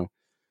anyways,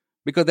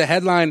 because the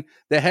headline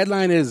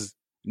is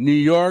New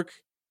York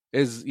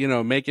is,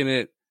 making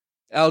it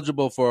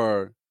eligible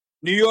for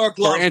New York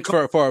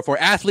for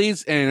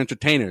athletes and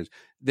entertainers.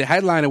 The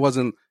headline, it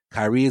wasn't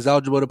Kyrie is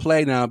eligible to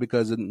play now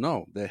because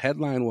the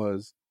headline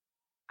was.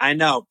 I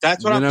know.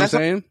 That's what I'm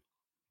saying.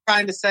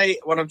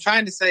 What I'm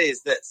trying to say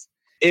is this.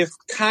 If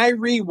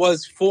Kyrie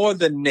was for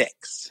the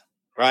Knicks,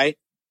 right,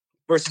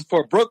 versus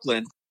for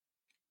Brooklyn,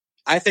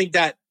 I think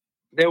that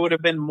there would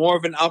have been more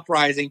of an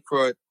uprising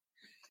for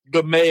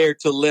the mayor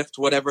to lift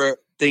whatever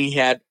thing he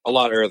had a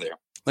lot earlier.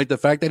 Like the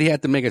fact that he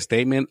had to make a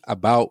statement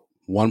about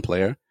one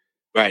player,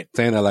 right?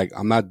 Saying that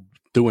I'm not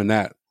doing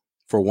that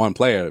for one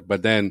player,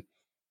 but then,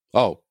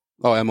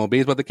 MLB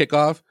is about to kick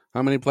off.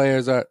 How many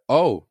players are?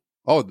 Oh,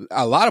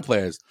 a lot of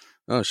players.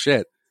 Oh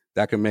shit,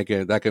 that can make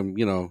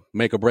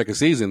or break a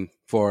season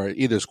for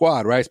either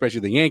squad, right?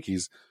 Especially the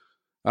Yankees.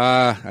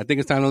 I think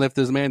it's time to lift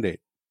this mandate.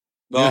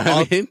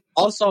 Well,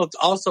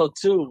 also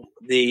too,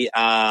 the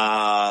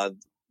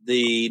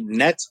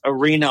Nets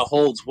arena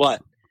holds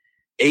what?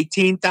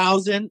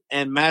 18,000,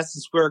 and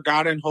Madison Square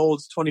Garden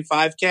holds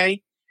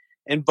 25K,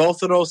 and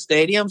both of those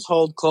stadiums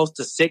hold close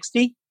to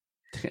 60.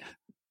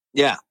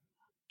 Yeah.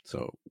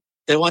 So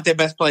they want their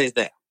best players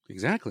there.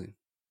 Exactly.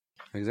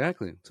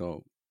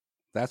 So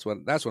that's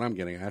what I'm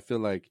getting. I feel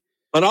like.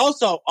 But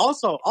also,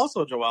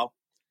 Joel,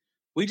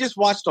 we just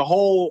watched a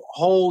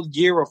whole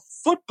year of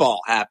football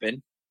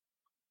happen.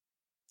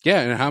 Yeah,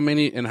 and how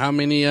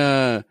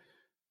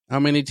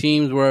many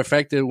teams were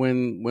affected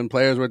when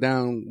players were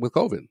down with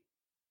COVID?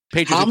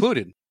 Patriots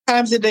included. How many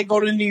times did they go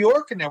to New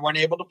York and they weren't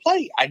able to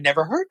play? I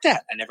never heard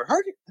that. I never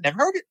heard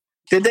it.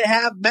 Did they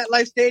have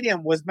MetLife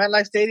Stadium? Was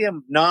MetLife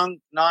Stadium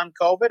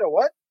non-COVID or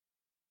what?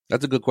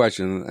 That's a good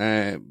question.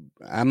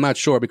 I'm not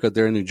sure because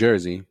they're in New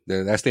Jersey.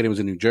 That stadium was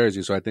in New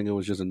Jersey, so I think it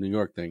was just a New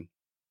York thing.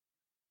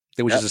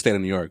 It was just a state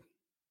of New York.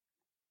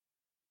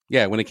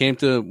 Yeah, when you came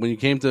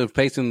to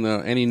facing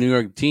any New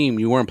York team,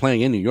 you weren't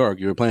playing in New York.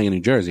 You were playing in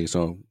New Jersey.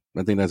 So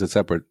I think that's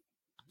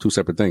two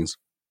separate things.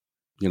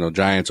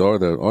 Giants or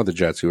the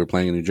Jets who were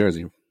playing in New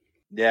Jersey.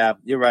 Yeah,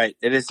 you're right.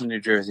 It is in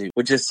New Jersey,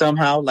 which is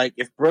somehow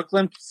if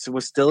Brooklyn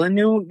was still in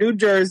New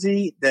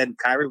Jersey, then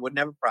Kyrie wouldn't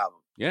have a problem.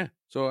 Yeah.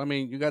 So I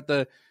mean, you got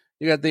the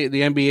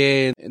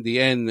NBA and the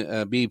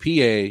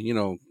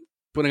NBPA,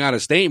 putting out a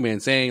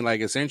statement saying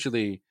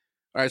essentially,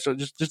 all right. So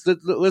just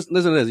listen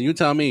to this. You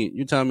tell me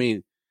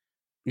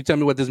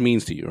what this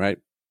means to you, right?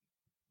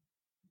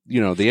 The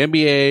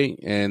NBA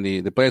and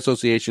the Player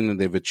Association,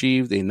 they've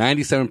achieved a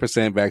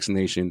 97%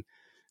 vaccination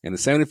and a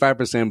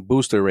 75%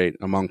 booster rate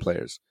among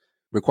players,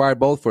 required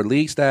both for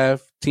league staff,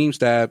 team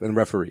staff, and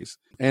referees,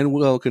 and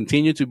will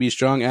continue to be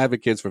strong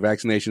advocates for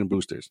vaccination and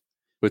boosters.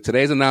 With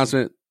today's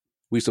announcement,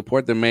 we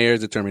support the mayor's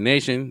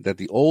determination that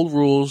the old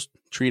rules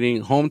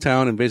treating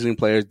hometown and visiting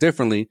players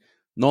differently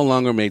no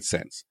longer made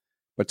sense,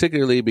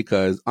 particularly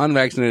because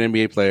unvaccinated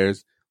NBA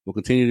players will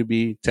continue to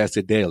be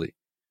tested daily.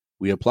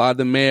 We applaud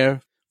the mayor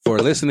for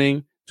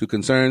listening to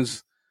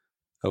concerns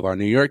of our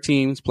New York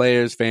teams,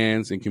 players,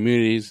 fans, and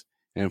communities,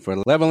 and for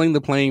leveling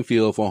the playing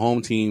field for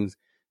home teams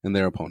and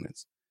their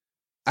opponents.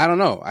 I don't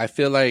know. I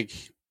feel like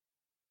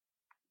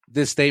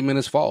this statement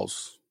is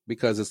false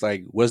because it's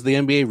like, was the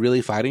NBA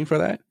really fighting for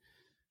that?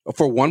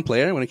 For one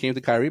player when it came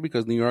to Kyrie?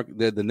 Because New York,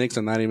 the Knicks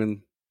are not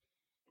even,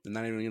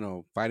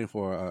 fighting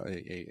for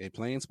a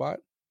playing spot.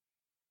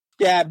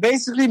 Yeah, it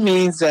basically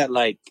means that,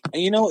 like,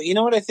 you know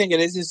what I think it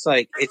is? It's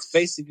like, it's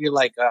basically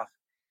like,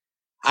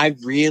 I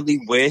really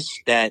wish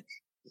that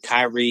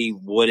Kyrie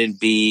wouldn't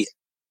be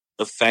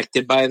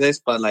affected by this,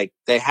 but like,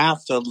 they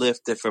have to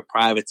lift it for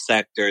private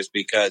sectors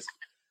because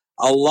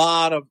a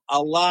lot of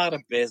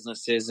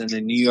businesses in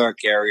the New York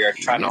area are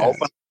trying to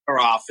open up their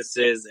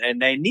offices,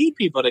 and they need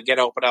people to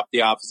open up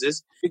the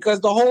offices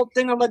because the whole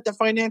thing of like the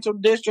financial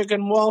district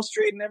and Wall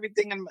Street and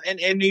everything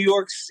in New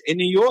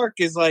York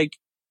is like,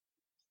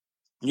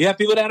 you have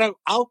people that are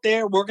out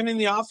there working in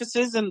the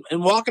offices and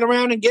walking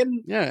around and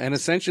getting. Yeah, and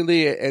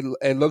essentially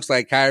it looks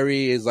like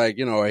Kyrie is like,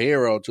 a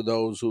hero to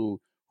those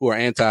who are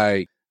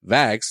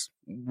anti-vax,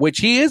 which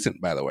he isn't,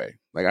 by the way.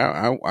 Like,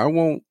 I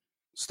won't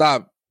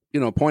stop,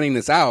 pointing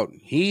this out.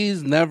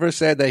 He's never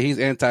said that he's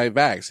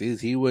anti-vax.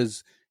 He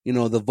was,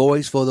 the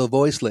voice for the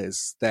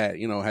voiceless that,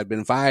 had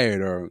been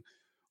fired or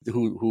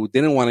who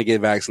didn't want to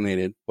get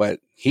vaccinated, but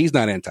he's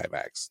not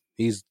anti-vax.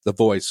 He's the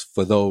voice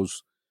for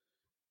those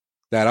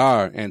that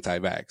are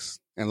anti-vax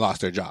and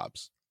lost their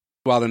jobs.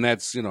 While the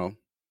Nets, are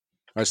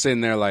sitting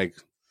there like,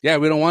 yeah,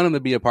 we don't want him to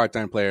be a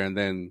part-time player. And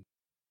then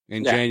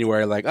in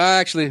January, like,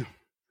 actually,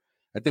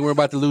 I think we're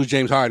about to lose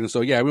James Harden.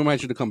 So, yeah, we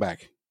might you to come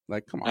back.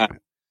 Like, come on,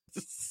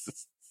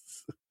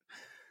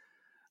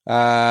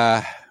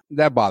 man.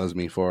 That bothers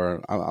me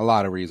for a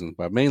lot of reasons,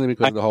 but mainly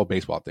because of the whole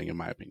baseball thing, in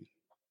my opinion.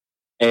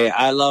 Hey,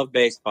 I love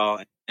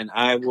baseball, and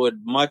I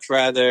would much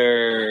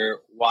rather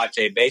watch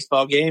a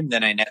baseball game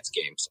than a Nets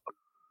game. So.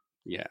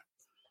 Yeah.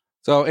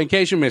 So, in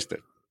case you missed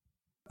it,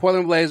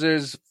 Portland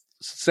Blazers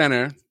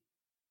center.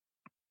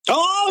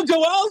 Oh,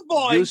 Joel's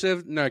boy,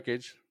 Yusuf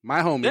Nurkic,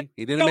 my homie.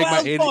 He didn't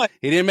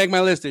make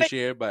my list this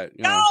year, but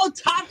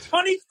top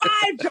 25,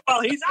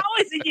 Joel. He's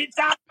always in your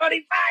top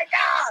 25.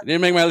 He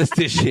didn't make my list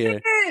this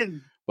year,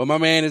 but my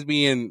man is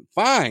being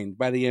fined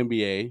by the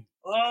NBA.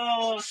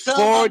 Oh,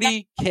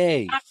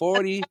 $40,000,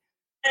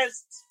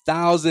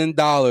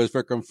 $40,000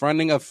 for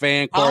confronting a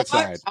fan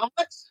courtside. How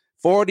much?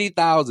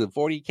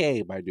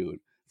 $40,000, my dude,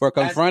 for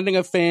confronting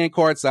a fan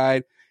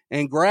courtside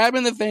and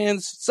grabbing the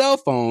fan's cell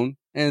phone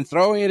and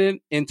throwing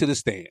it into the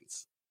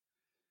stands.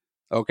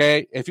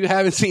 Okay? If you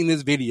haven't seen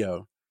this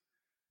video,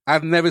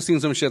 I've never seen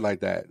some shit like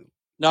that.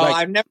 No,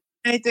 I've never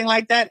seen anything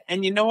like that.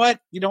 And you know what?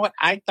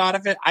 I thought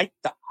of it.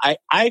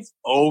 I've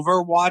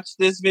overwatched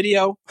this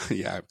video.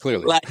 Yeah,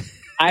 clearly. Like,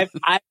 I've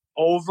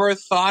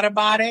overthought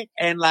about it.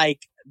 And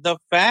like the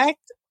fact,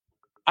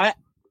 I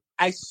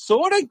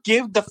sort of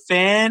give the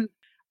fan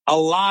a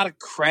lot of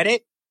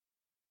credit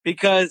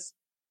because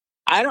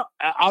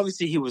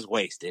obviously he was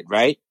wasted,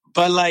 right?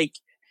 But like,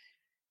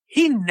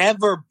 he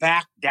never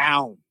backed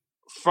down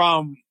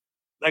from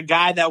a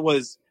guy that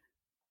was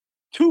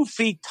 2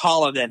 feet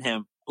taller than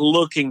him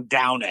looking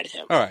down at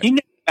him. All right. He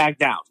never backed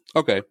down.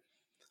 Okay.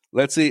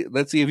 Let's see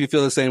if you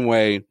feel the same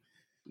way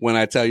when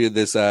I tell you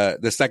this,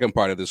 the second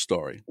part of this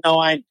story. No,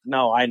 I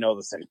know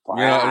the second part.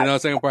 You know the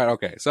second part?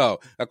 Okay. So,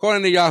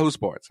 according to Yahoo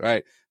Sports,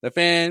 right, the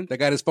fan that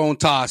got his phone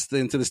tossed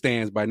into the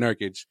stands by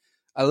Nurkic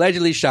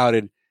allegedly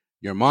shouted,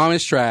 "Your mom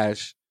is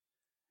trash."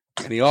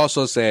 And he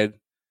also said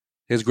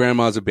his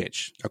grandma's a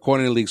bitch,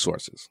 according to league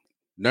sources.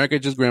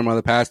 Nurkic's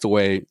grandmother passed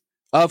away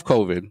of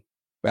COVID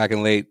back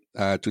in late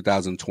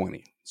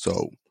 2020.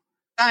 So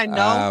I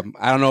know.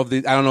 I don't know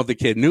if the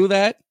kid knew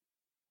that,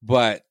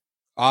 but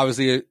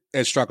obviously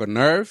it struck a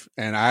nerve,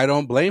 and I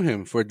don't blame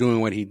him for doing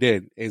what he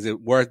did. Is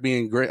it worth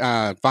being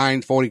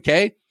fined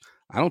 $40,000?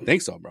 I don't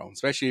think so, bro.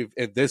 Especially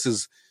if this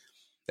is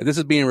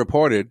being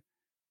reported,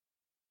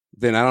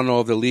 then I don't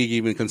know if the league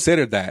even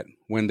considered that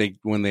when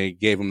they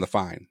gave him the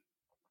fine.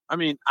 I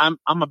mean, I'm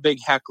a big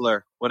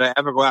heckler. Would I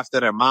ever go after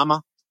their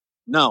mama?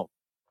 No.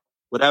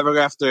 Would I ever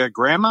go after their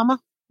grandmama?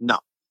 No.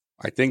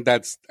 I think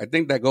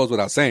that goes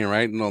without saying,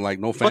 right? Like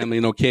no family,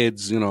 no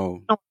kids, I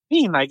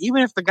mean, like,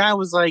 even if the guy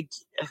was like,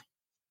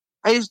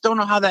 I just don't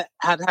know how that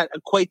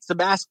equates to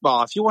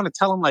basketball. If you want to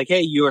tell him like,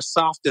 hey, you're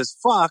soft as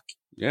fuck.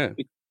 Yeah.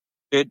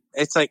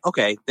 It's like,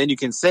 okay, then you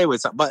can say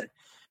what's up, but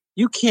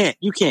you can't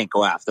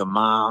go after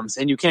moms,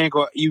 and you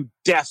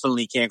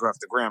definitely can't go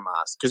after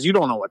grandmas because you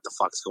don't know what the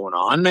fuck's going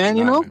on, man.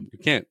 Man, you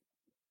can't.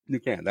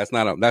 That's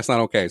not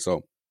okay.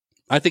 So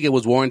I think it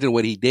was warranted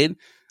what he did.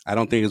 I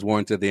don't think it's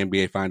warranted the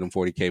NBA fined him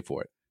 $40,000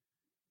 for it.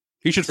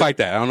 He should fight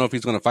that. I don't know if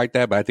he's going to fight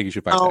that, but I think he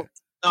should fight that.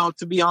 No,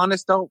 to be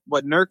honest though,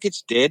 what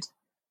Nurkic did,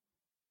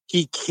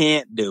 he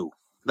can't do.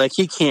 Like,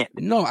 he can't.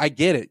 No, I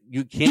get it.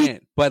 You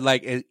can't. But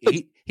like,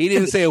 he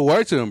didn't say a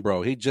word to him,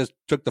 bro. He just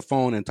took the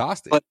phone and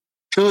tossed it. But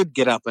should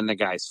get up in the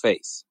guy's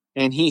face,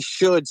 and he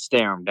should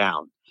stare him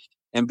down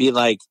and be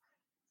like,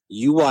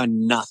 "You are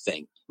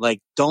nothing." Like,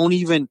 don't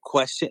even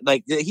question.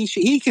 Like,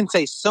 he can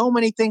say so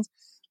many things.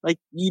 Like,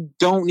 you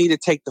don't need to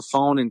take the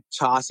phone and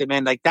toss it,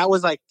 man. Like, that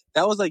was like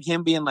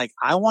him being like,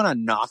 I want to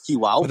knock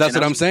you out. But that's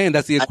what I'm saying.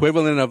 That's the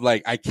equivalent of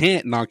like, I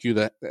can't knock you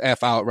the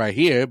F out right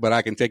here, but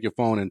I can take your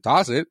phone and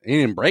toss it. He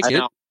didn't break it.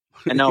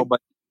 I know,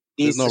 but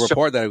there's no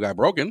report that it got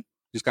broken.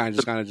 Just kind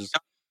of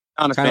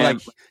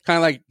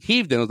like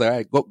heaved it. Was like, all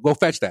right, go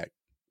fetch that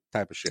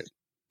type of shit.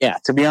 Yeah,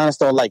 to be honest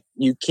though, like,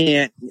 you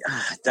can't.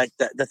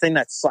 The thing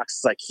that sucks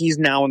is like, he's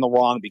now in the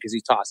wrong because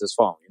he tossed his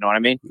phone. You know what I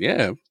mean?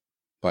 Yeah,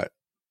 but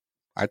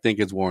I think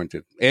it's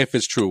warranted if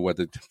it's true what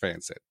the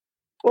fan said.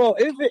 Well,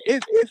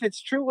 if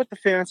it's true what the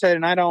fan said,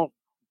 and I don't,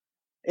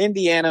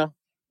 Indiana,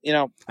 you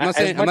know, I'm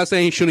not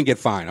saying he shouldn't get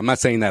fined. I'm not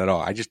saying that at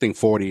all. I just think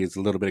 40 is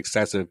a little bit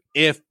excessive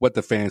if what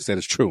the fan said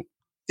is true.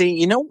 See,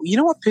 you know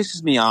what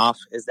pisses me off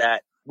is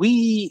that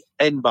we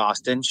in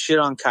Boston shit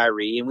on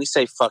Kyrie and we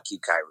say fuck you,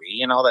 Kyrie,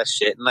 and all that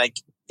shit, and like,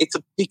 it's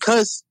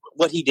because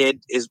what he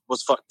did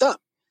was fucked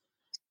up.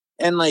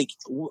 And like,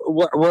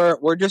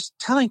 we're just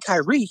telling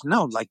Kyrie,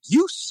 no, like,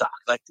 you suck.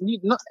 Like,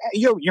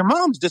 your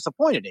mom's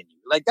disappointed in you.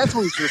 Like, that's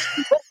what we should.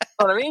 You know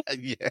what I mean?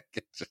 Yeah.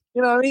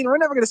 You know what I mean? We're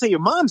never gonna say your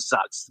mom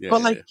sucks,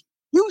 but like,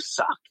 you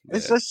suck. Yeah.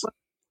 It's just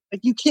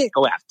like, you can't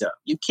go after.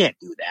 You can't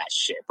do that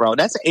shit, bro.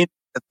 That's the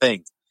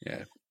thing.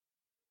 Yeah.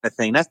 The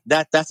thing that's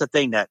the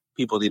thing that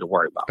people need to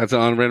worry about. That's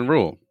an unwritten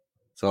rule.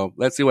 So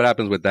let's see what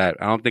happens with that.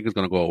 I don't think it's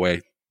gonna go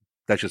away.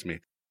 That's just me.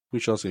 We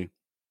shall see.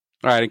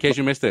 All right. In case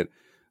you missed it.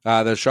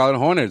 The Charlotte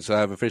Hornets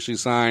have officially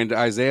signed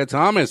Isaiah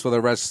Thomas for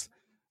the rest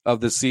of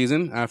the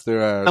season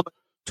after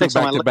 2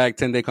 back-to-back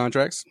 10-day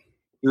contracts.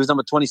 He was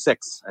number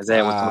 26.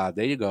 Isaiah was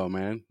there you go,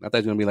 man. I thought it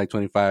was going to be like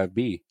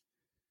 25B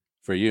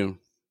for you.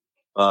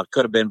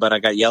 Could have been, but I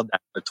got yelled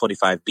at for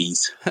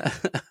 25Bs.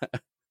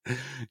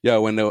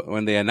 Yo,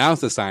 when they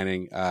announced the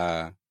signing,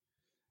 at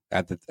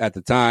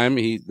the time,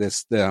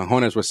 the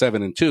Hornets were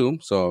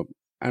 7-2. So,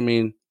 I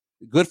mean,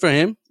 good for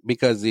him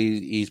because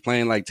he's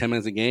playing like 10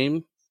 minutes a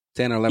game.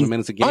 10 or 11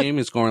 minutes a game.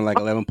 He's scoring like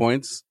 11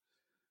 points.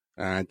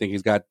 I think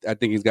he's got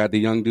the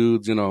young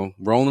dudes, you know,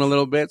 rolling a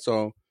little bit.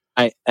 So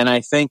I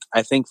think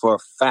for a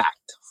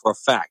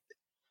fact,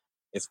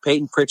 if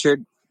Peyton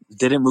Pritchard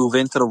didn't move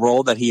into the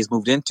role that he has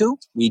moved into,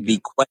 we'd be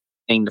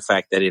questioning the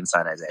fact that he didn't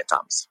sign Isaiah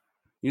Thomas.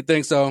 You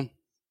think so?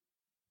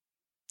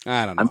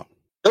 I don't know.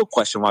 No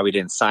question why we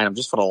didn't sign him,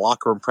 just for the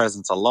locker room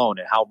presence alone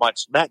and how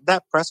much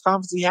that press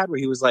conference he had where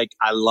he was like,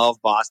 I love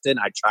Boston.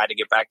 I tried to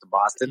get back to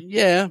Boston.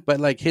 Yeah,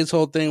 but like his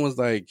whole thing was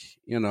like,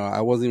 you know,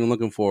 I wasn't even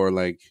looking for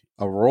like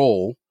a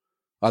role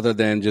other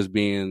than just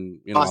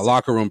being, you know, a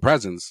locker room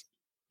presence.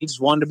 He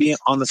just wanted to be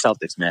on the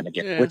Celtics, man,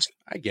 again. Yeah, which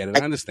I get it.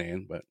 I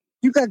understand, but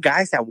you got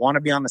guys that want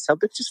to be on the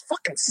Celtics, just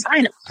fucking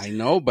sign him. I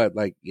know, but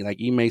like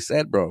Ime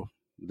said, bro,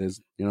 there's,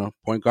 you know,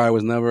 point guard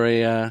was never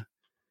a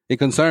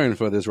concern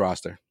for this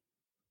roster.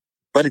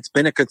 But it's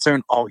been a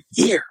concern all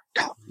year.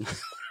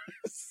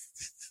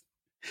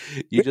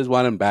 You just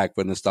want him back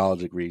for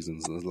nostalgic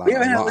reasons. A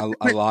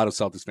lot of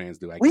Celtics fans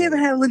do. We haven't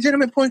had a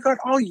legitimate point guard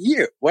all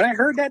year. When I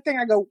heard that thing,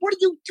 I go, what are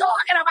you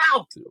talking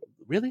about?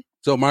 Really?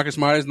 So Marcus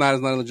Smart is not a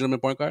legitimate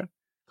point guard?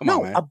 Come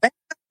on, man.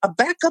 A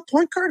backup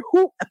point guard?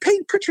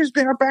 Peyton Pritchard's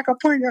been our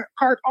backup point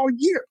guard all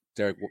year.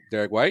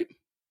 Derek White?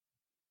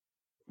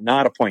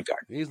 Not a point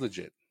guard. He's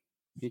legit.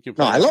 He can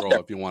play that role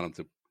if you want him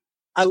to.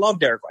 I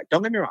love Derek White.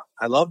 Don't get me wrong.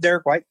 I love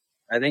Derek White.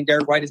 I think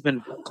Derek White has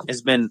been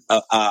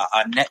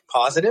a net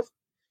positive.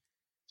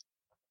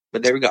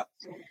 But there we go.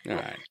 All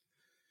right.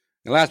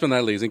 And last but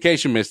not least, in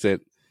case you missed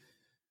it,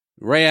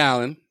 Ray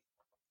Allen,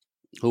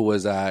 who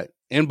was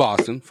in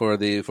Boston for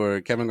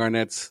Kevin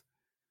Garnett's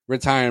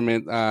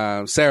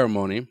retirement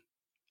ceremony,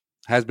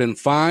 has been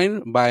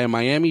fined by a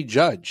Miami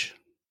judge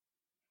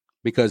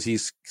because he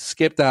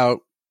skipped out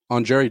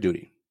on jury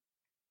duty.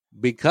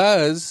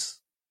 Because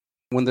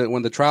when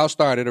the trial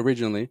started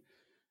originally,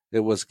 it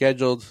was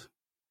scheduled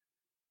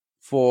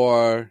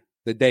for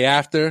the day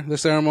after the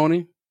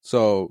ceremony.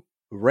 So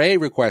Ray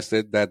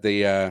requested that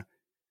the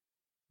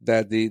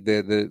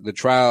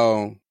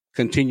trial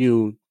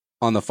continue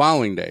on the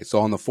following day. So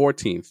on the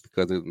 14th,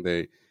 because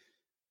the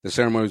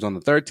ceremony was on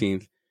the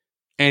 13th,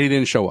 and he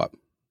didn't show up.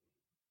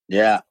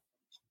 Yeah.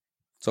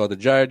 So the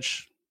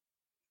judge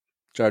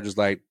was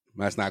like,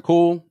 that's not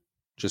cool.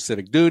 Just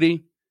civic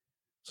duty.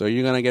 So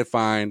you're going to get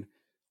fined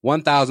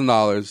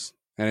 $1,000,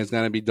 and it's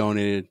going to be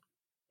donated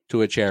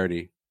to a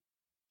charity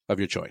of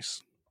your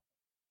choice.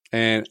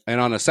 And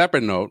on a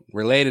separate note,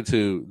 related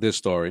to this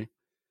story,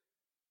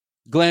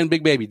 Glenn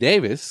Big Baby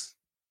Davis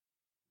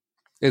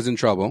is in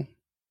trouble.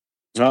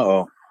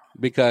 Uh-oh.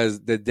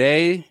 Because the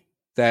day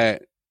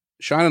that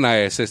Sean and I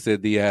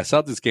assisted the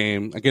Celtics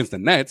game against the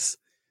Nets,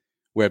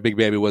 where Big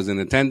Baby was in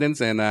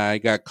attendance, and he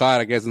got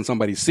caught, I guess, in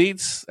somebody's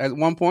seats at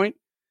one point,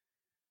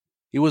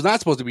 he was not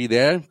supposed to be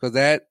there because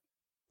that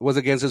was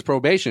against his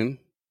probation.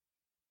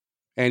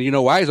 And you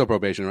know why he's on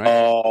probation, right?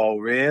 Oh,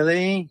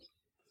 really?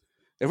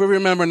 If we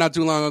remember, not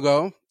too long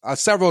ago,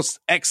 several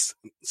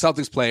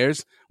ex-Celtics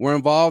players were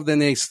involved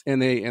in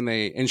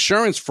a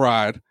insurance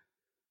fraud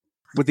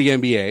with the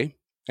NBA,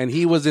 and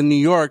he was in New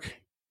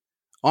York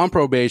on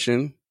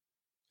probation,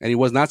 and he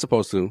was not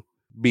supposed to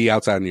be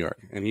outside of New York,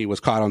 and he was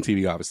caught on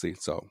TV, obviously.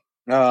 So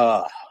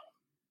Uh,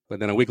 But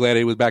then a week later,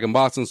 he was back in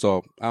Boston,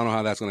 so I don't know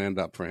how that's going to end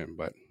up for him.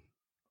 But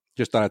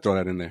just thought I'd throw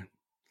that in there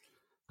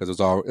because it's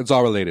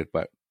all related.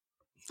 But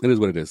it is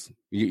what it is.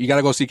 You got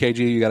to go see KG.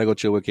 You got to go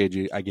chill with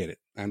KG. I get it.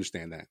 I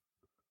understand that.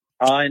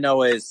 all I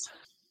know is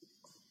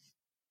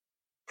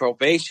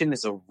probation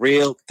is a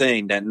real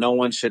thing that no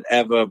one should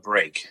ever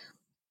break.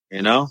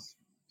 You know?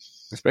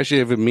 Especially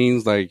if it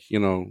means like, you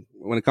know,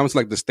 when it comes to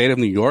like the state of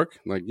New York,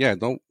 like, yeah,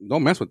 don't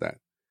mess with that.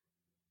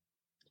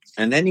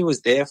 And then he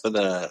was there for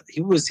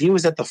he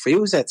was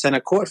at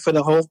center court for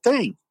the whole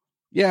thing.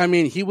 Yeah, I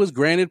mean, he was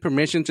granted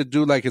permission to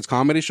do like his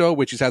comedy show,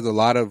 which he has a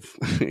lot of.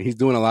 He's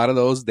doing a lot of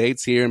those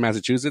dates here in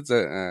Massachusetts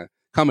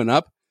coming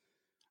up,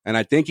 and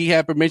I think he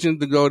had permission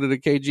to go to the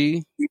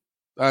KG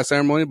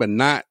ceremony, but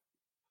not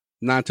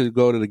to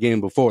go to the game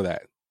before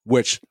that.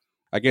 Which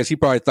I guess he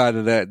probably thought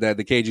that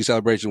the KG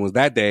celebration was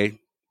that day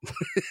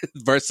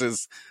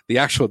versus the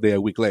actual day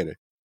a week later.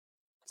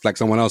 It's like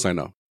someone else I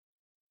know.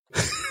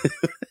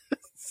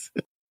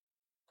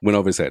 Went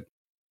over his head.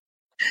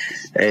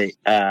 Hey,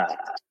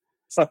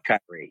 fuck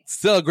Kyrie.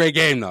 Still a great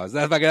game though.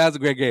 That was a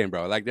great game,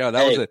 bro. Like,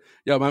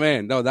 my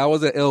man. No, that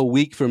was an ill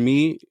week for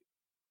me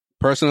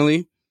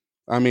personally.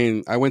 I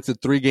mean, I went to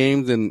 3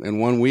 games in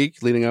 1 week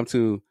leading up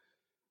to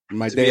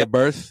my day of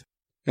birth,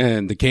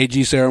 and the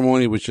KG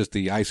ceremony was just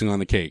the icing on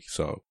the cake.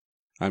 So,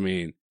 I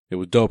mean, it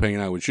was dope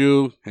hanging out with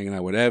you, hanging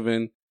out with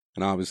Evan,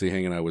 and obviously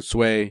hanging out with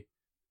Sway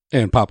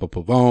and Papa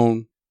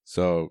Pavone.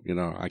 So, you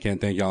know, I can't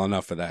thank y'all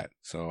enough for that.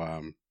 So,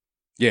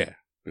 yeah,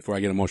 before I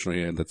get emotional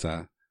here,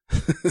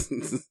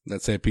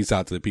 let's say peace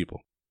out to the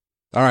people.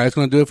 All right, that's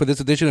going to do it for this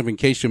edition of In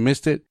Case You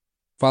Missed It.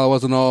 Follow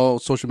us on all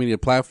social media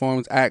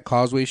platforms at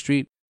Causeway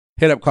Street.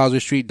 Hit up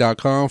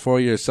causewaystreet.com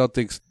for your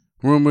Celtics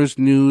rumors,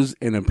 news,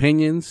 and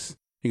opinions.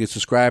 You can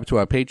subscribe to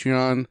our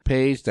Patreon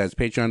page. That's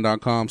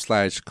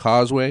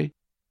patreon.com/Causeway.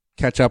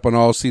 Catch up on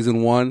all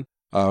season 1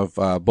 of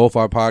both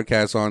our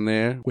podcasts on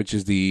there, which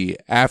is the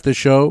after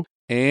show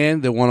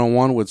and the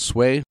one-on-one with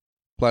Sway.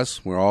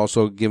 Plus, we're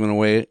also giving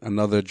away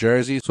another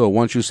jersey. So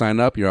once you sign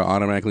up, you're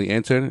automatically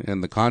entered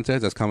in the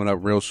contest that's coming up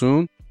real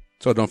soon.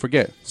 So don't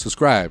forget,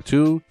 subscribe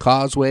to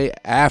Causeway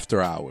After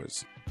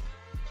Hours.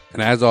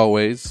 And as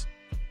always,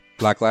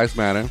 Black Lives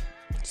Matter.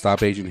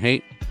 Stop Asian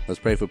hate. Let's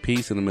pray for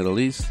peace in the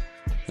Middle East.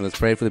 And let's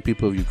pray for the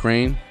people of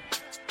Ukraine.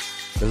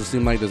 Doesn't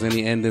seem like there's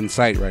any end in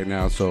sight right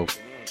now. So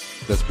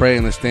let's pray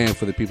and let's stand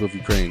for the people of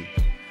Ukraine.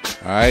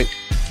 All right?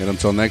 And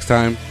until next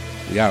time,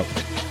 we out.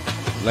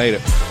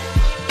 Later.